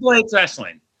 who's Triple H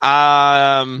wrestling.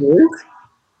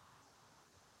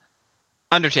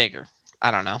 Undertaker. I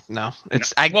don't know. No,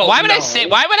 it's. Well, why would I no. say?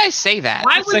 Why would I say that?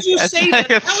 Why It's would like- you it's say like-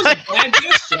 that? That was a bad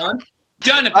guess, John.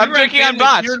 John, if I'm you were drinking on Van Halen,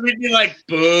 botch. you would be like,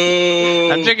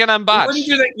 boo. I'm drinking on botch. Wouldn't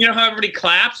you think, you know how everybody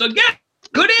claps? So, yeah,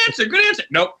 good answer, good answer.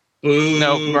 Nope. Boo.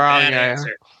 Nope, wrong, Bad yeah.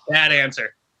 answer. Bad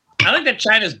answer. I like that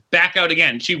China's back out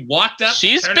again. She walked up.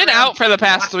 She's turned been around, out for the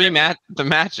past walked three in.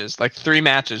 matches. Like 3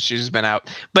 matches, she's been out.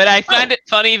 But I find it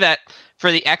funny that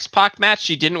for the X-Pac match,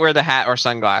 she didn't wear the hat or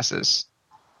sunglasses.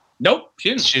 Nope. She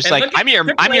didn't. She's And like, look at I'm your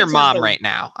Triple H has mom the- right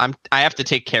now. I have to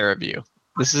take care of you.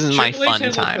 This is my Triple H fun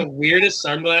has, like, the time. weirdest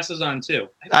sunglasses on too.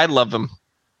 I love them.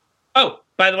 Oh,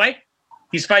 by the way,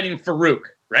 he's fighting Farouk,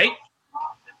 right?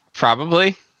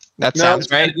 Probably. That sounds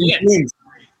right. Yeah.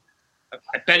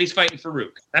 I bet he's fighting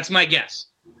Farouk. That's my guess.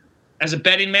 As a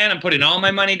betting man, I'm putting all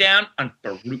my money down on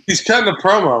Farouk. He's cutting a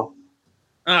promo.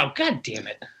 Oh, god damn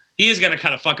it. He is going to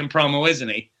cut a fucking promo, isn't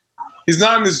he? He's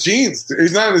not in his jeans. Dude.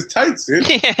 He's not in his tights, dude.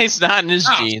 Yeah, he's not in his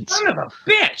Oh, jeans. son of a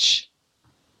bitch.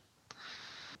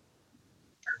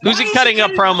 Who's Why he is cutting a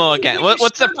cutting promo his again?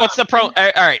 What's the pro? All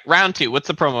right, round 2. What's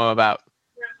the promo about?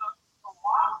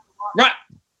 Right.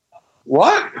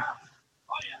 What?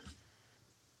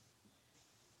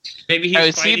 Maybe he's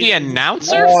Is he fighting- the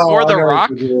announcer Oh, for The I know what Rock?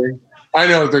 they're doing. I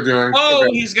know what they're doing. Oh,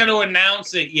 Okay. he's going to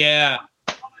announce it. Yeah.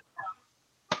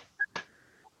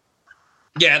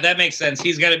 Yeah, that makes sense.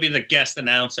 He's going to be the guest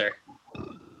announcer.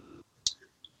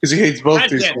 Because he hates both God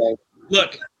these damn. guys.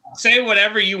 Look, say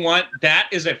whatever you want. That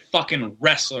is a fucking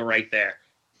wrestler right there.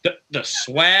 The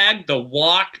swag, the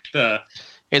walk,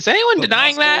 Is anyone the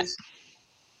denying that? muscles.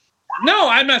 No,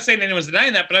 I'm not saying anyone's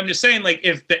denying that, but I'm just saying, like,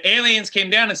 if the aliens came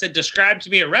down and said, describe to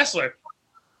me a wrestler,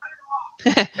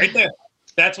 right there.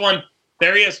 That's one.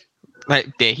 There he is.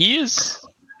 Like, there he is.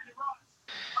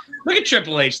 Look at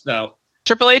Triple H, though.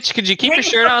 Triple H, could you keep your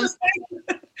shirt on?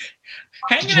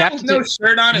 Hanging Did you out have with to no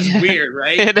shirt on is weird,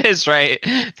 right? It is, right?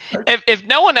 If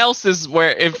no one else is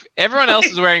if everyone else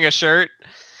is wearing a shirt,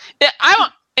 yeah, I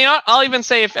don't. You know, I'll even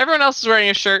say if everyone else is wearing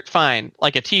a shirt, fine,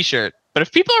 like a t-shirt. But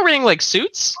if people are wearing like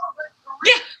suits,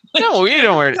 Yeah. no, we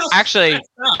don't wear it. What else Actually, is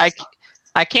that?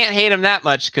 I can't hate him that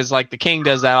much because like the King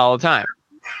does that all the time.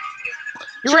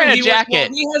 You're wearing a He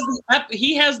jacket.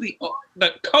 he has the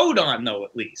coat on, though,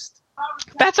 at least.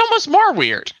 That's almost more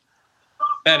weird.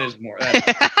 That is more.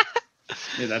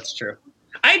 Yeah, that's true.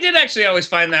 I did actually always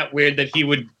find that weird that he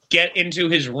would get into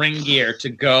his ring gear to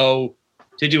go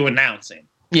to do announcing.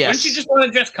 Yes. Wouldn't you just want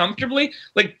to dress comfortably?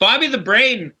 Like Bobby the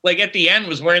Brain, like at the end,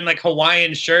 was wearing like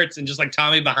Hawaiian shirts and just like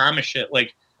Tommy Bahama shit.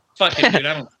 Like, fuck it, dude.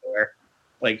 I don't care.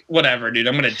 Like, whatever, dude.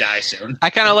 I'm gonna die soon. I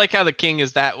kind of like how the King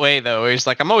is that way though. He's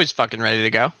like, I'm always fucking ready to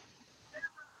go.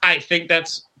 I think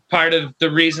that's part of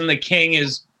the reason the King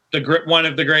is one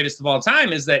of the greatest of all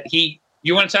time is that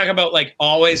you want to talk about like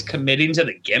always committing to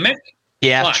the gimmick?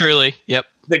 Yeah, Fuck. truly. Yep.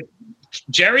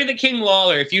 Jerry the King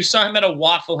Lawler, if you saw him at a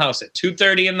Waffle House at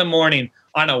 2:30 in the morning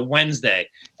on a Wednesday,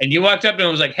 and you walked up and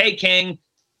was like, "Hey, King,"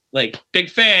 like big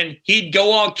fan, he'd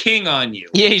go all King on you.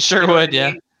 Yeah, he sure You know what would. I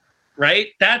Yeah. mean? Right?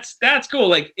 That's cool.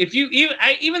 Like if you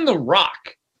even The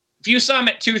Rock, if you saw him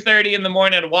at 2:30 in the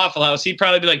morning at a Waffle House, he'd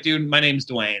probably be like, "Dude, my name's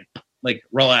Dwayne." Like,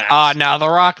 relax. No, The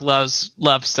Rock loves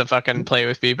to fucking play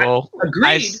with people.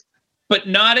 Agreed. But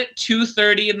not at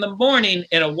 2:30 in the morning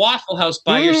in a Waffle House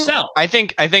by yourself. I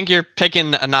think you're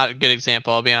picking a not good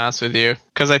example. I'll be honest with you,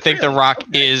 because I think The Rock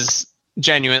is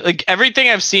genuine. Like everything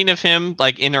I've seen of him,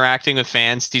 like interacting with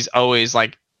fans, he's always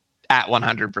like at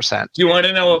 100%. Do you want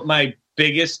to know what my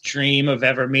biggest dream of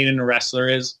ever meeting a wrestler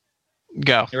is?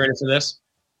 Go. You ready for this?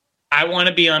 I want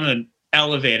to be on an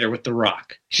elevator with The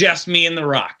Rock. Just me and The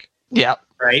Rock. Yep.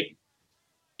 Right?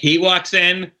 He walks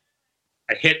in.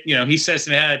 I hit, he says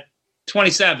to me,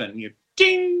 27. You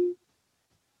ding.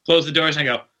 Close the doors and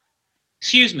I go,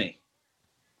 excuse me.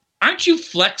 Aren't you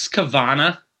Flex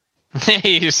Kavana?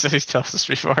 He used to tell us this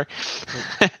before.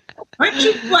 Aren't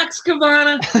you Flex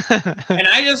Kavana? And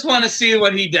I just want to see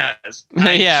what he does.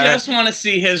 I just want to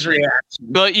see his reaction.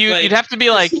 Well, you'd have to be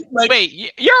like,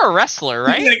 wait, you're a wrestler,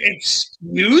 right? Like,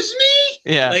 excuse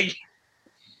me? Yeah. Like,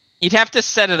 you'd have to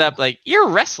set it up like, you're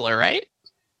a wrestler, right?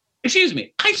 Excuse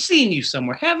me. I've seen you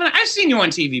somewhere, haven't I? I've seen you on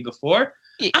TV before.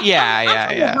 I'm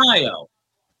from Ohio.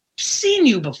 I've seen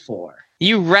you before.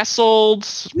 You wrestled.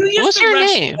 What's your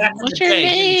name? What's your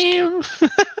name?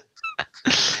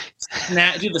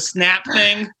 Do the snap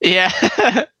thing. Yeah.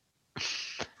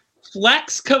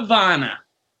 Flex Kavana.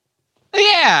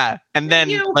 Yeah. And then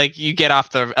you get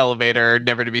off the elevator,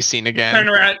 never to be seen again. Turn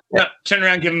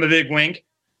around, give him a big wink.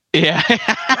 Yeah.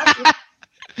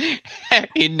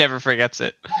 He never forgets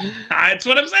it. That's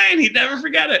what I'm saying. He'd never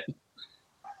forget it.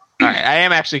 All right. I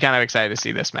am actually kind of excited to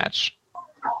see this match.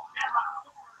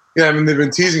 Yeah, I mean, they've been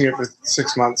teasing it for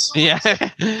 6 months. Yeah.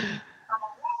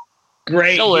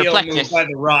 Great heel move by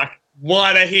The Rock.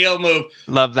 What a heel move.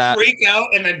 Love that. Freak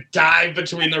out and then dive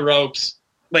between the ropes.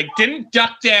 Like, didn't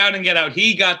duck down and get out.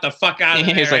 He got the fuck out of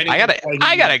there. He's like,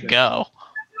 I gotta go.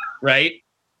 Right?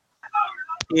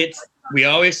 We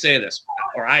always say this,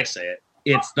 or I say it.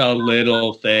 It's the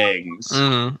little things.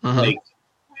 Mm-hmm. Like,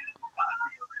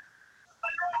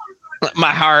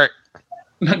 my heart.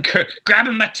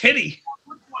 Grabbing my titty.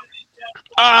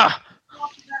 Ah.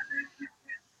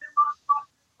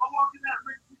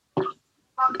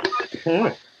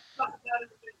 Why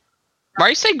are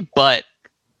you saying butt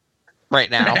right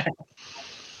now?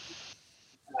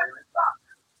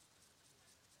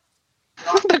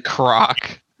 The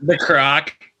Croc. The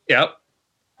Croc. Yep.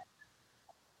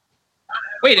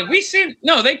 Wait, have we seen?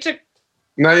 No, they took.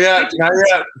 Not yet.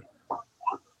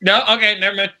 No, okay,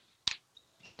 never mind.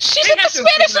 She's at the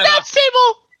Spanish announce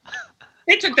table.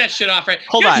 They took that shit off, right?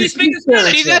 Hold on.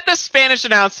 She's at the Spanish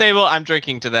announce table. I'm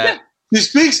drinking to that. Yeah. You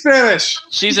speak Spanish.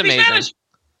 She's amazing. Spanish.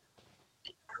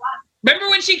 Remember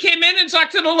when she came in and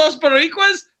talked to the Los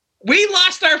Boricuas? We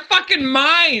lost our fucking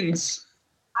minds.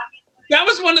 That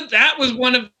was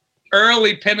one of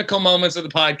early pinnacle moments of the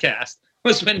podcast.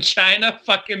 Was when China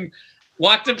fucking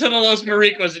walked up to the Los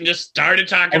Boricuas and just started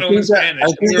talking to them in Spanish.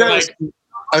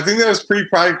 I think that was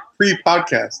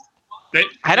pre-podcast.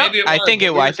 I think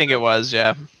it was.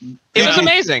 Yeah, it was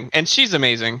amazing, and she's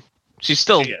amazing. She's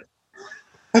still.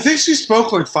 I think she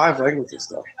spoke like 5 languages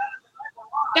though.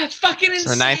 That's fucking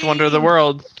insane. The 9th wonder of the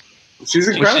world. She's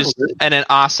incredible, and an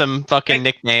awesome fucking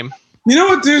nickname. You know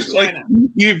what, dude? Like,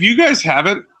 if you guys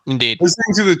haven't, indeed,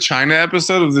 listening to the China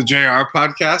episode of the JR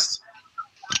podcast,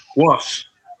 woof.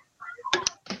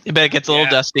 I bet it gets a little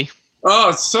dusty. Oh,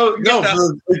 it's so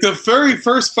the very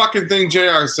first fucking thing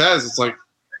JR says, it's like.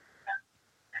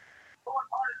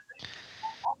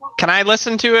 Can I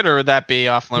listen to it, or would that be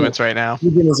off limits right now?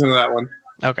 You can listen to that one.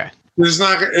 Okay.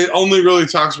 It only really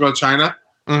talks about China.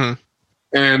 Mm-hmm.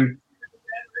 And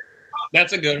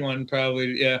that's a good one,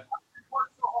 probably. Yeah.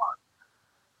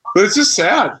 But it's just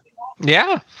sad.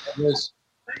 Yeah.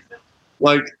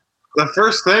 Like the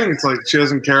first thing, it's like she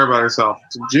doesn't care about herself.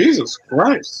 Jesus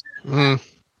Christ. Mm-hmm.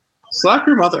 Slap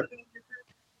your mother.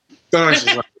 Don't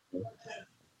actually slap her.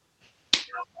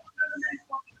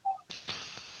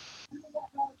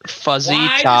 Fuzzy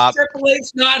Why top. does Triple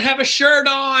H not have a shirt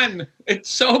on? It's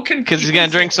so confusing. Because he's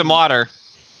gonna drink some water.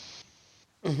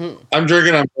 Mm-hmm. I'm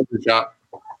drinking on Burger Shot.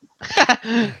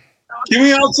 Can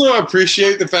we also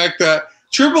appreciate the fact that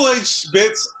Triple H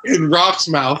spits in Rock's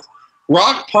mouth,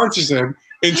 Rock punches him,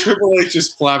 and Triple H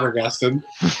is flabbergasted?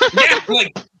 Yeah,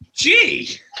 like,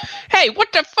 gee. Hey,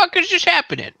 what the fuck is just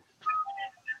happening?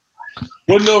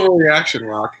 What an overreaction,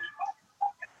 Rock.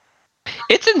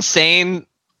 It's insane.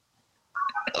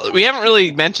 We haven't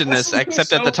really mentioned this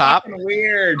except at the top.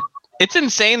 Weird. It's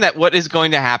insane that what is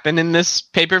going to happen in this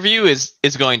pay-per-view is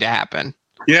going to happen.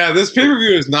 Yeah, this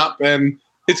pay-per-view has not been.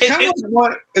 It's kind of like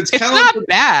what it's not like,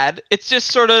 bad. It's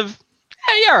just sort of,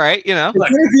 hey, all right, you know. It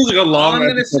kind of feels like a long. I'm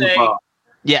going to say,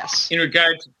 yes. In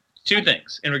regard to 2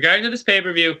 things. In regard to this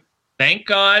pay-per-view, Thank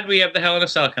God we have the Hell in a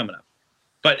Cell coming up.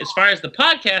 But as far as the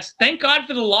podcast, thank God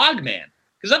for the Log Man.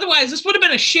 Because otherwise, this would have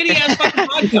been a shitty-ass fucking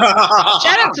podcast.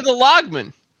 Shout out to the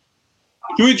Logman.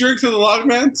 Can we drink to the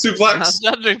Logman? Suplex?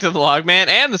 I'll drink to the Logman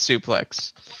and the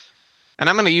Suplex. And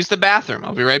I'm going to use the bathroom.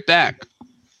 I'll be right back.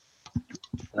 All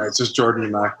right, it's just Jordan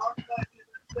and I.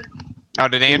 Oh,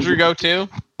 did Andrew go too?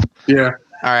 Yeah.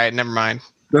 All right, never mind.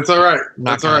 That's all right.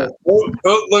 Not That's all right.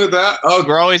 Oh, look at that. Oh,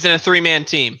 We're always in a 3-man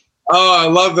team. I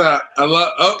love that.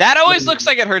 That always looks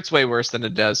like it hurts way worse than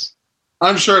it does.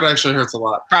 I'm sure it actually hurts a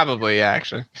lot. Probably, yeah,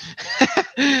 actually.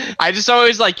 I just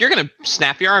always you're going to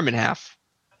snap your arm in half.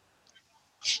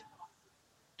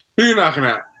 Who are you knocking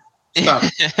at? Stop.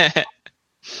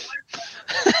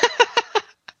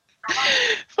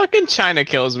 Fucking China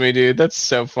kills me, dude. That's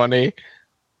so funny.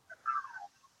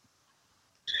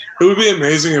 It would be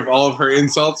amazing if all of her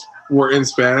insults were in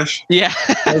Spanish. Yeah.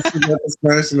 At the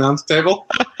Spanish announce table.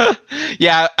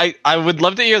 Yeah, I would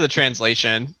love to hear the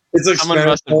translation. It's like Someone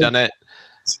Spanish, must have done it.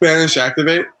 Spanish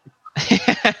activate.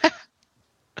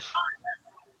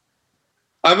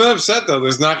 I'm upset though.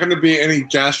 There's not going to be any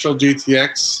Gastro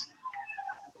GTX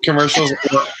commercials.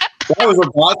 That was a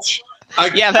botch.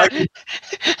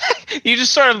 You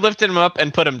just sort of lifted him up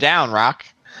and put him down, Rock.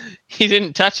 He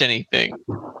didn't touch anything.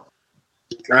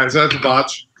 Guys, that's a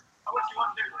botch.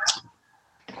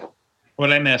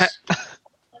 What'd I miss?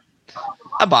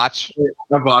 A botch.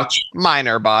 A botch.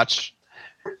 Minor botch.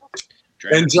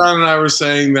 And John and I were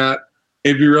saying that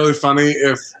it'd be really funny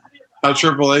if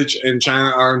Triple H and China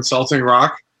are insulting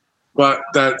Rock, but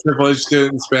that Triple H did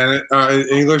it in Spanish, in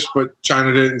English, but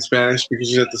China did it in Spanish because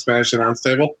she's at the Spanish announce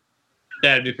table.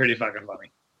 That'd be pretty fucking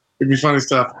funny. It'd be funny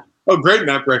stuff. Oh, great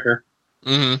net breaker.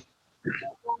 Mm-hmm.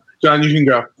 John, you can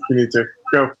go. You need to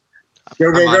go. Go,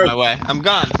 I'm go, on go. my way. I'm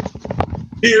gone.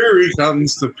 Here he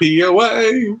comes, the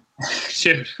POA.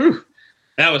 Dude, whew.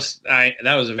 That was a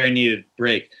very needed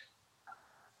break.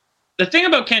 The thing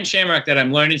about Ken Shamrock that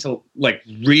I'm learning to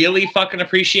really fucking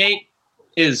appreciate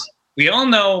is we all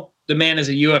know the man is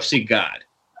a UFC god.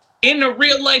 In a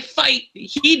real life fight,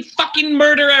 he'd fucking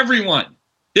murder everyone.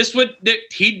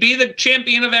 He'd be the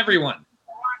champion of everyone.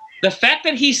 The fact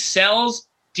that he sells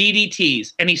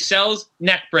DDTs and he sells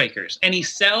neck breakers and he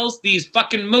sells these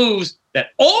fucking moves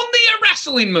that only are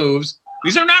wrestling moves.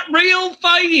 These are not real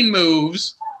fighting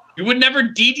moves. You would never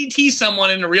DDT someone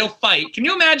in a real fight. Can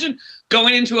you imagine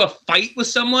going into a fight with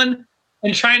someone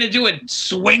and trying to do a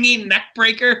swinging neck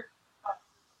breaker?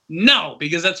 No,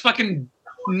 because that's fucking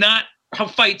not how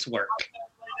fights work.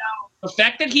 The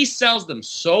fact that he sells them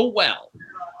so well,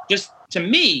 just to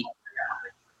me,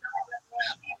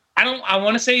 I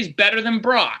want to say he's better than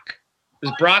Brock,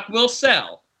 because Brock will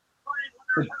sell.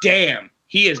 But damn,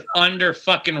 he is under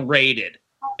fucking rated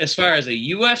as far as a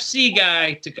UFC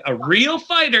guy to a real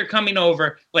fighter coming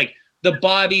over, like the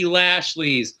Bobby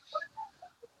Lashleys.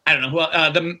 I don't know who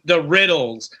the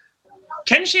Riddles.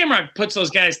 Ken Shamrock puts those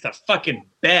guys to fucking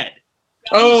bed.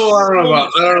 Oh, I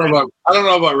don't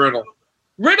know about Riddle.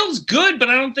 Riddle's good, but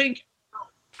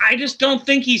I just don't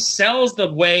think he sells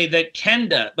the way that Ken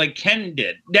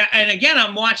did. And again,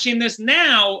 I'm watching this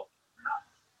now.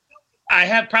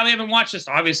 I probably haven't watched this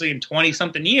obviously in 20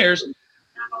 something years.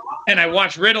 And I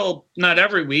watch Riddle not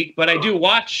every week, but I do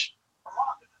watch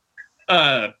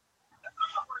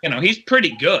he's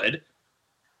pretty good.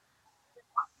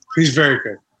 He's very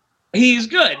good. He's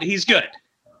good.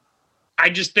 I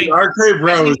just think Arcade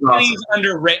Bro is awesome. Kenny's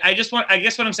underrated. I guess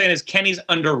what I'm saying is Kenny's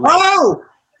underrated. Oh,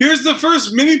 here's the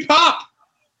first mini pop.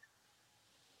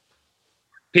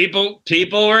 People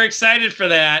were excited for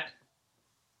that.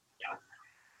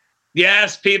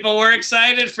 Yes, people were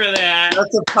excited for that.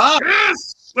 That's a pop.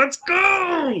 Yes, let's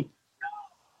go.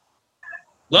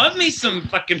 Love me some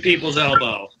fucking people's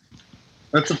elbow.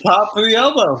 That's a pop for the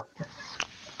elbow.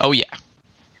 Oh, yeah.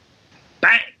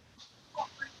 Bang.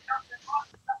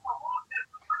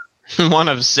 One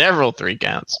of several 3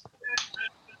 counts.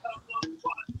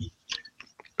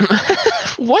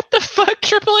 What the fuck,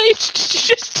 Triple H? Did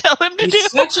you just tell him to do?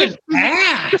 He's such an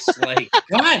ass.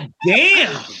 God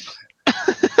damn.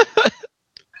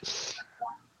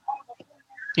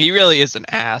 He really is an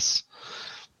ass.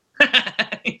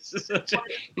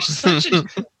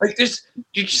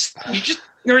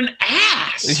 You're an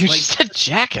ass. You're just a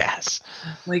jackass.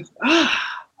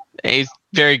 Ah. He's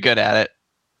very good at it.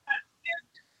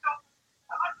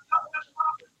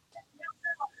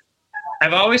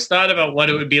 I've always thought about what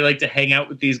it would be like to hang out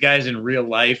with these guys in real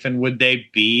life, and would they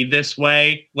be this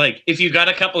way? Like, if you got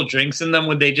a couple drinks in them,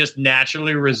 would they just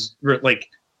naturally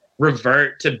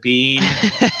revert to being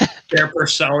their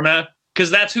persona? because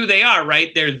that's who they are,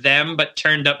 right? They're them, but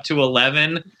turned up to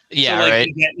 11. Yeah, so, like, right.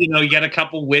 You get a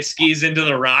couple whiskeys into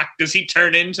the Rock. Does he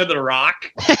turn into the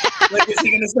Rock? Like, is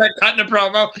he gonna start cutting a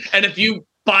promo? And if you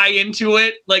buy into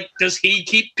it, like, does he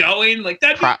keep going? Like,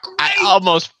 that'd be great.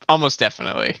 Almost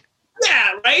definitely.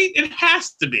 Yeah, right? It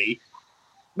has to be.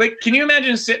 Like, can you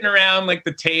imagine sitting around, like,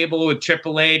 the table with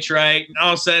Triple H, right? And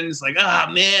all of a sudden, it's like,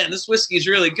 man, this whiskey's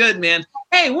really good, man.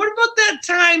 Hey, what about that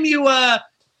time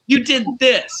you did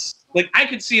this? Like, I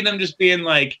could see them just being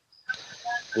like,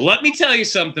 let me tell you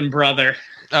something, brother.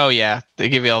 Oh, yeah. They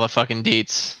give you all the fucking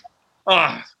deets.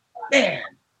 Oh, man.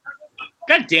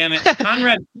 God damn it.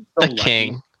 Conrad. The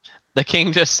king. The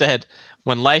king just said,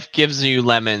 when life gives you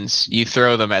lemons, you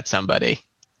throw them at somebody.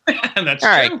 That's all true.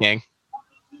 right, king.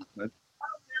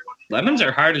 Lemons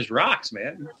are hard as rocks,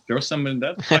 man. Throw something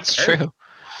that. That's true.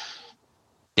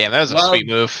 Damn, that was a sweet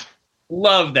move.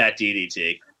 Love that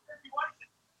DDT.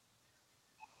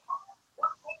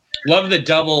 Love the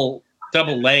double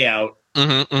layout.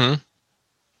 Mm-hmm.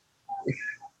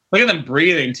 Look at them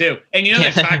breathing too, and you know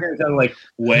they're talking to each other like,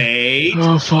 "Wait,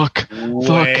 oh fuck,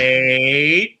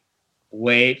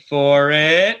 wait for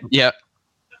it." Yep.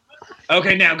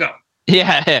 Okay, now go.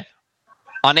 Yeah.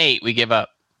 On 8, we give up.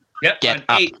 Yep. Get on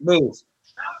up. 8, move.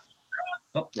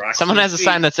 Oh, someone has a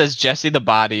sign that says Jesse the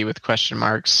Body with question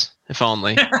marks. If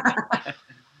only.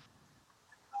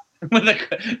 With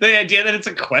the idea that it's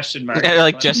a question mark.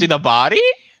 Like Jesse the Body?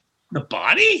 The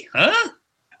body? Huh?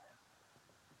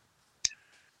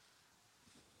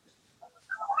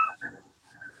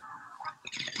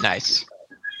 Nice.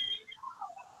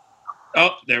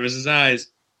 Oh, there was his eyes.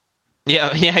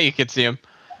 Yeah, you could see him.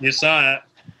 You saw it.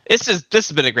 This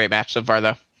has been a great match so far,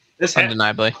 though.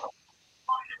 Undeniably.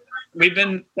 I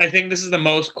think this is the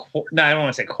most, no, I don't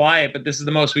want to say quiet, but this is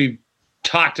the most we've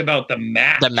talked about the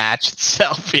match. The match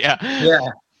itself, yeah.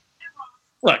 Yeah.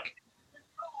 Look,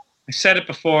 I said it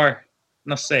before,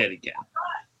 and I'll say it again.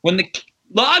 When the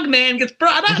log man gets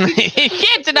brought up, you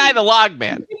can't deny the log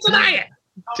man. You can't deny it.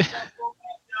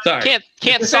 Sorry.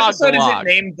 Can't sog the log.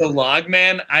 Is it named the log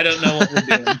man? I don't know what we're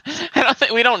doing. I don't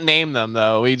think we don't name them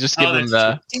though. We just give them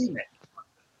the.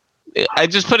 I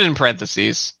just put it in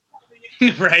parentheses.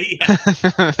 Right.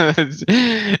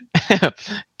 Yeah.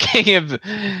 King of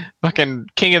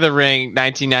the Ring,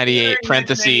 1998.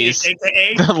 Parentheses.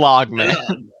 The log man.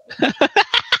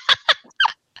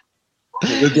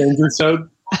 The danger zone.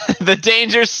 The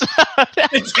danger zone.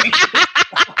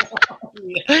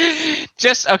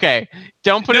 Just okay.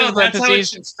 Don't put it in parentheses. That's how it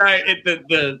should start.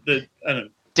 The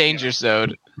danger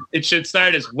zone. It should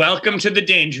start as "Welcome to the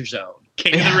Danger Zone."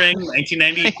 King of the Ring,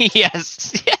 1990.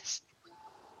 Yes.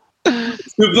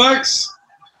 Suplex.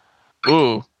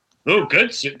 Ooh,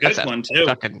 good one too.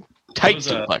 Fucking tight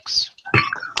suplex.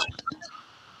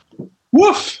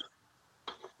 Woof.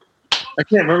 I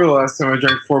can't remember the last time I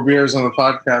drank 4 beers on the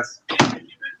podcast.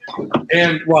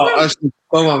 And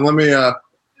hold on, let me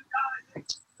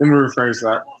rephrase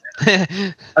that.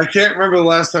 I can't remember the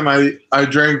last time I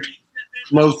drank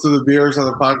most of the beers on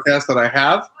the podcast that I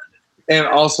have, and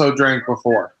also drank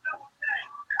before.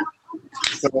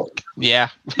 So, yeah.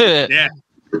 Yeah.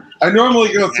 I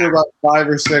normally go through about 5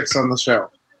 or 6 on the show.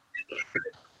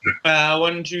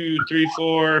 1, 2, 3,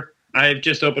 4. I've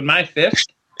just opened my 5th,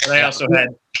 but I also had.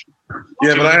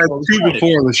 Yeah, but I had 2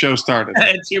 before the show started. I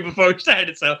had 2 before we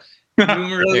started, so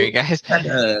I'm really there you guys.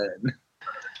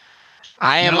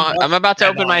 I'm about to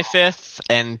open my 5th,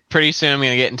 and pretty soon I'm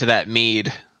gonna get into that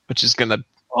mead, which is gonna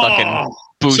fucking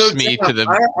boost me to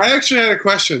the. I actually had a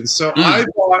question. So I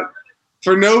bought,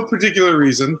 for no particular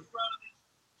reason,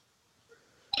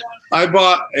 I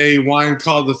bought a wine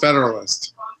called the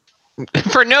Federalist.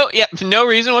 For no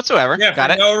reason whatsoever. Yeah, got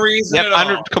for it. no reason at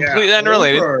all. Completely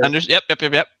unrelated. Yep.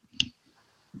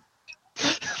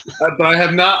 But I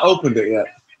have not opened it yet.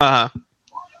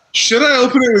 Should I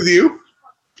open it with you?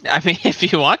 I mean, if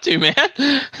you want to, man.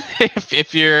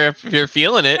 if you're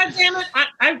feeling it. God damn it!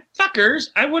 I fuckers!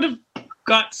 I would have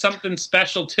got something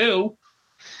special too.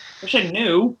 Wish I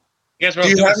knew. Do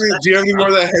you have any more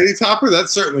of that heady topper? That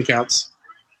certainly counts.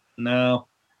 No,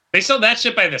 they sold that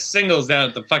shit by the singles down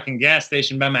at the fucking gas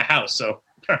station by my house. So,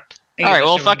 all right,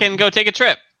 well, fucking go take a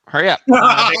trip. Hurry up. Okay.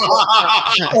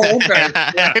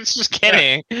 Yeah. It's just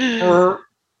kidding. All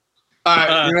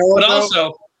right, you know what, but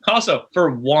also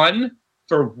for one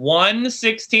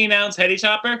 16-ounce heady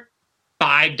topper,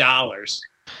 $5.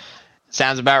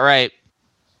 Sounds about right.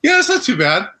 Yeah, it's not too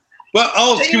bad. But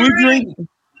can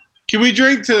we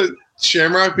drink to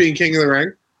Shamrock being King of the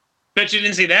Ring? Bet you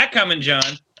didn't see that coming, John.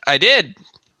 I did,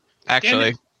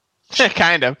 actually.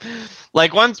 Kind of.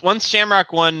 Like once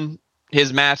Shamrock won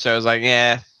his match, I was like,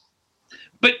 yeah.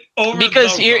 But over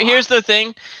Because the here's the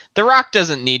thing: The Rock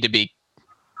doesn't need to be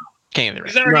king of the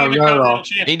He's ring. already No, a not at all. continental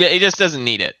champion. He just doesn't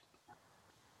need it.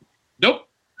 Nope.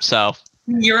 So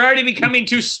You're already becoming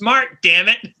too smart, damn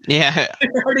it. yeah.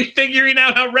 You're already figuring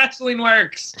out how wrestling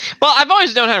works. Well, I've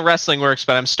always known how wrestling works,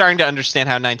 but I'm starting to understand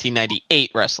how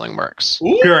 1998 wrestling works.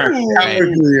 Correct. Ooh.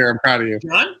 I'm proud of you.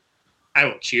 John, I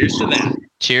will cheers to that.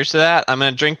 Cheers to that. I'm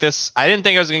gonna drink this. I didn't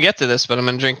think I was gonna get to this, but I'm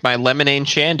gonna drink my lemonade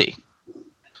shandy.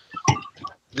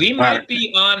 We might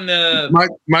be on the.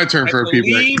 My turn for I a few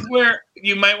believe break. where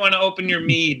you might want to open your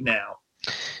mead now.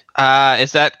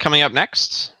 Is that coming up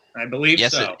next? I believe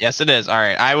Yes, so. yes, it is. All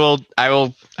right, I will.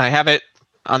 I have it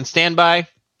on standby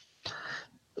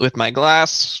with my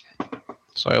glass,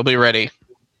 so I'll be ready.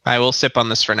 I will sip on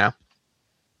this for now.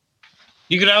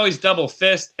 You could always double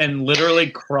fist and literally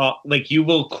crawl, like you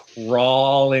will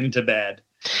crawl into bed.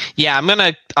 Yeah, I'm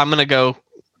gonna go.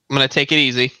 I'm gonna take it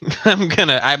easy.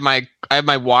 I have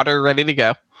my water ready to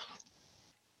go.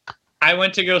 I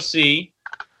went to go see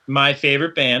my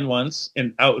favorite band once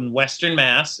out in Western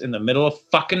Mass in the middle of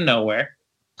fucking nowhere.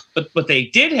 But what they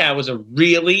did have was a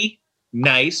really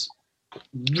nice,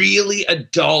 really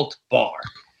adult bar.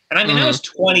 And I mean, I was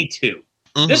 22.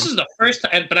 Mhm. This is the first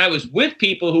time, but I was with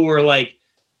people who were like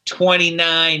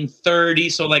 29, 30.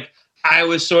 So like I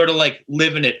was sort of like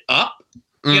living it up,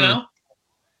 you Mhm. know?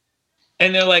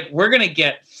 And they're like, we're going to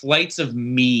get flights of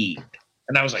mead.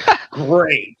 And I was like,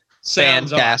 great.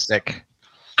 Sounds awesome. Fantastic.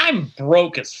 I'm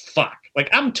broke as fuck. Like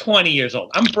I'm 20 years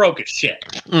old. I'm broke as shit.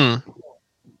 Mm.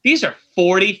 These are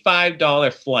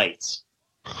 $45 flights.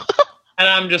 And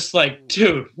I'm just like,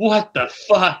 dude, what the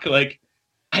fuck? Like,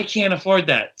 I can't afford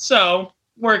that. So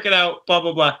work it out, blah,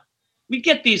 blah, blah. We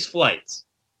get these flights.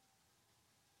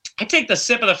 I take the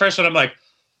sip of the first one. I'm like,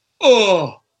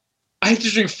 oh, I have to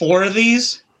drink 4 of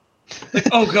these? Like,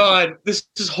 oh God, this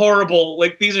is horrible.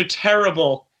 Like, these are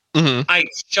terrible. Mhm. I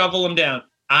shovel them down.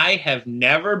 I have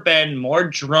never been more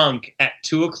drunk at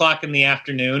 2:00 in the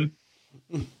afternoon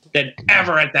than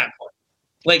ever at that point.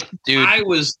 Like, Dude.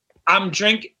 I'm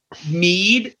drinking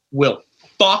mead will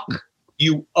fuck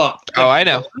you up. Oh, I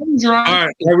know. I'm drunk. All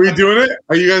right, are we doing it?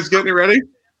 Are you guys getting it ready?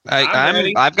 I'm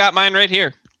ready. I've got mine right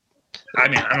here. I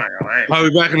mean, I'm not gonna lie. I'll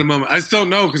be back in a moment. I still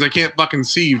know because I can't fucking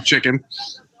see you, chicken.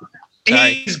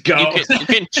 Sorry. He's go. You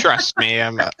can trust me.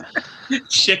 I'm not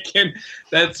Chicken.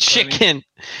 That's funny. chicken.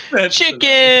 That's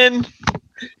Chicken.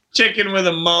 chicken with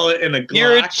a mullet and a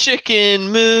You're a Glock.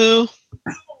 chicken, moo.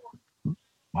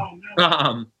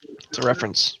 It's a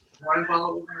reference.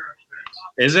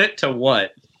 Is it to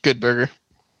what? Good burger.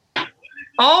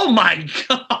 Oh my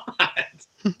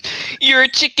God. You're a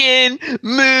chicken,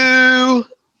 moo.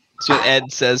 That's what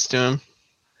Ed says to him.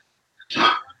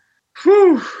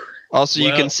 Whew. Also, you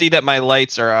Well- can see that my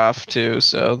lights are off too,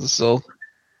 so this will.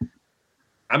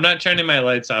 I'm not turning my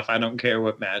lights off. I don't care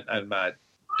what Matt. I'm not.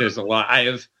 There's a lot. I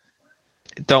have.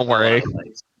 Don't a worry. lot of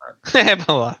lights on. I have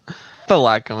a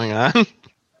lot going on. All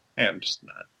I'm just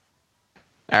not.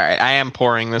 right, I am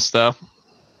pouring this though.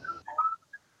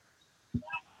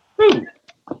 Whew.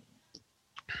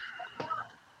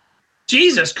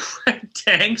 Jesus Christ,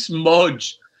 thanks,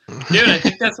 Mudge. Dude, I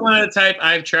think that's one of the type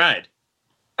I've tried.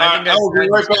 I think I will be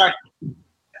right back.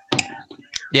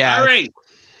 Yeah. All right,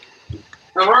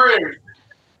 Don't worry.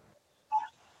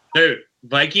 dude.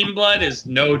 Viking blood is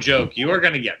no joke. You are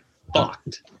gonna get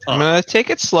fucked. I'm gonna take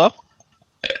it slow.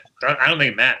 I don't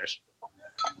think it matters.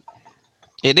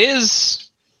 It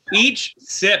is. Each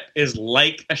sip is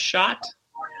like a shot.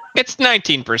 It's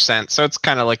 19%, so it's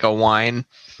kind of like a wine.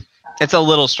 It's a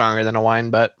little stronger than a wine,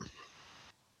 but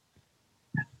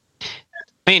I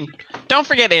mean, don't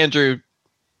forget, Andrew.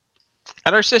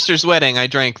 At our sister's wedding, I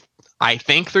drank, I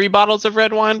think, 3 bottles of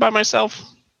red wine by myself.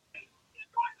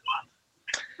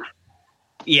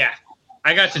 Yeah,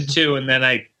 I got to 2, and then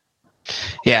I.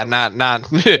 Yeah, not.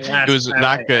 It was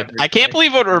not good. I can't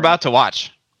believe what we're about to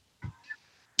watch.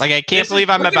 Like, I can't believe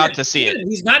I'm Look at about to see it.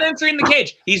 He's not entering the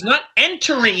cage. He's not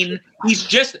entering. He's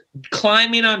just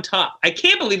climbing on top. I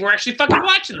can't believe we're actually fucking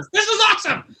watching this. This is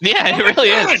awesome. Yeah, Oh it my really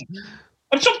God. is.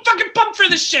 I'm so fucking pumped for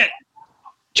this shit.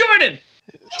 Jordan,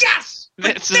 yes.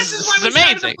 This This is is why we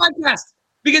started amazing. the podcast.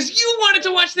 Because you wanted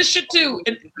to watch this shit too.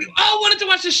 And we all wanted to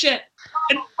watch this shit.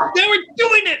 And now we're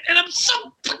doing it. And I'm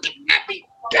so fucking happy.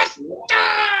 Yes.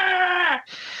 Ah!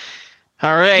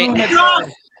 All right. Oh my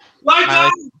God. Lights My-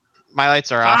 off. My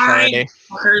lights are off Fine. already.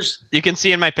 Fuckers. You can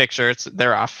see in my picture,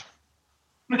 they're off.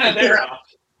 They're off.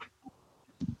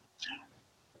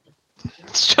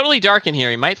 It's totally dark in here.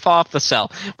 He might fall off the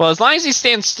cell. Well, as long as he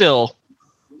stands still,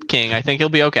 King, I think he'll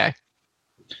be okay.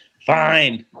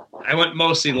 Fine. I want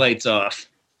mostly lights off.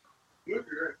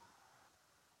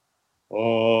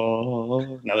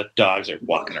 Oh, now the dogs are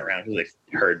walking around because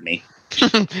they heard me.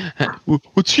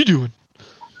 What's he doing?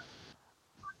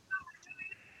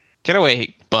 Get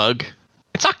away, Bug.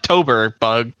 It's October,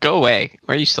 Bug. Go away.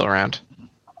 Why are you still around?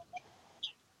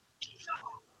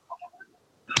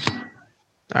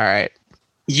 All right.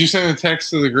 Did you send a text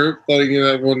to the group letting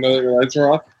everyone know that your lights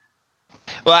are off?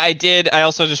 Well, I did. I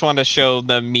also just wanted to show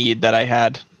the mead that I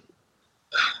had.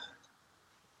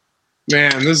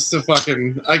 Man, this is a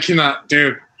fucking... I cannot,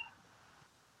 dude.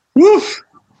 Woof!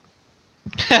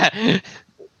 Yeah,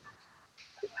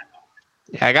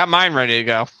 I got mine ready to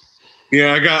go.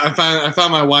 Yeah, I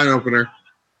found my wine opener.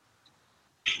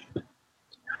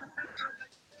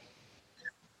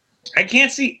 I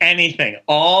can't see anything.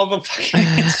 All the fucking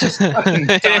it's just fucking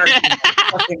dark.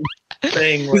 Fucking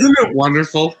thing. Isn't it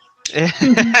wonderful? Yes,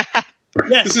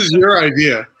 This is your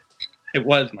idea. it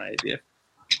was my idea.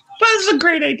 But it's a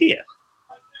great idea.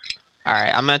 All right,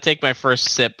 I'm gonna take my first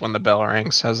sip when the bell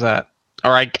rings. How's that?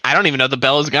 All right, I don't even know the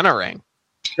bell is gonna ring.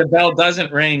 The bell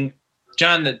doesn't ring.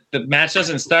 John, the match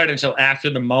doesn't start until after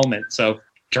the moment, so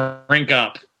drink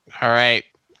up. All right,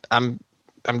 I'm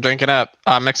drinking up.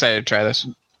 I'm excited to try this.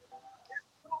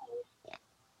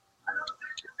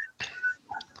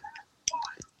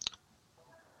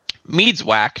 Mead's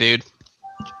whack, dude.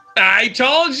 I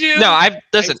told you. No,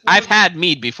 I've had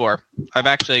mead before. I've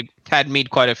actually had mead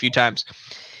quite a few times.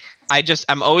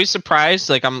 I'm always surprised.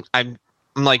 Like I'm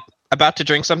like about to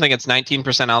drink something that's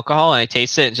 19% alcohol, and I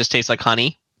taste it. It just tastes like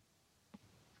honey.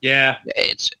 Yeah.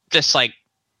 It's just like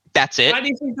that's it. Why do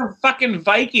you think the fucking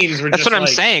Vikings were? That's just what I'm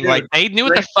like, saying. dude, Like they knew what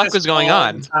the drink fuck this was going all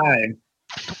on. the time.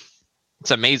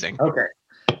 It's amazing. Okay.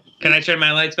 Can I turn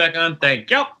my lights back on?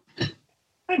 Thank you.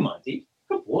 Hi, Monty.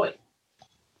 Good boy.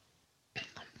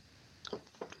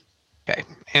 Okay,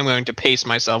 I'm going to pace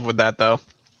myself with that though.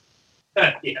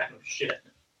 Yeah. No shit.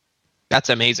 That's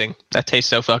amazing. That tastes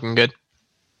so fucking good.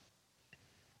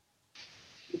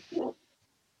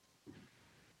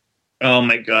 Oh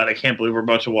my god! I can't believe we're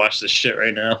about to watch this shit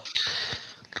right now.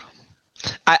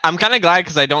 I'm kind of glad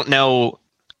because I don't know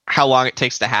how long it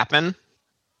takes to happen.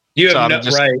 You have So no I'm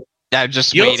just- right. I'm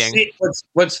just You'll waiting. see.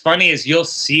 What's funny is you'll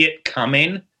see it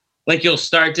coming. Like you'll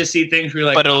start to see things where you're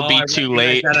like, But it'll be I too recognize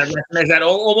late. That, I recognize that.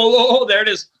 Oh, there it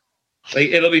is. Like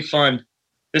it'll be fun.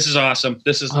 This is awesome.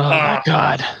 This is. Oh my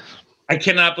god. I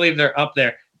cannot believe they're up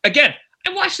there again.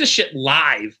 I watched this shit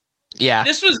live. Yeah.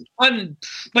 This was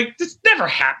like this never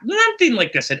happened. Nothing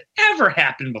like this had ever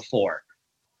happened before.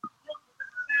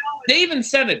 They even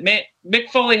said it. Mick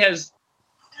Foley has,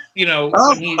 when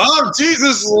he's- Oh,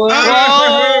 Jesus!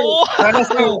 Whoa!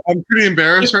 Honestly, I'm pretty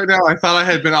embarrassed right now. I thought I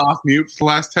had been off mute for the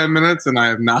last 10 minutes, and I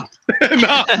have not.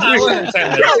 It wasn't 10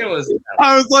 minutes. It was.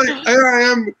 I was like, here I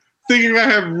am thinking I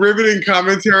have riveting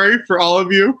commentary for all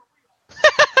of you.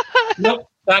 Nope.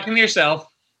 Talking to yourself.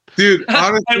 Dude,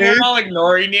 honest And Dave. we're all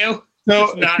ignoring you. So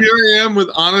it's not- here I am with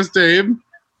Honest Dave.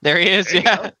 There he is. There you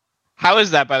Yeah. go. How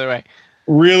is that, by the way?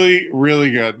 Really,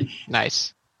 really good.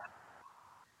 Nice.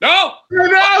 No! No!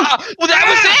 Oh, well, that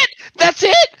was it. That's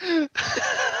it.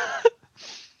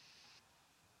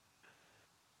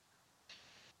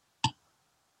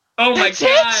 Oh my That's it?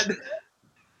 god.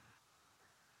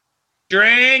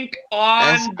 Drink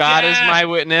on As God is death. my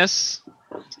witness,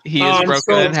 he Oh, is I'm broken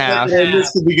so in half. excited. I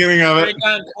missed the beginning of it. Drink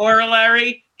on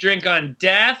corollary. Drink on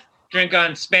death. Drink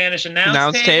on Spanish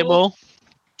announce Table.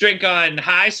 Drink on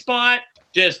high spot.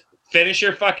 Just finish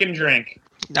your fucking drink.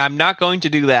 I'm not going to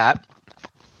do that,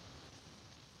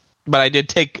 but I did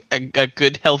take a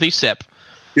good healthy sip.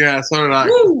 Yeah, so did I.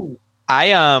 Woo! I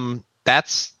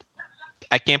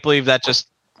can't believe that just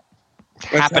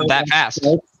happened that fast.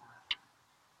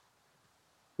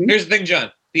 Here's the thing,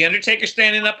 John. The Undertaker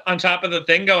standing up on top of the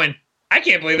thing going, I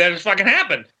can't believe that just fucking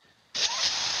happened.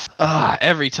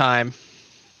 Every time.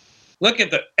 Look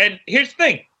at and here's the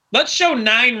thing. Let's show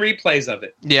 9 replays of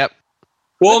it. Yep.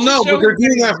 Well, Let's no, just show but they're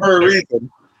doing that for a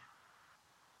reason.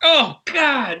 Oh,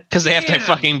 God. Because they have to damn.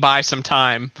 fucking buy some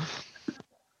time.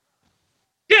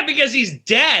 Yeah, because he's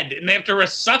dead and they have to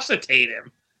resuscitate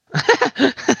him.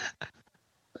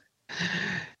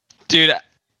 Dude.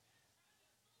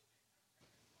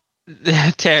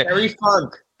 Terry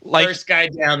Funk, like, first guy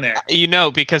down there.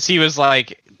 because he was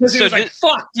like, Because he so was like,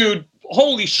 fuck, dude.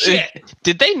 Holy shit.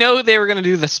 did they know they were going to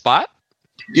do the spot?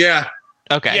 Yeah.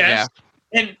 Okay, Yes.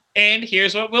 And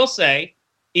here's what we'll say.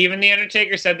 Even the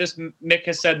Undertaker said this. Mick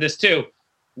has said this too.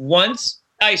 Once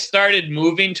I started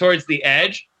moving towards the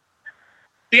edge,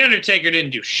 the Undertaker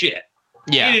didn't do shit.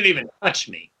 yeah. He didn't even touch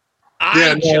me.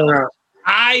 Yeah, no.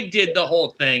 I did the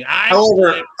whole thing.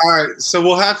 However, all right, so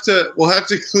we'll have to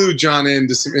clue John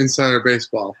into some insider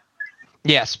baseball.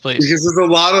 Yes, please. Because there's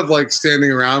a lot of like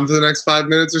standing around for the next 5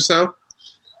 minutes or so.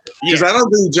 Because I don't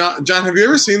think John, have you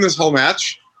ever seen this whole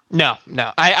match? No.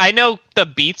 I know the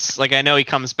beats. Like, I know he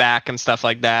comes back and stuff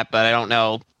like that, but I don't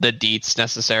know the deets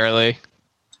necessarily.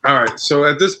 All right. So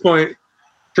at this point,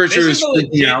 Pritchard This is is a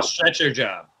freaking legit out. stretcher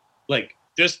job. Like,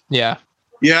 just Yeah.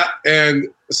 Yeah, and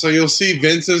so you'll see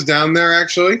Vince is down there.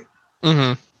 Actually,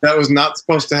 Mm-hmm. that was not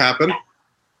supposed to happen.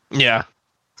 Yeah.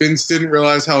 Vince didn't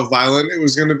realize how violent it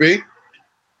was going to be.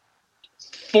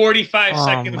 45 Oh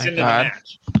seconds my into God. the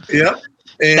match. Yep.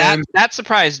 And That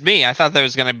surprised me. I thought there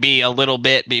was going to be a little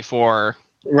bit before.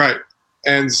 right,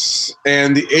 and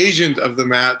the agent of the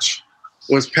match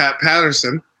was Pat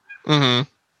Patterson, Mm-hmm.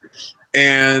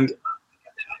 and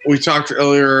we talked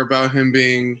earlier about him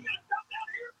being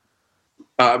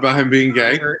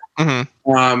gay.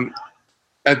 Mm-hmm.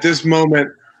 At this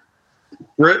moment,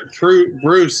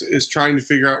 Bruce is trying to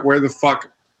figure out where the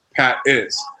fuck Pat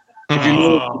is. If you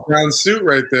know the brown suit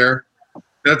right there,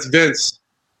 that's Vince.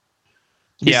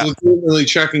 He's Yeah. legitimately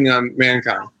checking on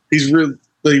Mankind. He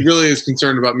really is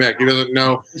concerned about Mick. He doesn't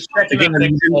know. He's checking Again, on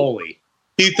Mick Foley.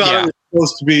 He thought Yeah. it was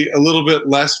supposed to be a little bit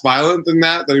less violent than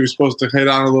that he was supposed to hit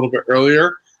on a little bit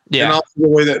earlier. And Yeah. also the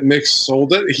way that Mick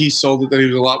sold it, he sold it that he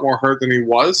was a lot more hurt than he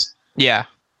was. Yeah.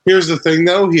 Here's the thing,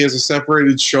 though. He has a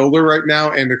separated shoulder right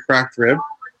now and a cracked rib.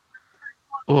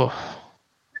 Ooh.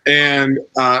 And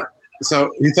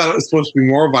so he thought it was supposed to be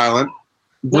more violent.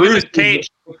 Look at this cage.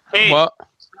 Cage. Well,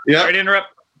 Yeah. Sorry to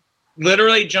interrupt.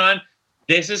 Literally, John,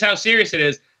 this is how serious it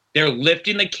is. They're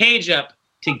lifting the cage up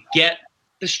to get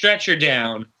the stretcher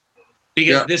down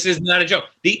because Yeah. this is not a joke.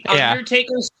 The Yeah.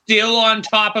 Undertaker's still on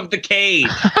top of the cage.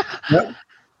 Yep.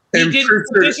 He And did,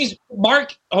 Pritchard- this is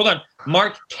Mark. Hold on.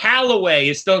 Mark Calloway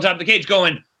is still on top of the cage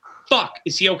going, fuck,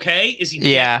 is he okay? Is he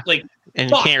Yeah. like and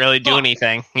Fuck, he can't really do fuck.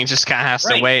 anything. He just kind of has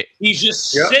Right. to wait. he's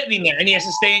just Yep. sitting there and he has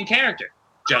to stay in character.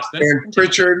 Justin. And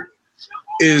Pritchard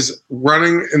is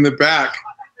running in the back,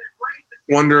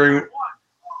 wondering,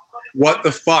 what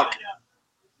the fuck?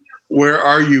 Where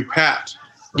are you, Pat?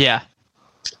 Yeah.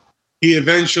 He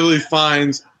eventually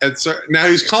finds now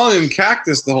he's calling him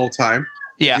Cactus the whole time.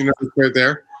 Yeah. You know, it's right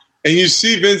there, and you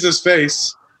see Vince's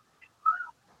face.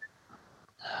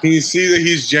 Can you see that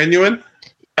he's genuine?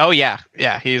 Oh, yeah.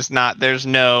 Yeah. He's not. There's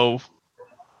no.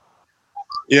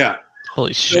 Yeah.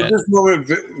 Holy So at shit. this moment,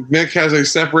 Mick has a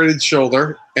separated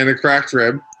shoulder and a cracked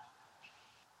rib,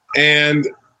 and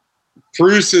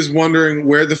Bruce is wondering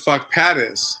where the fuck Pat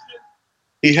is.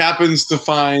 He happens to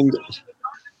find.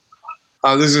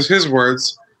 This is his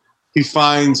words. He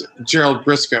finds Gerald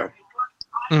Briscoe.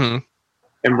 Hmm.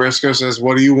 And Briscoe says,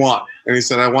 "What do you want?" And he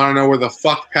said, "I want to know where the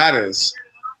fuck Pat is.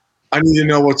 I need to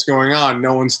know what's going on.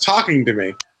 No one's talking to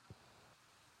me."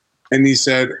 And he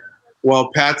said, "Well,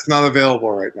 Pat's not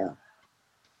available right now."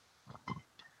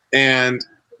 And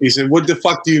he said, "What the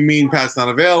fuck do you mean Pat's not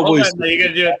available?" Hold He on, said, no,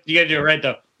 you gotta do it right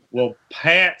though. Well,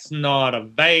 Pat's not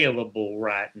available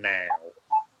right now.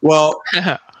 well,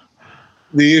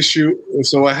 the issue.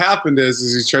 So what happened is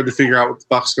he tried to figure out what the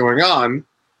fuck's going on.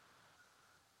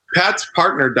 Pat's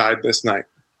partner died this night,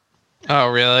 Oh,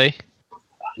 really?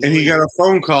 and he got a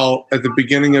phone call at the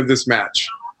beginning of this match.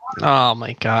 Oh,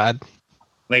 my God.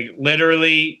 Like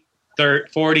literally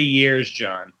 40 years,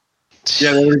 John.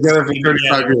 Yeah, they were together for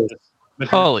 35 years.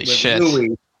 Holy shit.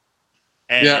 Louis.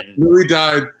 And Yeah, Louis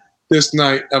died this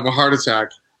night of a heart attack.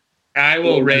 I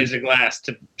will raise a glass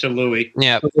to Louis.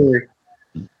 Yeah. Louis.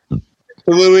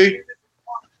 Louis,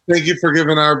 thank you for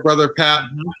giving our brother Pat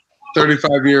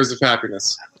 35 years of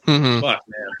happiness. Hmm. Fuck,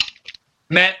 man.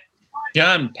 Matt,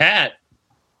 John, Pat,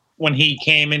 when he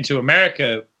came into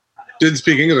America, Didn't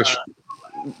speak English.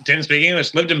 didn't speak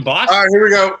English, lived in Boston. All right, here we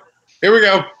go. Here we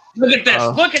go. Look at this.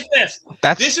 Oh. Look at this.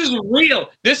 That's. This is real.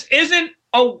 This isn't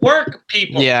a work,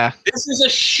 people. Yeah. This is a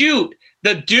shoot.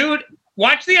 The dude,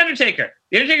 watch The Undertaker.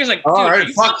 The Undertaker's like, All dude,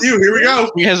 right, fuck you. Here we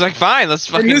go. He was like, fine, let's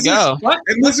And fucking this go. What?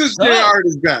 And this is Go. JR at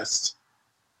his best.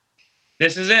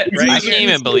 This is it, I right? can't here.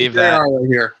 even believe JR that. right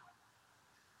here.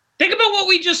 Think about what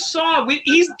we just saw.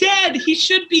 He's dead. He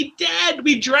should be dead.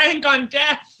 We drank on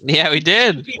death. Yeah, we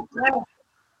did.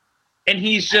 And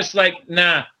he's just like,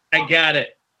 nah, I got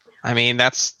it. I mean,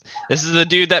 this is the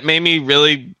dude that made me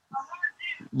really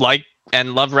like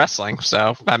and love wrestling.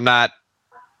 So I'm not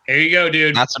Here you go,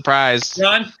 dude. surprised.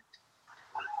 John.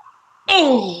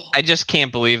 Oh, I just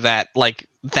can't believe that. Like,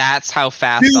 that's how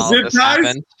fast Dude, all zip of this ties?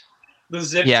 happened. the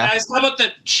zip Yeah. ties. How about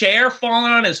the chair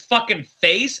falling on his fucking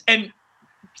face and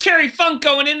Terry Funk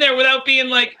going in there without being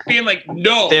like,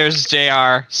 no. There's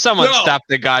JR. Someone No. stop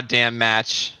the goddamn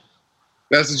match.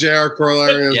 That's the JR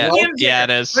corollary as Yeah, well. yeah, it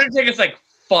is. Undertaker's like,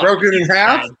 fuck. Broken in he's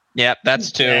half? dead. Yep, that's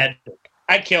He's two. dead.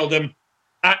 I killed him.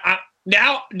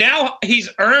 Now he's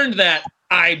earned that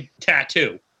eye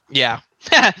tattoo. Yeah,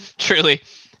 truly.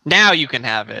 Now you can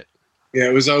have it. Yeah,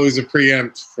 it was always a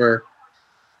preempt for.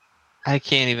 I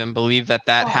can't even believe that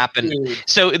happened. Dude.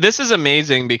 So this is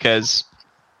amazing because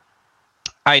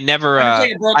I never.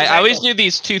 Undertaker broke his I always ankle.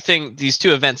 knew these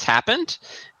two events happened,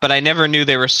 but I never knew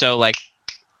they were so like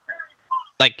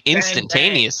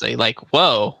instantaneously. Like,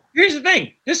 whoa, Here's the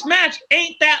thing: this match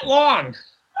ain't that long.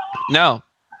 no,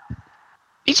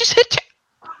 he just hit.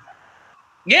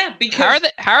 Yeah, because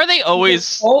How are they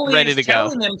always Foley ready is to go?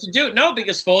 telling them to do it. No,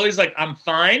 because Foley's like, I'm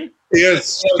fine. He gets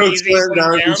So choke easy, slammed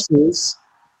down down. his shoes.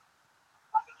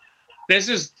 This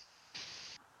is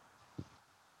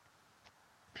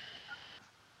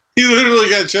He literally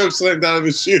got choke slammed out of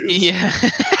his shoes. Yeah,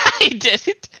 he did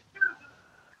it.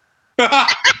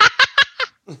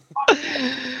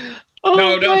 Oh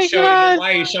no, don't my show it God. again.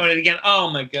 Why are you showing it again? Oh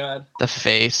my god! The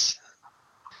face.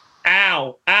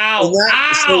 Ow! Ow! And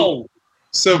that- Ow!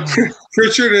 So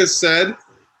Pritchard has said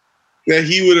that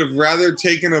he would have rather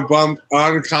taken a bump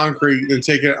on concrete than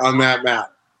take it on that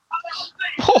mat.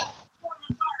 Oh.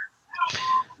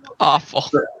 Awful.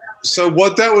 So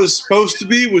what that was supposed to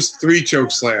be was 3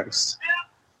 choke slams.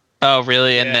 Oh,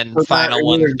 really? And Yeah. then But final that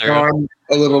one would have through. gone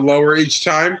a little lower each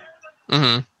time,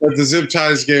 Mm-hmm. but the zip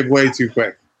ties gave way too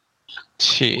quick.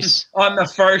 Jeez. On the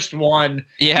first one,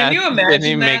 Yeah. can you didn't imagine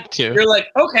even that? make 2. You're like,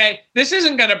 okay, this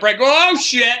isn't gonna break. Oh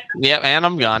shit! Yep, and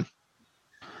I'm gone.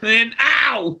 And then,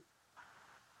 ow!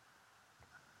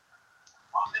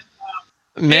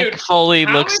 Mick Dude, Foley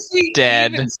How looks is he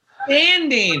dead. even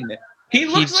standing? He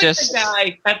looks like just- the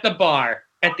guy at the bar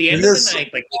at the end Yes. of the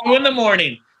night, like 2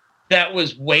 a.m, that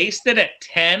was wasted at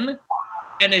 10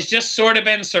 and has just sort of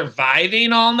been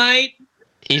surviving all night.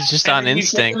 He's just And on then you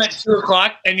get him instinct. at 2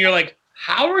 o'clock, and you're like,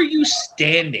 "How are you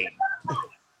standing?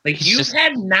 Like He's you've just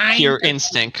had 9 Pure to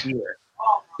instinct. here.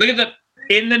 Look at the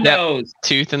in the Yep. nose,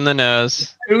 Tooth in the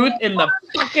nose. tooth in the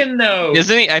fucking nose.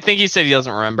 Isn't he? I think he said he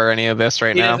doesn't remember any of this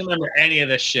right He now. doesn't remember any of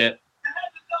this shit.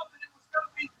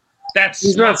 That's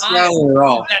He's not smiling at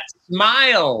all. That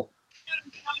smile.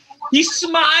 He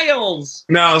smiles.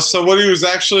 No, so what he was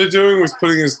actually doing was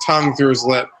putting his tongue through his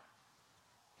lip.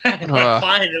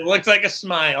 Fine. It looks like a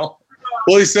smile.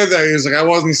 Well, he said that. He was like, I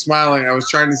wasn't smiling. I was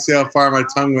trying to see how far my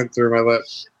tongue went through my lip.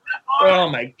 Oh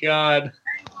my god.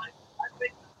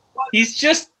 He's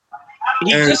just.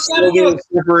 He And just got still into being a,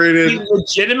 separated. he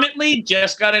legitimately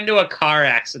just got into a car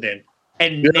accident,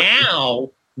 and Yeah.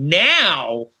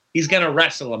 now he's gonna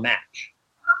wrestle a match.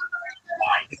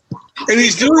 And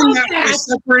he's doing that with a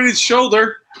separated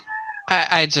shoulder.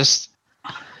 I just.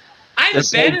 I've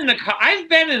This been whole-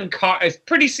 in a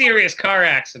pretty serious car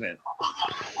accident.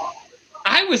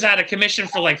 I was out of commission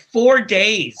for like 4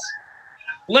 days,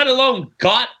 let alone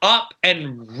got up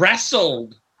and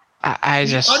wrestled I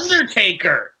the just.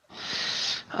 Undertaker.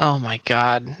 Oh my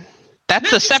God. That's Not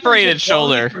the just separated like Johnny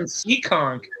shoulder. from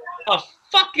Seekonk, a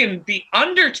fucking the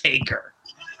Undertaker,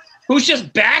 who's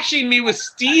just bashing me with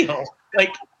steel,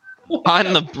 like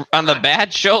on the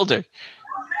bad shoulder.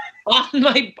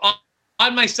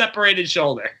 on my separated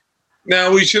shoulder.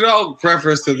 Now, we should all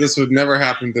preface that this would never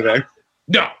happen today.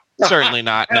 No, Certainly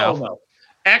not. hell No. no.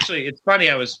 Actually, it's funny.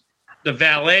 The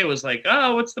valet was like,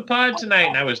 "Oh, what's the pod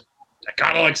tonight?" And I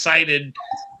got all excited.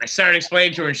 I started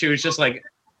explaining to her, and she was just like,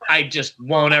 "I just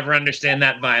won't ever understand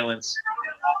that violence."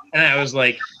 And I was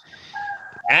like,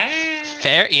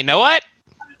 Fair. You know what?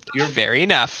 You're fair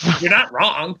enough. "You're not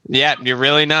wrong." Yeah, you're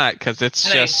really not, because it's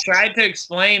And just. I tried to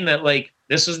explain that, like,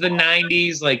 this was the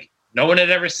 '90s. Like, no one had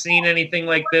ever seen anything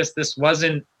like this. This was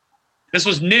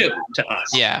new to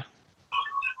us. Yeah.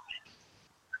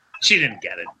 She didn't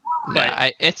get it. No,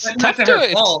 But it's But tough not to. to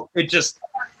her fault. It just,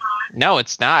 No,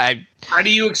 it's not. how do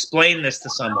you explain this to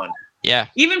someone? Yeah.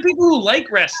 Even people who like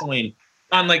wrestling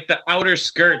on like the outer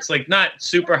skirts, like not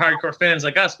super hardcore fans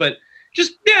like us, but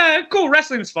just, yeah, cool,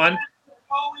 wrestling's fun.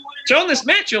 Showing this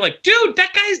match, you're like, dude,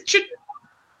 that guy should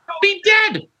be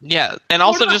dead. Yeah, and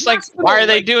also What just about like, hospital? why are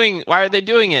they Like,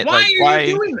 doing it? Why Like, are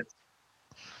you doing this?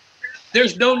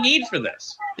 There's no need for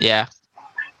this. Yeah.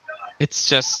 It's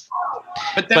just.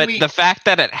 But then But the fact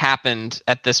that it happened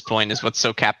at this point is what's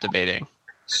so captivating.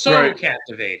 so Right.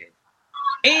 captivating.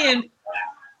 And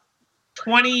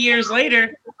 20 years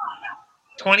later,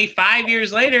 25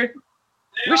 years later,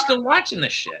 we're still watching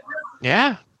this shit.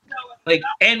 Yeah. Like,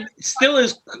 and still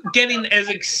is getting as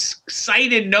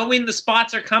excited knowing the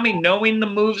spots are coming, knowing the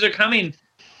moves are coming.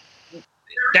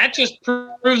 That just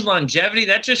proves longevity.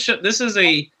 That just this is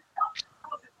a,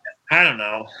 I don't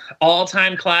know,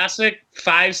 all-time classic,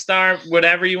 5-star,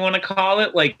 whatever you want to call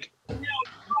it. Like,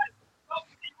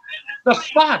 the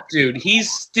fuck, dude.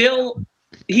 He's still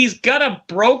he's got a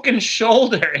broken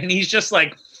shoulder, and he's just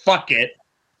like, fuck it.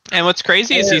 And what's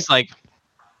crazy is he's like,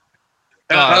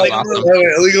 Uh, that's awesome.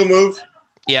 Illegal move.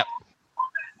 Yep.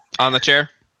 On the chair.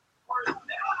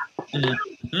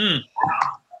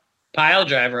 Pile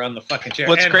driver on the fucking chair.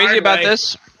 What's And crazy about Hardway,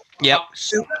 this? Yep.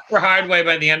 Super hard way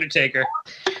by the Undertaker.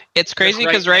 It's crazy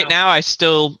because right now I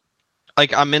still,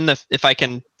 like, I'm in the, if I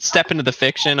can step into the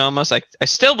fiction almost, like, I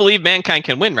still believe Mankind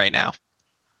can win right now.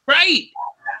 Right.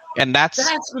 And that's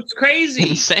what's crazy.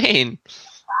 insane.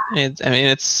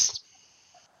 It's.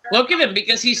 Look at him,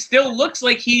 because he still looks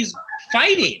like he's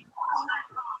fighting.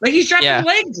 Like he's dropping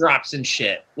leg drops and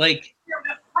shit. Like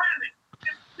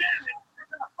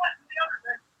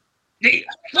the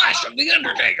flash of the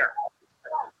Undertaker.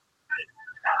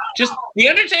 Just the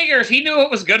Undertaker, if he knew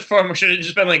what was good for him, should have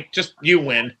just been like, just you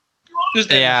win.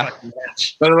 Just end the fucking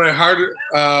match. By the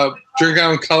way, drink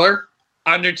on color.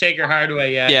 Undertaker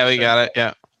Hardway, yeah. Yeah, we got it.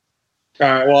 Yeah. All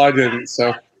right. Well, I didn't.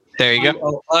 So there you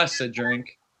go. Oh, us a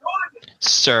drink,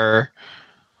 sir.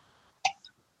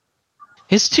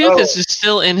 His tooth is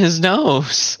still in his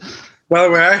nose. By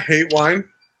the way, I hate wine.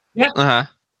 Yeah.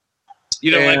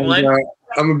 You don't like wine?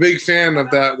 I'm a big fan of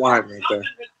that wine right there.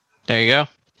 There you go.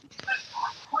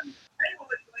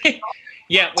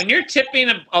 Yeah, when you're tipping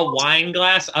a wine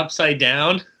glass upside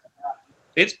down,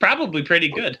 it's probably pretty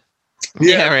good.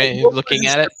 Yeah, right. Looking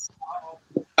at it.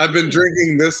 I've been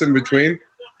drinking this in between.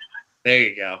 There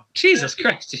you go. Jesus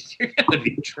Christ, you're gonna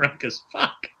be drunk as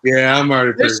fuck. Yeah, I'm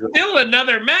already pretty There's good. still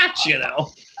another match, you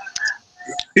know.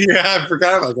 Yeah, I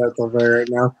forgot about that till right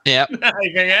now. Yep.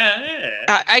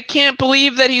 Yeah. I can't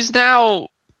believe that he's now.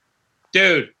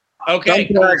 Dude. Okay.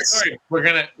 Thumbtacks. We're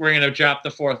gonna drop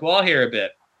the fourth wall here a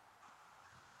bit.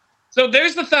 So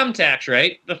there's the thumbtacks,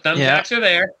 right? The thumbtacks are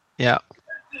there. Yeah.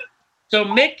 So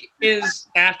Mick is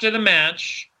after the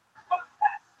match.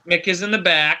 Mick is in the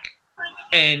back,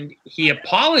 and he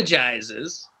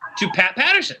apologizes to Pat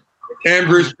Patterson And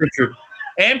Bruce Pritchard.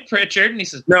 and Pritchard, and he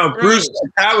says, No, Bruce.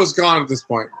 Pat was gone at this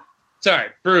point. Sorry,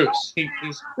 Bruce. He's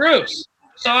Bruce.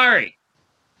 Sorry.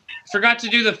 Forgot to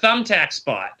do the thumbtack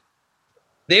spot.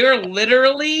 They were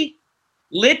literally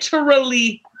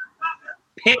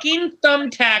picking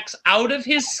thumbtacks out of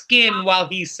his skin while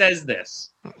he says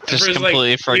this. Just Bruce,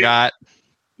 completely forgot.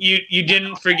 You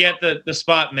didn't forget the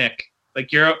spot, Mick. Like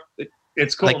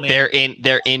it's cool, Like man.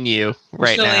 they're in you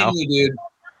right Still now. in you, dude.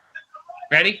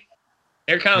 Ready?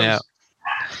 Here it comes. Yeah.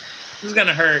 This is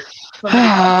gonna hurt.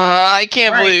 I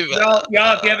can't All right, believe.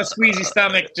 y'all, if you have a squeezy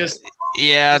stomach, just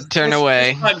Turn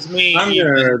away. This bugs me. I'm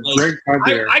gonna drink my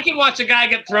beer. I can watch a guy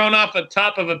get thrown off the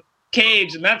top of a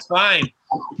cage, and that's fine.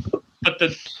 But the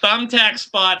thumbtack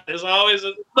spot is always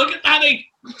look at how they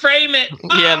frame it.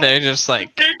 Yeah, they're just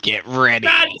like, get ready.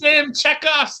 Goddamn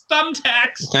Chekhov's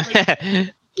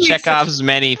thumbtacks. Chekhov's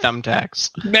many thumbtacks.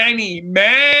 Many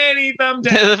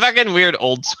thumbtacks. The fucking weird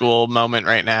old school moment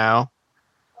right now.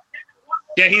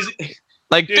 Yeah, he's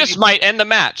Like, Dude, this might end the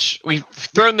match. We've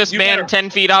thrown this You man better- 10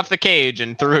 feet off the cage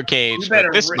and through a cage. But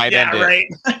this might end it.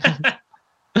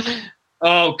 right.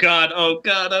 Oh God! Oh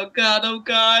God! Oh God! Oh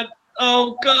God!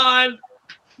 Oh God!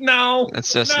 No!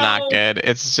 It's just No. not good.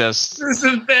 It's just. This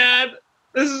is bad.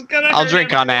 This is gonna. I'll hurt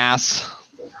drink him. on ass.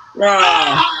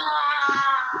 Ah,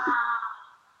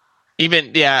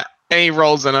 Even, yeah, and he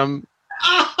rolls in him.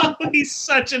 Oh, he's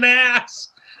such an ass.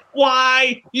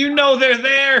 Why? You know they're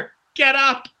there. Get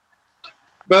up.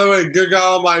 by the way, good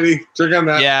God Almighty, drink on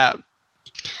that. Yeah.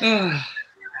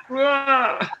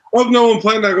 I hope no one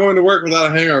planned on going to work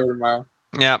without a hangover tomorrow.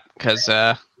 Yep, because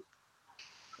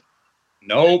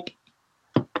Nope.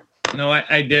 No,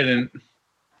 I didn't.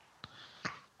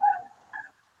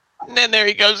 and then there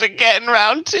he goes again,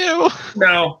 round 2.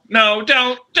 No,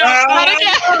 don't. Not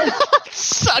again. It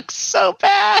sucks so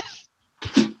bad.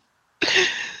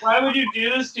 Why would you do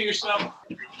this to yourself?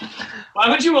 Why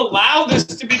would you allow this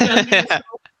to be done to yourself?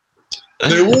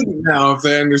 They wouldn't now if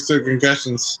they understood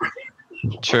concussions.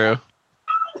 True.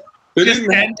 They Just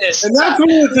didn't. end it. And that's one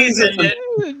of the things End that's,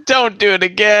 it. Don't do it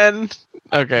again.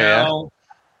 Okay, yeah. No.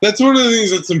 that's one of the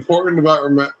things that's important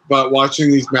about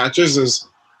watching these matches is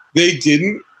they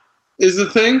didn't is the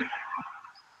thing.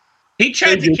 He They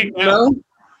tried to kick didn't out. know.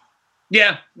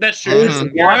 Yeah, that's true. It's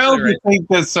Mhm. You're wild absolutely to think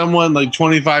that someone like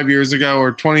 25 years ago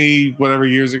or 20 whatever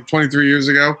years, 23 years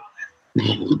ago,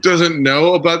 doesn't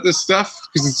know about this stuff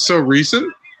because it's so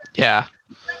recent. Yeah.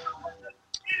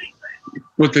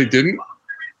 What they didn't,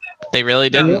 They really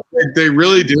didn't. they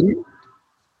really didn't.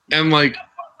 And like,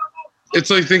 it's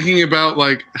like thinking about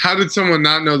like, how did someone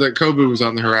not know that Kobe was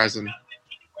on the horizon?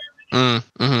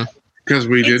 Mm-hmm. Because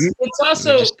we didn't. It's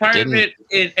also just part didn't. of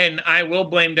it, and I will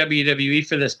blame WWE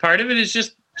for this. Part of it is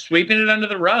just sweeping it under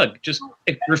the rug, just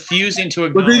refusing to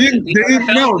But acknowledge they it.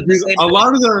 didn't know because a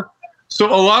lot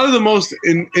of the most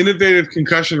innovative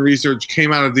concussion research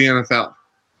came out of the NFL.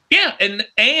 Yeah, and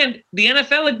the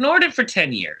NFL ignored it for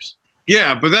 10 years.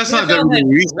 Yeah, but that's not NFL had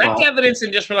WWE's direct fault. evidence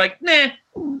and just were like, nah,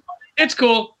 it's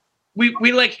cool.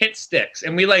 We like hit sticks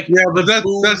and we like Yeah, but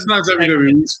that's not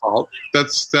WWE's fault.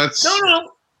 That's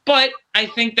no. But I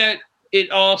think that it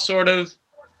all sort of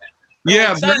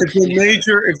yeah. But if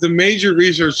the major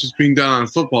research is being done on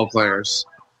football players,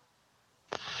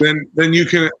 then you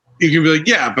can be like,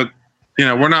 yeah, but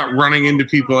we're not running into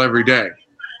people every day.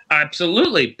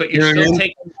 Absolutely, but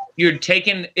you're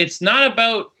taking. It's not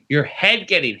about your head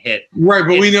getting hit, right?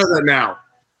 But we know that now,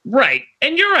 right?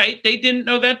 And you're right; they didn't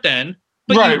know that then,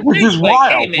 but right? Which is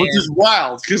wild. Hey, which is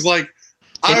wild because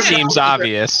it seems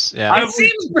obvious. Yeah, it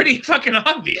seems pretty fucking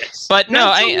obvious. But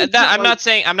no, I'm not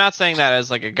saying that as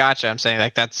like a gotcha. I'm saying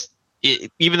like that's.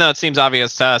 Even though it seems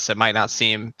obvious to us, it might not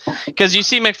seem, because you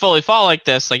see Mick Foley fall like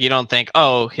this, like you don't think,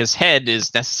 oh, his head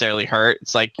is necessarily hurt.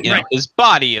 It's like know his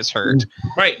body is hurt.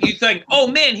 Right. You think, oh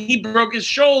man, he broke his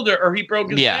shoulder or he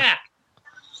broke his back.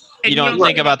 And you don't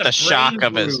think about the shock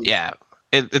of his. Yeah,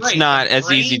 it's not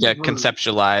as easy to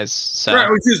conceptualize. So. Right,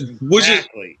 which is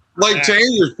like to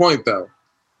Andrew's point though,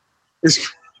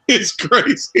 it's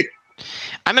crazy.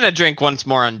 I'm gonna drink once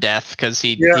more on death because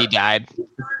he died.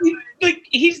 Like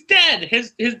he's dead.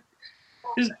 His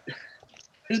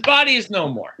body is no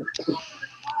more.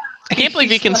 I can't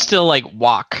believe he can still like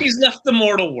walk. He's left the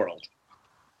mortal world.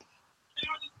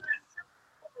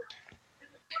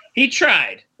 He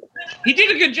tried. He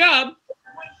did a good job.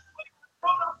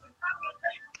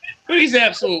 But he's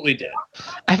absolutely dead.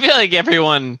 I feel like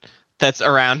everyone that's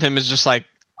around him is just like,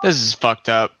 this is fucked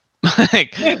up.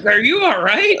 Like, are you all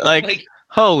right? Like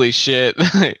holy shit.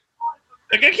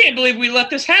 Like, I can't believe we let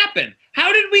this happen.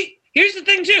 How did we? Here's the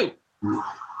thing, too.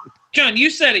 John, you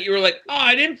said it. You were like, oh,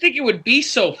 I didn't think it would be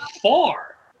so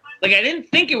far. Like, I didn't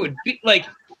think it would be. Like,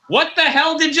 what the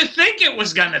hell did you think it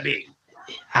was going to be?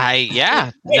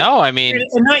 I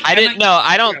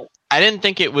didn't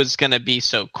think it was going to be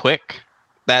so quick.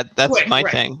 That's my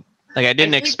thing. Like, I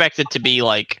didn't expect it to be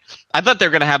like, I thought they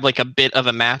were going to have like a bit of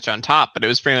a match on top, but it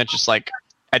was pretty much just like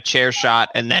a chair shot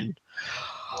and then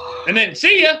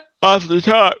see ya. Off the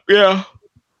top, yeah.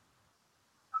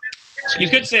 You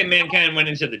could say Mankind went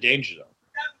into the danger zone.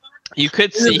 You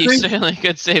certainly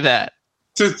could say that.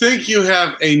 To think you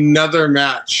have another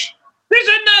match. There's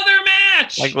another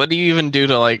match! Like, what do you even do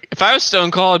to, like... If I was Stone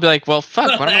Cold, I'd be like, well,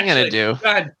 fuck, what am I going to do?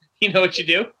 God, you know what you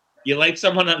do? You light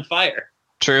someone on fire.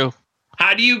 True.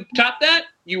 How do you top that?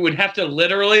 You would have to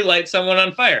literally light someone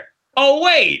on fire. Oh,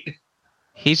 wait!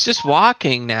 He's just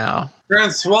walking now.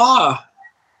 Francois!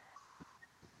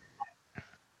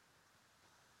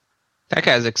 That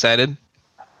guy's excited.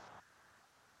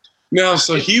 No,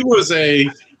 so he was a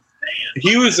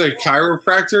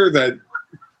chiropractor that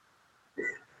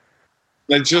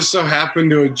just so happened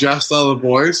to adjust all the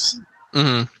boys.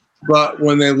 Mm-hmm. But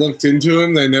when they looked into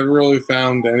him, they never really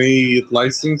found any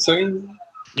licensing.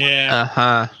 Yeah.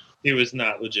 Uh-huh. He was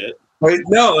not legit. Like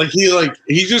no,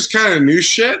 he just kind of knew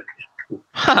shit.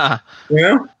 Huh. You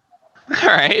know? All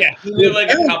right. Yeah, he knew like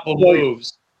a couple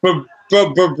moves. But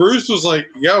Bruce was like,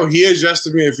 yo, he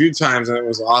adjusted me a few times and it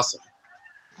was awesome.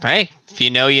 Hey, if you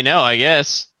know, you know, I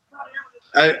guess.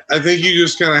 I think you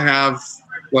just kind of have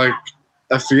like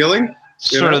a feeling.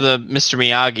 Sort of the Mr.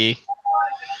 Miyagi.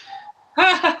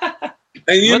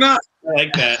 And you're not I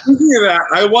like that. Speaking of that,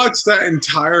 I watched that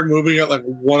entire movie at like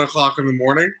 1 o'clock in the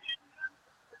morning.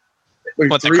 Like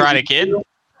What's a Karate Kid?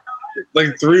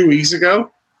 Like 3 weeks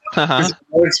ago. Uh-huh.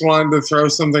 Alex wanted to throw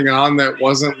something on that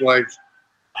wasn't like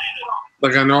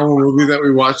a normal movie that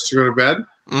we watched to go to bed.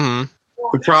 Mm-hmm.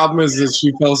 The problem is that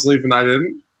she fell asleep and I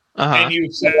didn't. Uh-huh. And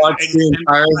you said, watched the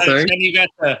entire thing.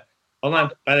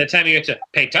 By the time you got to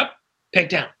picked up, pick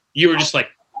down, you were just like,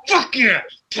 fuck yeah.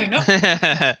 Pick up,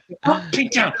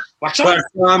 pick down. Wax Wax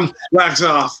on, wax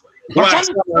off. Wax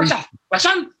on. Wax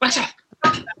on, wax off.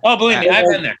 Oh, believe me, I've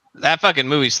been there. That fucking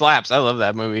movie slaps. I love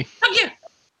that movie. Fuck yeah.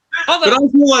 But I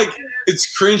feel like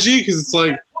it's cringy because it's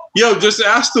like, yo, just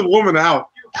ask the woman out.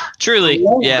 Truly,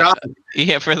 yeah. God.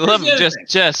 Yeah, for the love of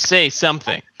just say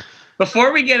something.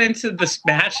 Before we get into this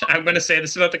match, I'm going to say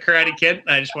this about the Karate Kid.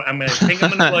 I'm going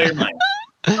to blow your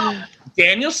mind.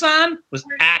 Daniel-san was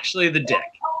actually the dick.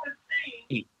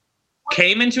 He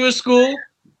came into a school.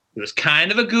 He was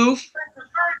kind of a goof.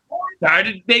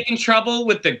 Started making trouble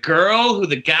with the girl who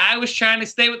the guy was trying to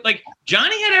stay with. Like,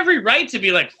 Johnny had every right to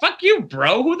be like, fuck you,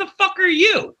 bro. Who the fuck are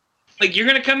you? Like, you're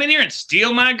going to come in here and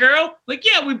steal my girl? Like,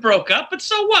 yeah, we broke up, but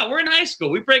so what? We're in high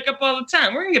school. We break up all the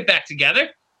time. We're going to get back together.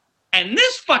 And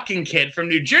this fucking kid from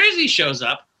New Jersey shows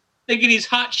up thinking he's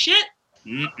hot shit.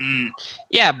 Mm-mm.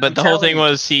 Yeah, but I'm the whole thing telling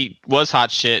you. was he was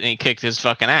hot shit and he kicked his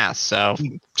fucking ass. So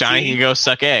Johnny can go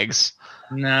suck eggs.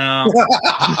 No.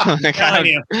 Telling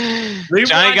you.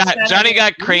 Johnny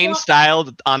got crane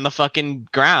styled on the fucking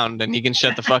ground and he can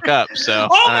shut the fuck up. So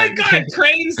Oh my god,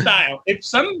 crane style. If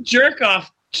some jerk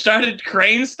off started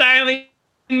crane styling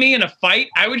me in a fight,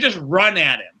 I would just run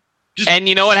at him. And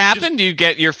you know what happened? You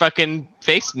get your fucking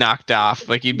face knocked off.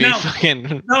 Like you'd be No.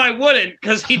 fucking. No, I wouldn't,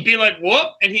 because he'd be like, whoop,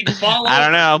 and he'd fall I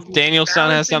don't over. know. Daniel's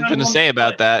son has Balancing on something to one say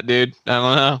about foot. that, dude.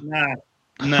 I don't know.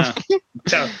 No.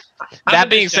 So, That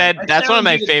being said, that's one of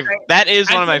my favorite. That is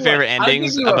one of my favorite I'll give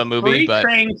endings you of a movie. free But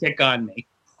crane kick on me.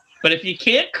 But if you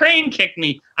can't crane kick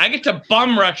me, I get to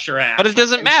bum rush your ass. it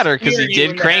doesn't and matter because spear he you did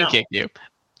into crane hell. kick you.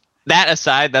 That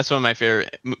aside, that's one of my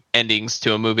favorite endings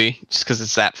to a movie, just because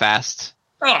it's that fast.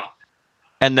 Oh,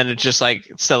 And then it's just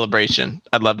like celebration.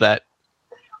 I love that.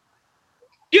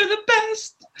 you're the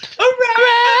best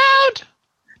around.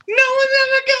 No one's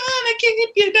ever gonna keep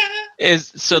you down.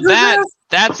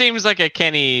 That seems like a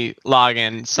Kenny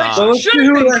Loggins So song. let's see Should've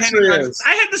who been it actually Kenny Loggins. is.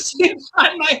 I had the same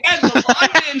thought in my head. The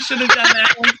Logman should have done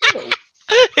that one too.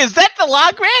 Is that the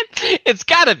Logman? It's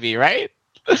gotta be, right?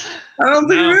 I don't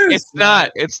think No, it is. It's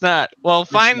not. It's not. Well,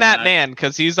 find that not. man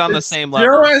because he's on the It's same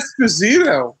level. Joe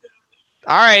Esposito. All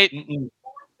right. Mm-mm.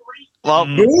 Well,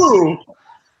 Mm. Ooh.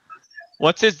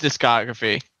 what's his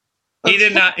discography? He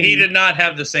did not. He did not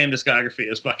have the same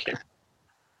discography as Bucket.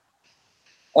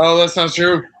 Oh, that's not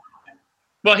true.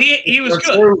 Well, he was That's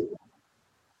good. true.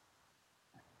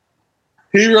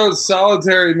 He wrote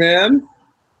Solitary Man.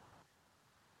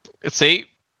 See,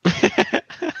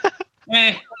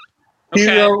 Eh. He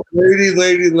Okay. wrote Lady,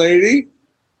 Lady, Lady.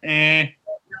 Eh.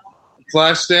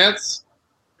 Flashdance.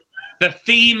 The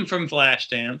theme from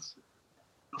Flashdance.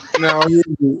 No, he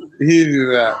didn't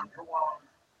do that.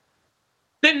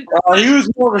 Then He was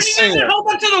more of a he singer. hold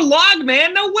up to the log,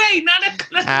 man. No way. Not a.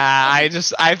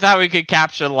 I thought we could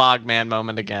capture the Logman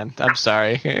moment again. I'm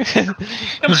sorry.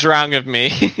 What's wrong with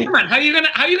me? Come on. How you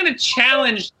gonna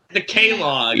challenge the K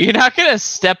log? You're not gonna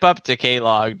step up to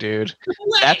K-Log, dude.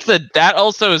 That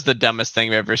also is the dumbest thing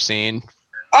I've ever seen.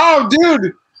 Oh,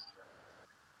 dude.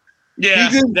 Yeah.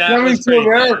 He did that Coming was to pretty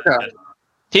America. bad.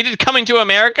 He did Coming to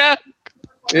America?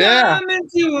 Yeah. Coming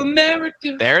to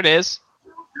America. There it is.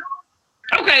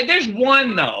 Okay, there's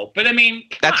one though, but I mean,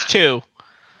 come That's on. two.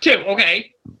 Two.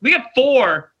 Okay, we got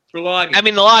four for log. I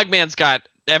mean, the Logman's got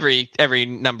every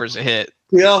number's a hit.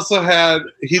 He also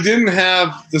he didn't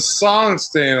have the song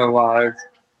Staying Alive,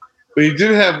 but he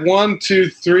did have 4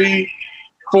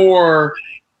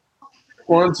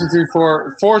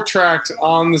 tracks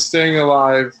on the Staying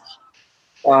Alive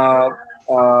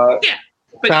but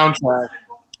soundtrack.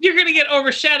 you're gonna get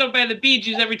overshadowed by the Bee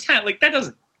Gees every time. Like that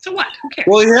doesn't. So what? Who cares?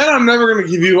 Well, he had I'm Never Gonna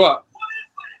Give You Up.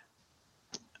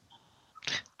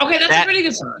 Okay, that's that- a pretty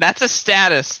good song. That's a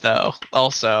status, though.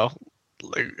 Also,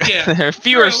 Yeah, there are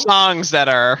fewer true. songs that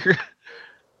are.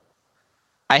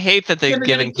 I hate that they've Never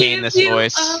given gonna Kane give this you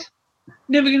voice. up.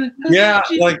 Never gonna. Yeah,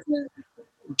 like-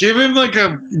 Give him like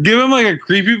a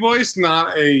creepy voice,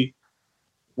 not a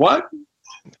what?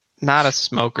 Not a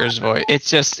smoker's voice.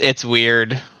 It's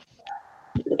weird.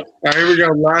 All right, here we go.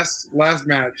 Last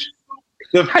match.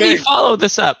 The How do you Thing. follow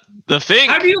this up? The thing.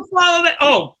 How do you follow that?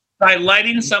 Oh, by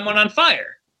lighting someone on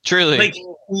fire. Truly. Like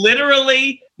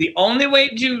literally, the only way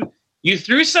you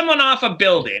threw someone off a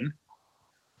building,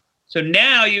 so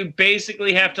now you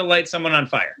basically have to light someone on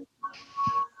fire.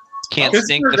 Can't Pittsburgh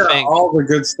stink the got thing. all the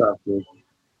good stuff, dude.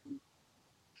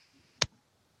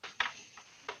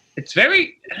 It's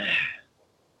very.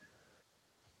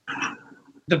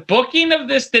 The booking of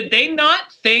this, did they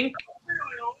not think?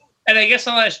 And I guess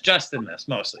I'll ask Justin this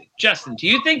mostly. Justin, do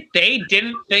you think they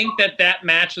didn't think that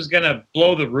match was going to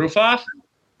blow the roof off?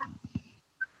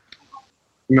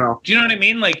 No, Do you know what I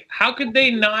mean? Like, how could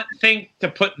they not think to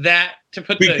put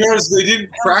because they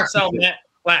didn't practice cell it. net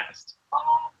last?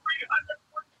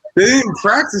 They didn't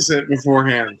practice it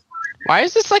beforehand Why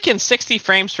is this like in 60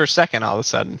 frames per second all of a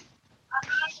sudden?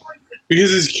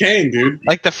 because it's Kane, dude.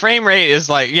 Like the frame rate is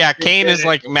like, yeah, Kane is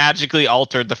like magically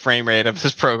altered the frame rate of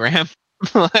this program.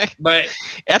 Like, But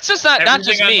that's just not just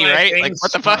Everything on me, my right? Like, thing's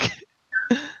what the fuck?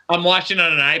 I'm watching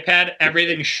on an iPad.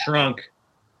 Everything shrunk.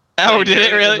 Oh, Like, did it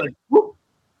was really? like, whoop.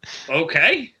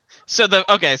 Okay. So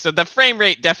the frame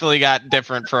rate definitely got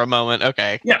different for a moment.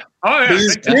 Okay, Yeah. Oh yeah. Because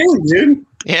it's big time. Kane, dude.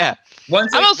 yeah.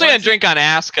 Once I'm it- also gonna once it- drink on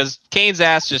ass because Kane's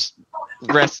ass just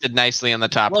rested nicely on the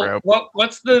top rope.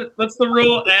 What's the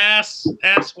rule? Ass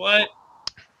what?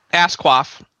 Ass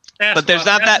quaff. Ass But there's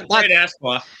quaff. not That's that- a great ass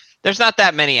quaff. There's not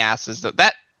that many asses though.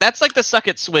 That's like the suck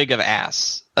it swig of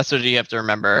ass. That's what you have to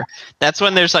remember. That's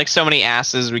when there's like so many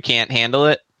asses we can't handle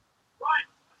it.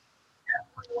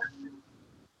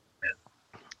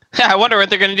 I wonder what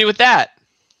they're going to do with that.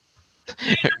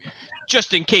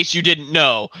 Just in case you didn't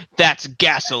know, that's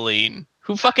gasoline.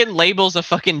 Who fucking labels a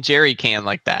fucking jerry can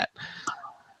like that?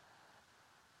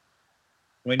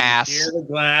 When you Ass. hear the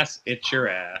glass, it's your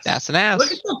ass. That's an ass.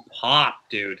 Look at the pop,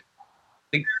 dude.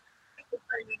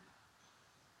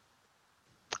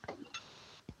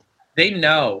 They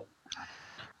know.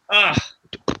 Ugh.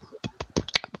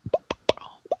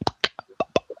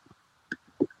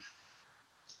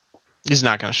 He's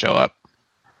not going to show up.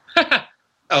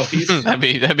 Oh, he's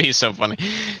that'd be so funny.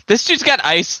 This dude's got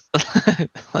ice,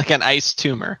 like an ice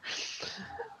tumor.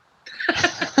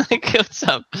 Like, what's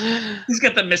up? he's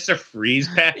got the Mr. Freeze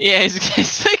pack. Yeah,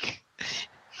 he's like,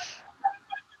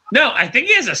 No, I think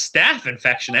he has a staph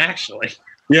infection, actually.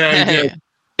 Yeah, he did.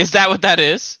 is that what that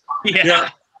is? Yeah. Yeah.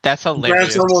 That's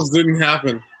hilarious. That almost didn't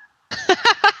happen.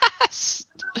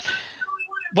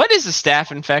 What is a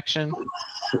staph infection?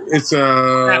 It's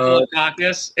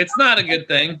Staphylococcus. It's not a good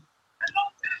thing.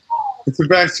 it's a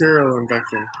bacterial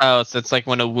infection. Oh, so it's like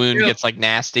when a wound Ew. gets like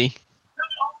nasty.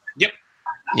 Yep.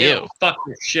 Ew. It'll fuck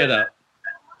your shit up.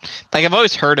 Like I've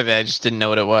always heard of it, I just didn't know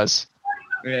what it was.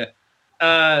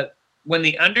 Yeah. When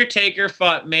the Undertaker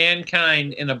fought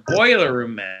Mankind in a boiler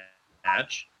room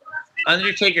match,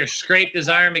 Undertaker scraped his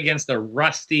arm against a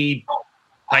rusty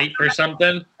pipe or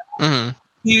something. Hmm.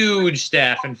 Huge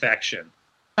staph infection.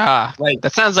 Ah, Like,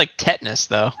 that sounds like tetanus,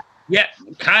 though. yeah,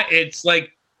 it's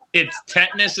like it's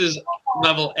tetanus is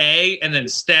level A, and then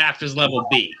staph is level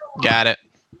B. Got it.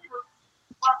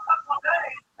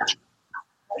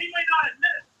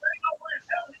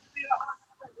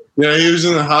 Yeah, he was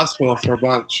in the hospital for a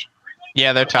bunch.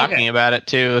 Yeah, they're talking Okay. about it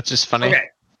too. It's just funny. Okay,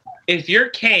 if you're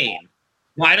Kane,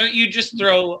 why don't you just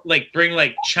bring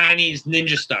like Chinese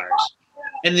ninja stars,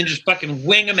 and then just fucking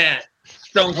wing them at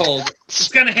Stone Cold? It's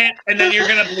gonna hit, and then you're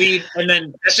gonna bleed, and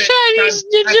then that's it. Chinese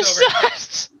Done. ninja That's over.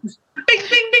 stars. Bing,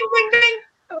 bing, bing, bing,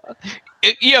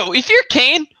 bing. Yo, if you're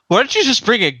Kane, why don't you just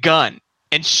bring a gun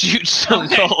and shoot Stone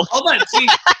Okay, Cold? hold on. See,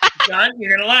 John,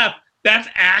 you're gonna laugh. That's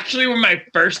actually what my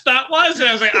first thought was, and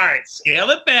I was like, all right, scale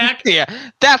it back. Yeah,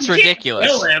 that's You can't ridiculous.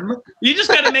 Kill him. You just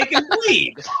got to make him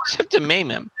bleed. You have to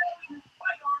maim him.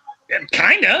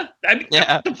 Kinda. I mean,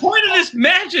 Yeah. the point of this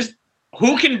match is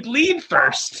who can bleed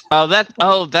first. Oh,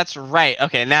 that's right.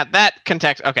 Okay, now that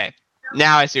context. Okay,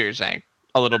 now I see what you're saying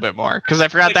a little bit more because I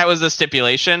forgot Like- that was the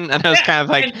stipulation, and I was Yeah, kind of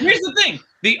like, and here's the thing: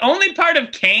 the only part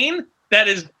of Kane that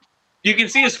is you can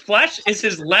see his flesh is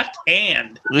his left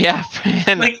hand. yeah,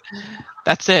 man, Like,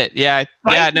 that's it. Yeah, yeah.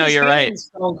 bite No, his you're hand, right.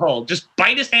 Stone Cold. Just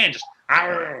bite his hand. Just.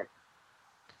 Arr.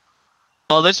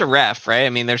 Well, there's a ref, right? I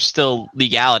mean, there's still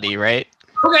legality, right?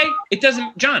 Okay, it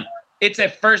doesn't, John. It's a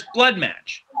first blood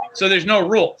match, so there's no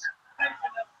rules.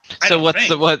 I So don't what's think.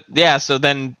 the what? Yeah. So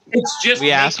then It's just we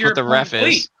make ask your what the ref opponent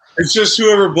bleed. is. It's just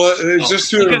whoever It's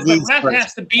just whoever Because the bleeds ref first.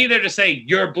 has to be there to say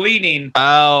you're bleeding.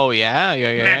 Oh yeah,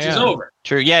 yeah. Match is over.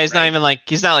 True. Yeah, he's not Right? even like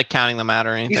he's not like counting them out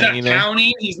or anything He's not either.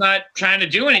 counting. He's not trying to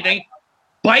do anything.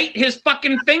 Bite his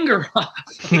fucking finger off.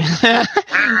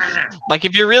 Ah. Like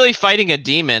if you're really fighting a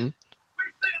demon,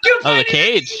 You're Oh, the fighting a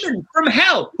cage. demon from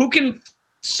hell who can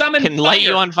summon can light you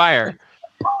fire. on fire.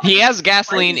 He has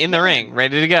gasoline in the ring,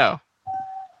 ready to go.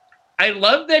 I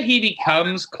love that he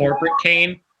becomes corporate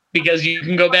Kane because you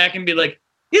can go back and be like,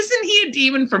 isn't he a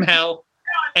demon from hell?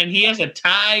 And he has a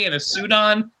tie and a suit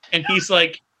on, and he's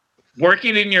like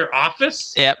working in your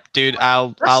office. Yep, dude.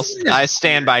 I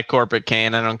stand by corporate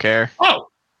Kane. I don't care. Oh,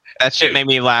 That shit made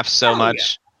me laugh so Oh,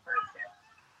 much.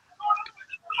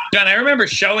 John, I remember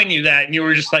showing you that, and you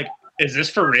were just like, is this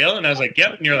for real? And I was like,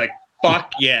 yep. And you're like,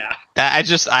 fuck yeah.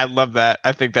 I love that.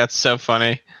 I think that's so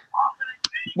funny.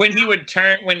 When he would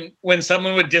turn, when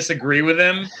someone would disagree with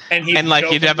him, and he And, like,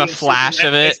 you'd have a flash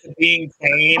of it. Being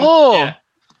Kane. Oh. Yeah.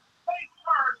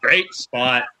 Great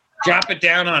spot. Drop it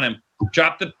down on him.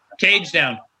 Drop the cage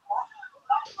down.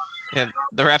 Yeah,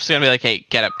 the ref's gonna be like, "Hey,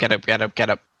 get up, get up, get up, get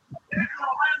up."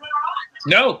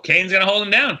 No, Kane's gonna hold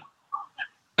him down.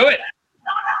 Do it.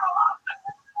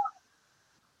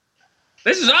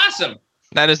 This is awesome.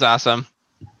 That is awesome.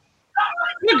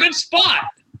 What a good spot.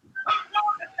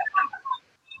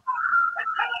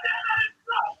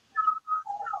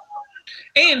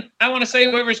 And I want to say,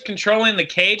 whoever's controlling the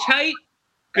cage height,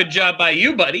 good job by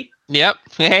you, buddy. Yep.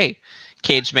 Hey,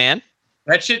 Cage Man.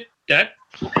 That shit, that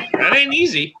ain't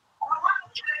easy.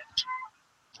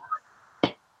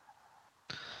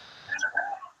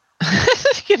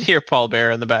 You can hear Paul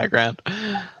Bear in the background. You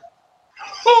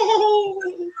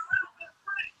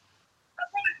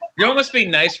know what must be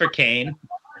nice for Kane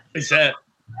is that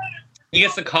He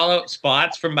gets to call out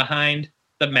spots from behind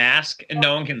the mask, and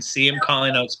no one can see him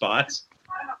calling out spots.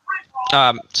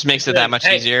 Just makes it that much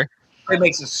Hey. easier. It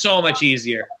makes it so much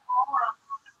easier.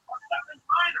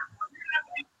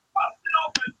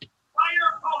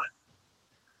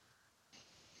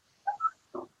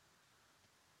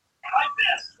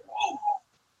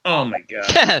 Oh my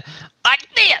god. Like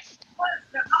this.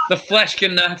 The flesh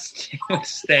cannot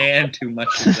stand too much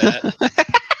of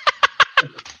that.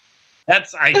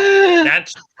 That's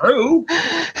true.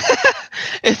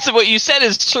 It's what you said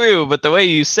is true, but the way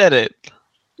you said it.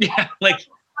 Yeah, like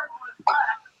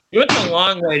you went a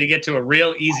long way to get to a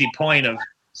real easy point of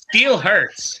steel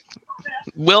hurts.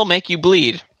 Will make you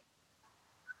bleed.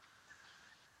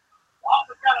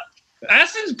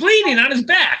 Aston's bleeding on his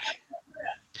back.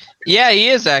 Yeah, he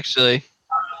is actually.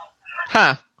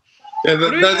 Huh. Yeah,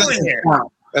 What are we doing here?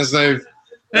 count as they've.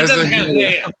 That As doesn't they- count.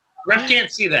 Yeah. Ref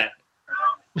can't see that.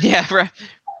 Yeah,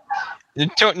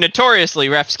 notoriously,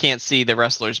 refs can't see the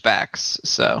wrestlers' backs,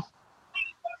 so.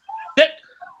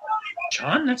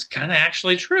 John, that's kind of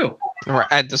actually true. Right,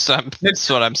 that's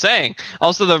what I'm saying.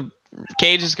 Also, the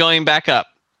cage is going back up.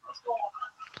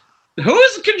 Who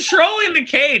is controlling the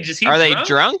cage? Is he Are drunk? they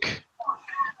drunk?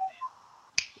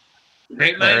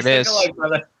 Great There minds it think is. alike,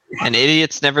 brother. And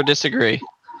idiots never disagree.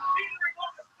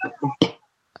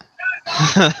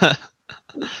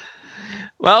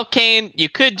 Well, Kane, you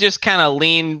could just kind of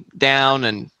lean down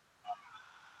and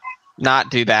not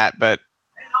do that, but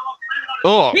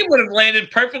oh He would have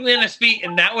landed perfectly on his feet,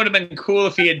 and that would have been cool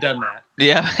if he had done that.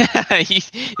 yeah.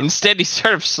 Instead, he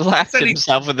sort of slapped Instead he-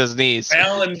 himself with his knees.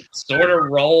 Fell and sort of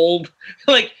rolled.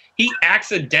 Like, he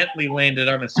accidentally landed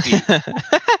on his feet.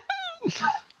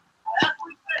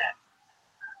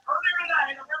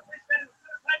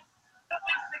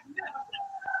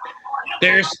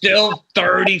 There's still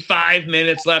 35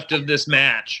 minutes left of this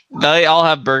match. They all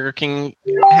have Burger King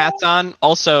hats on.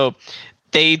 Also,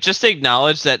 they just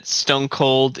acknowledged that Stone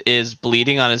Cold is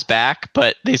bleeding on his back,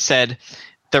 but they said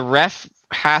the ref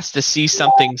has to see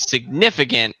something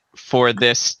significant for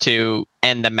this to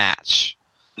end the match.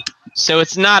 So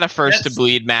it's not a first to That's-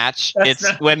 bleed match. that's It's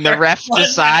not when the ref what-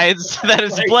 decides that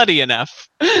it's like- bloody enough.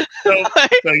 So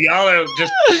y'all are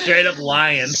just straight up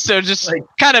lying. So just like-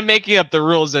 kind of making up the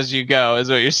rules as you go is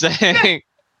what you're saying.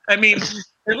 I mean,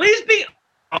 at least be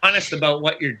honest about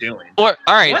what you're doing. Or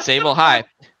all right, What Sable, the hi.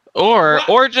 Or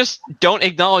What? just don't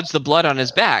acknowledge the blood on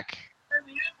his back.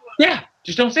 Yeah,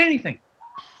 just don't say anything.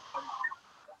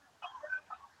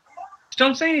 Just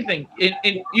don't say anything.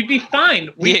 And you'd be fine.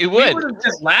 Yeah, you would. We would have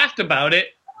just laughed about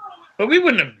it, but we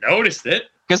wouldn't have noticed it.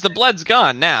 Because the blood's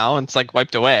gone now. It's like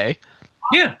wiped away.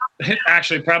 Yeah.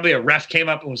 Actually, probably a ref came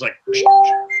up and was like,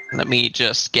 Let me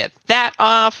just get that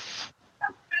off.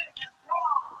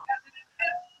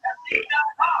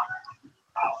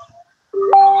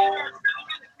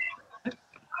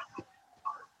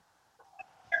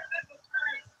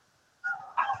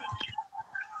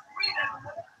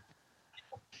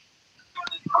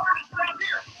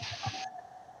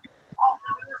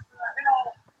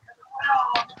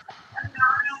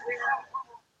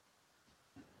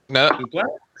 No.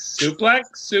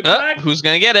 suplex. Who's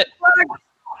gonna get it?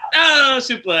 Oh,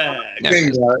 suplex. Yeah. Thing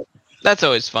got it. That's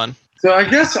always fun. So I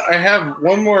guess I have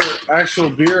one more actual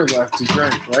beer left to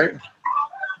drink, right?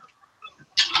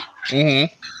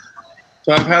 Mm-hmm.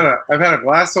 So I've had a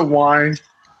glass of wine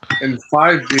and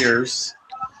 5 beers,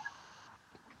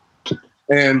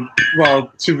 and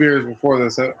well, 2 beers before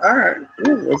this. So, all right,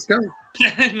 ooh, let's go.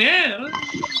 Yeah.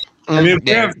 I mean, if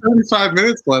we yeah. have 35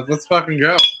 minutes left, let's fucking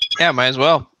go. Yeah, might as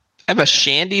well. I have a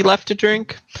shandy left to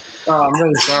drink. Oh, I'm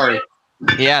really sorry.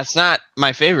 Yeah, it's not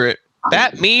my favorite.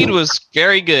 That mead was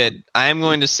very good. I'm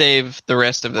going to save the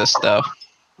rest of this though.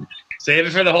 Save it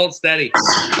for the hold steady.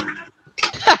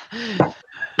 I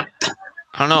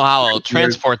don't know how I'll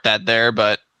transport that there,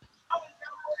 but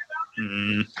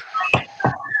Mm.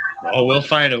 Oh, we'll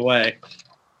find a way.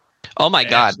 oh my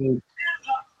god. Actually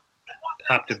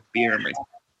popped a beer in my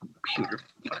computer.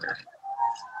 Fucker.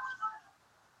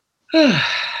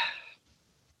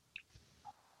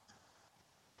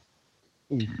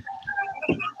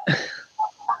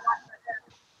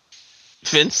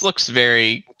 Vince looks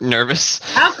very nervous.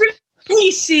 How could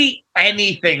he see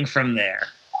anything from there?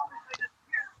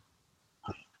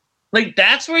 Like,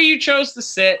 that's where you chose to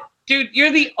sit? Dude,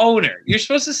 you're the owner. You're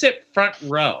supposed to sit front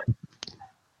row.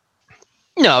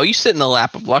 No, you sit in the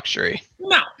lap of luxury.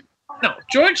 No.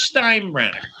 George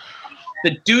Steinbrenner,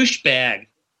 the douchebag,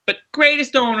 but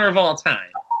greatest owner of all time.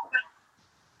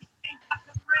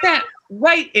 That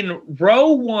right in row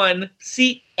 1,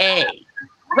 seat A,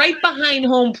 right behind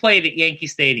home plate at Yankee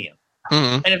Stadium.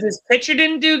 Mhm. And if his pitcher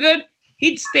didn't do good,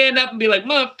 he'd stand up and be like,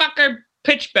 "Motherfucker,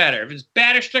 pitch better. If his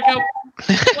batter struck out,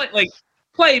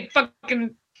 play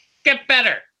fucking get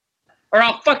better, or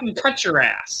I'll fucking cut your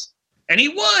ass." And he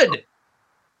would.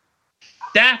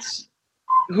 That's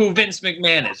who Vince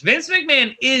McMahon is. Vince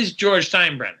McMahon is George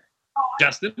Steinbrenner.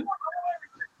 Justin?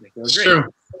 It's true.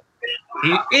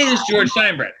 He is George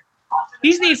Steinbrenner.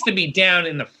 He needs to be down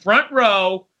in the front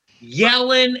row,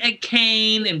 yelling at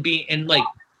Kane and like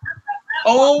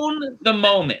own the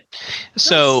moment.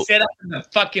 So don't sit up in the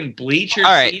fucking bleachers.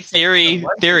 All right,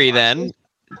 theory then.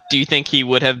 Do you think he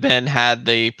would have been had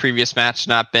the previous match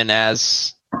not been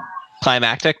as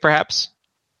climactic, perhaps?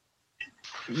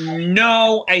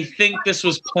 No, I think this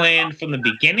was planned from the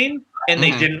beginning, and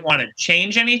they didn't want to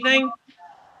change anything.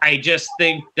 I just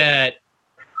think that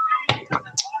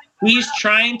he's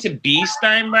trying to be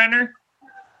Steinbrenner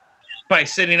by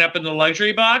sitting up in the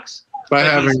luxury box. By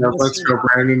having a "Let's Go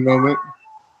Brandon" moment.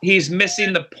 He's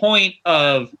missing the point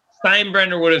of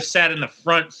Steinbrenner would have sat in the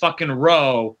front fucking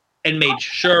row and made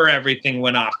sure everything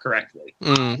went off correctly.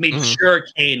 Made sure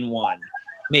Kane won.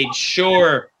 Made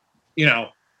sure,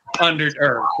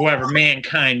 or whoever,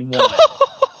 Mankind won.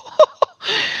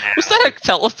 Was that a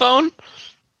telephone?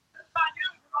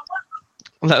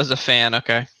 That was a fan,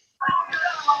 okay.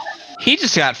 He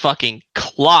just got fucking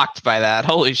clocked by that.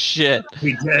 Holy shit.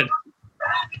 He did.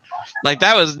 Like,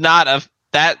 that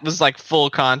was like full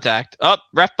contact. Oh,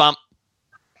 ref bump.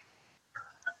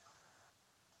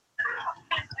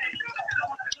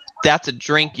 That's a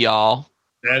drink, y'all.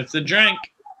 That's a drink.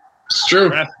 It's true.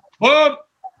 Ref bump.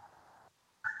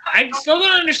 I still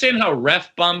don't understand how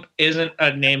Ref Bump isn't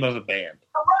a name of a band.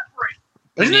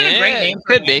 Isn't it a great name?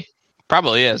 Could be.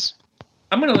 Probably is.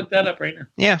 I'm going to look that up right now.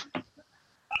 Yeah.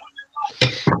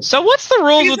 So what's the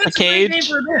rules with the cage?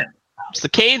 Is the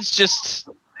cage just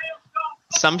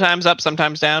sometimes up,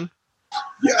 sometimes down?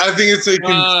 Yeah, I think it's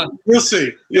you'll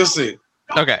see. You'll see.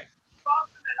 Okay.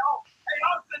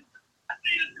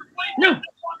 No,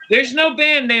 there's no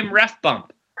band named Ref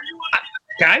Bump.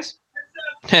 Guys?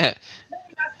 Do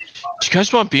you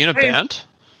guys want to be in a band?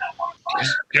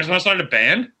 You guys want to start a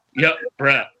band? Yep,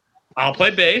 bruh. I'll play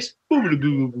bass.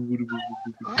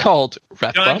 Called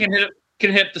Ref John Bump.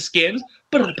 can hit the skins.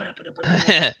 Can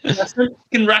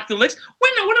rock the licks.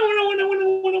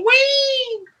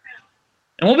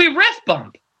 And we'll be Ref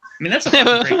Bump. I mean, that's a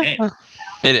fucking great name.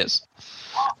 It is.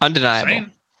 Undeniable.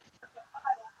 Same.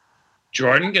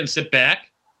 Jordan can sit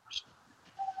back.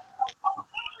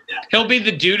 He'll be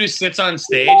the dude who sits on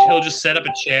stage. He'll just set up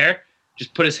a chair,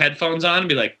 just put his headphones on and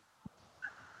be like,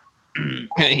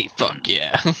 Hey, fuck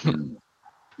yeah.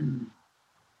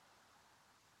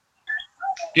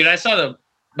 dude,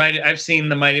 I've seen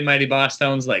the Mighty Mighty Boss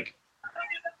Stones like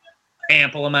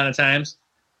ample amount of times.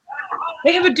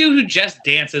 They have a dude who just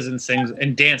dances and sings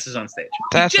and dances on stage.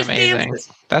 That's amazing.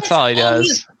 That's all he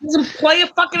does. He doesn't play a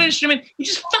fucking instrument. He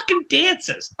just fucking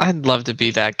dances. I'd love to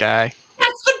be that guy.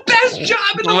 That's the best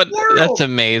job in the world. That's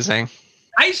amazing.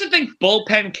 I used to think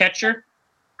bullpen catcher.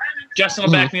 Justin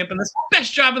will back me up in this.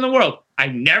 Best job in the world. I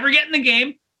never get in the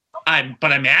game,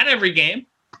 but I'm at every game.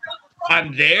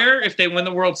 I'm there if they win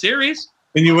the World Series.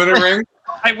 And you win a ring?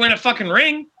 I win a fucking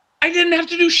ring. I didn't have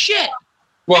to do shit.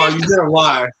 Well, you did a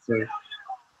lie. So.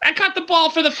 I caught the ball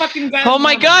for the fucking guy. Oh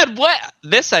my god, what?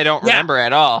 This I don't remember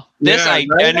at all. This I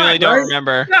genuinely don't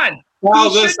remember. God, File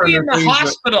he this should be in under the things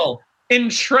hospital in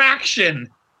traction.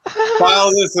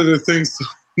 File this under things to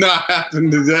not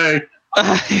happen today.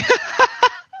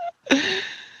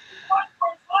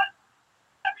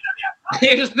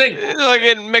 Here's the thing. Look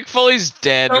at Mick Foley's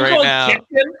dead right now.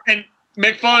 Kicked him, and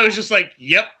Mick Foley was just like,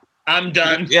 "Yep, I'm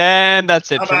done." And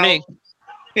that's it I'm for out. me.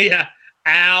 Yeah.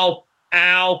 Ow.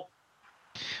 Ow.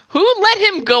 Who let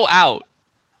him go out?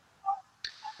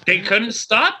 They couldn't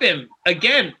stop him.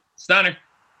 Again, stunner.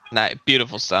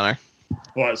 Beautiful stunner.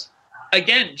 Was.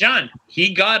 Again, John,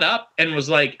 he got up and was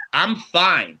like, "I'm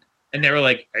fine." And they were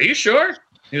like, "Are you sure?"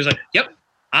 He was like, "Yep,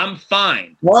 I'm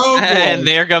fine." Whoa, And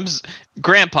there comes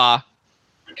Grandpa.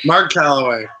 Mark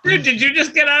Calloway. Dude, did you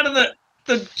just get out of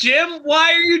the gym?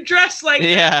 Why are you dressed like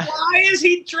that? Why is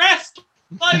he dressed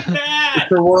like that?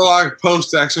 The Warlock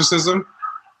post-exorcism.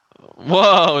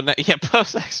 Whoa. Yeah,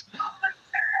 post-sex.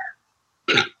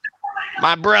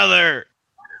 My brother.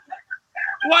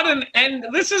 What an end.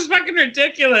 This is fucking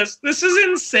ridiculous. This is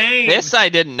insane. This I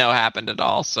didn't know happened at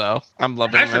all, so I'm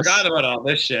loving I this. forgot about all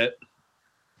this shit.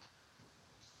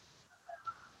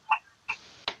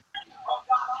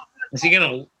 Is he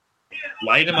gonna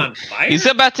light him on fire? He's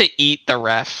about to eat the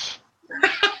ref.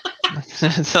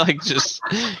 It's like just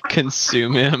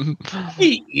consume him.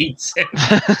 He eats him.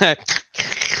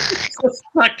 Just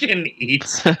fucking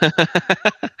eats.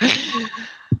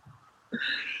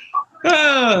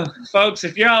 Oh, folks,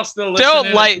 if you're all still listening,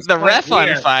 Don't light the ref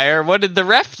on fire. What did the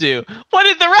ref do? What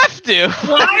did the ref do?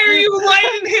 Why are you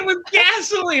lighting him with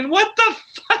gasoline? What the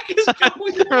fuck is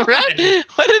going on?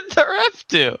 What did the ref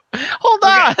do? Hold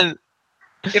on.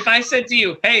 If I said to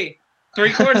you, hey,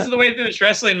 3/4 of the way through this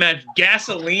wrestling match,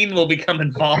 gasoline will become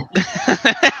involved.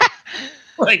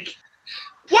 Like,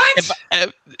 what?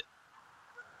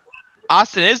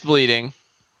 Austin is bleeding.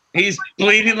 He's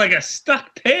bleeding like a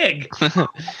stuck pig.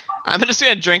 I'm just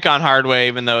going to drink on hard way,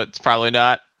 even though it's probably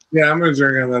not. Yeah, I'm gonna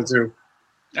drink on that too.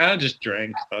 I'll just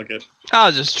drink. Fuck it.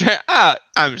 I'll just drink.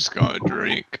 I'm just going to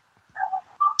drink.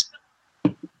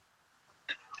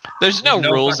 There's no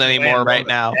rules fucking way anymore I'm right over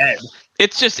now. dead.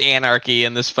 It's just anarchy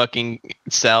in this fucking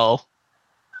cell.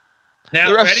 Now,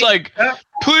 The ref's ready? like, Yep.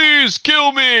 please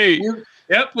kill me.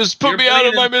 Yep. Just put You're me out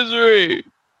of my bleeding. misery.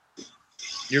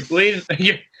 You're bleeding.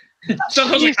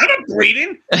 Someone's like, I'm not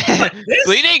bleeding. What, this?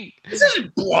 Bleeding? This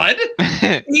isn't blood.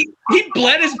 He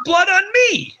bled his blood on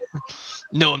me.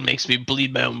 No one makes me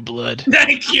bleed my own blood.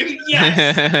 Thank you.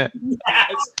 Yes.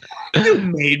 Yes. You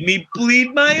made me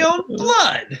bleed my own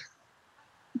blood.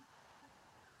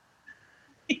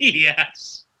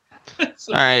 Yes. All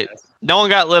right. No one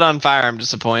got lit on fire. I'm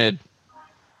disappointed.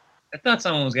 I thought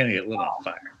someone was going to get lit on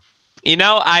fire. You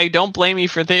know, I don't blame you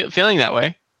for feeling that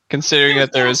way, considering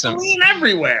that there was some gasoline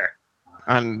everywhere.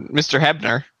 on Mr.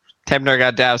 Hebner. Hebner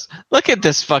got doused. Look at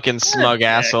this fucking smug Okay.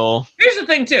 asshole. Here's the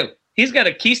thing, too. He's got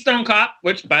a Keystone Cop,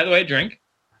 which, by the way, drink.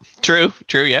 True,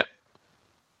 yep.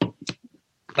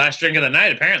 Last drink of the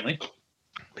night, apparently.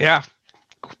 Yeah.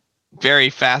 Very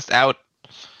fast out.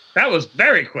 That was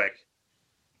very quick.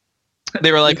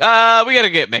 They were like, we gotta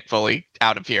get Mick Foley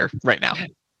out of here right now.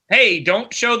 Hey,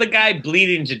 don't show the guy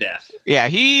bleeding to death. Yeah,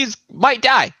 he's might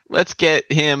die. Let's get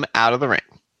him out of the ring.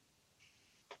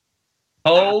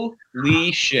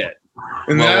 Holy shit.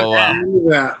 And Whoa,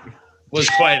 that Was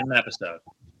quite an episode.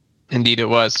 Indeed it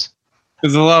was.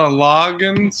 there's a lot of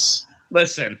logins.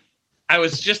 Listen, I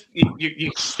was just,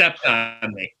 you stepped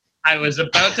on me. I was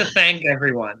about to thank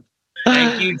everyone.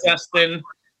 Thank you, Justin.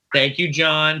 Thank you,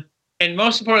 John. And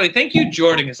most importantly, thank you,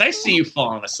 Jordan, because I see you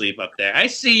falling asleep up there. I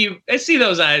see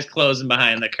those eyes closing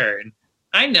behind the curtain.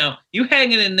 I know. You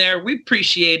hanging in there. We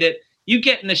appreciate it. You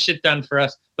getting this shit done for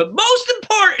us. But most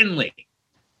importantly,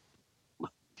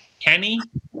 Kenny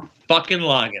fucking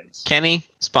Loggins. Kenny,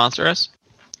 sponsor us.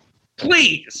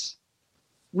 Please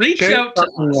reach Kenny out to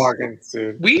fucking us. Loggins,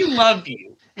 dude. We love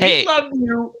you. Hey, we love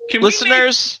you. Can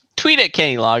listeners, tweet at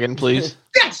Kenny Loggin, please. we make,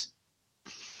 yes.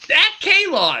 At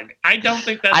K-Log. I don't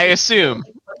think that's I assume.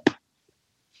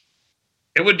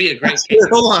 it would be a great Here,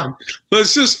 hold on.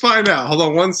 Let's just find out. Hold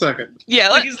on 1 second. Yeah,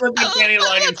 Please look at Kenny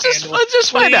Loggins' handle. let's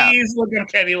just find out. Please look at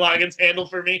Kenny Loggins' handle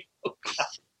for me.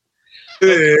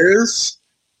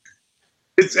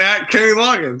 It's at Kenny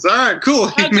Loggins. All right, cool.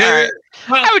 He Okay. made All right. it.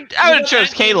 Well, I would have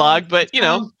chose K-Log, but you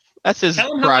know, that's his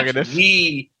tell him how much prerogative.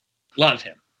 we love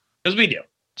him. Because we do.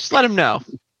 Just let him know.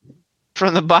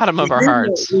 From the bottom of our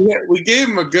hearts. We gave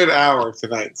him a good hour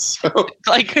tonight. So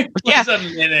Like, yeah, Just a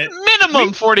minute. minimum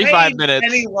We 45 played minutes.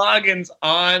 Kenny Loggins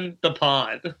on the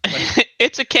pod.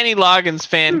 It's a Kenny Loggins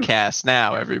fan cast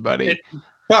now, everybody.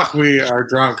 fuck, we are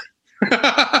drunk.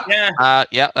 Yeah,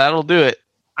 Yeah, that'll do it.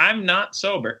 I'm not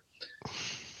sober.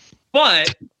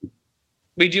 But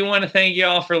we do want to thank you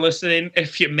all for listening.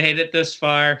 If you made it this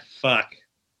far, fuck.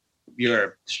 You're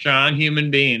a strong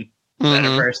human being. Better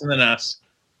Mhm. person than us.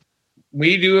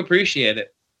 We do appreciate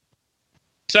it.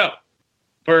 So,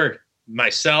 for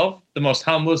myself, the most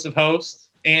humblest of hosts,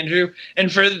 Andrew,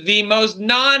 and for the most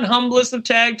non-humblest of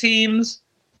tag teams,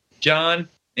 John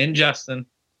and Justin,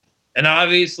 and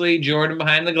obviously Jordan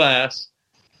behind the glass,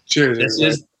 Cheers. this everybody.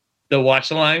 is the Watch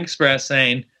the Line Express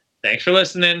saying, thanks for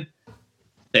listening,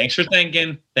 thanks for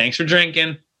thinking, thanks for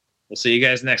drinking. We'll see you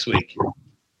guys next week.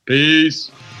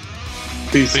 Peace.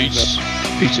 Peace. Peace.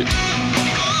 Peace.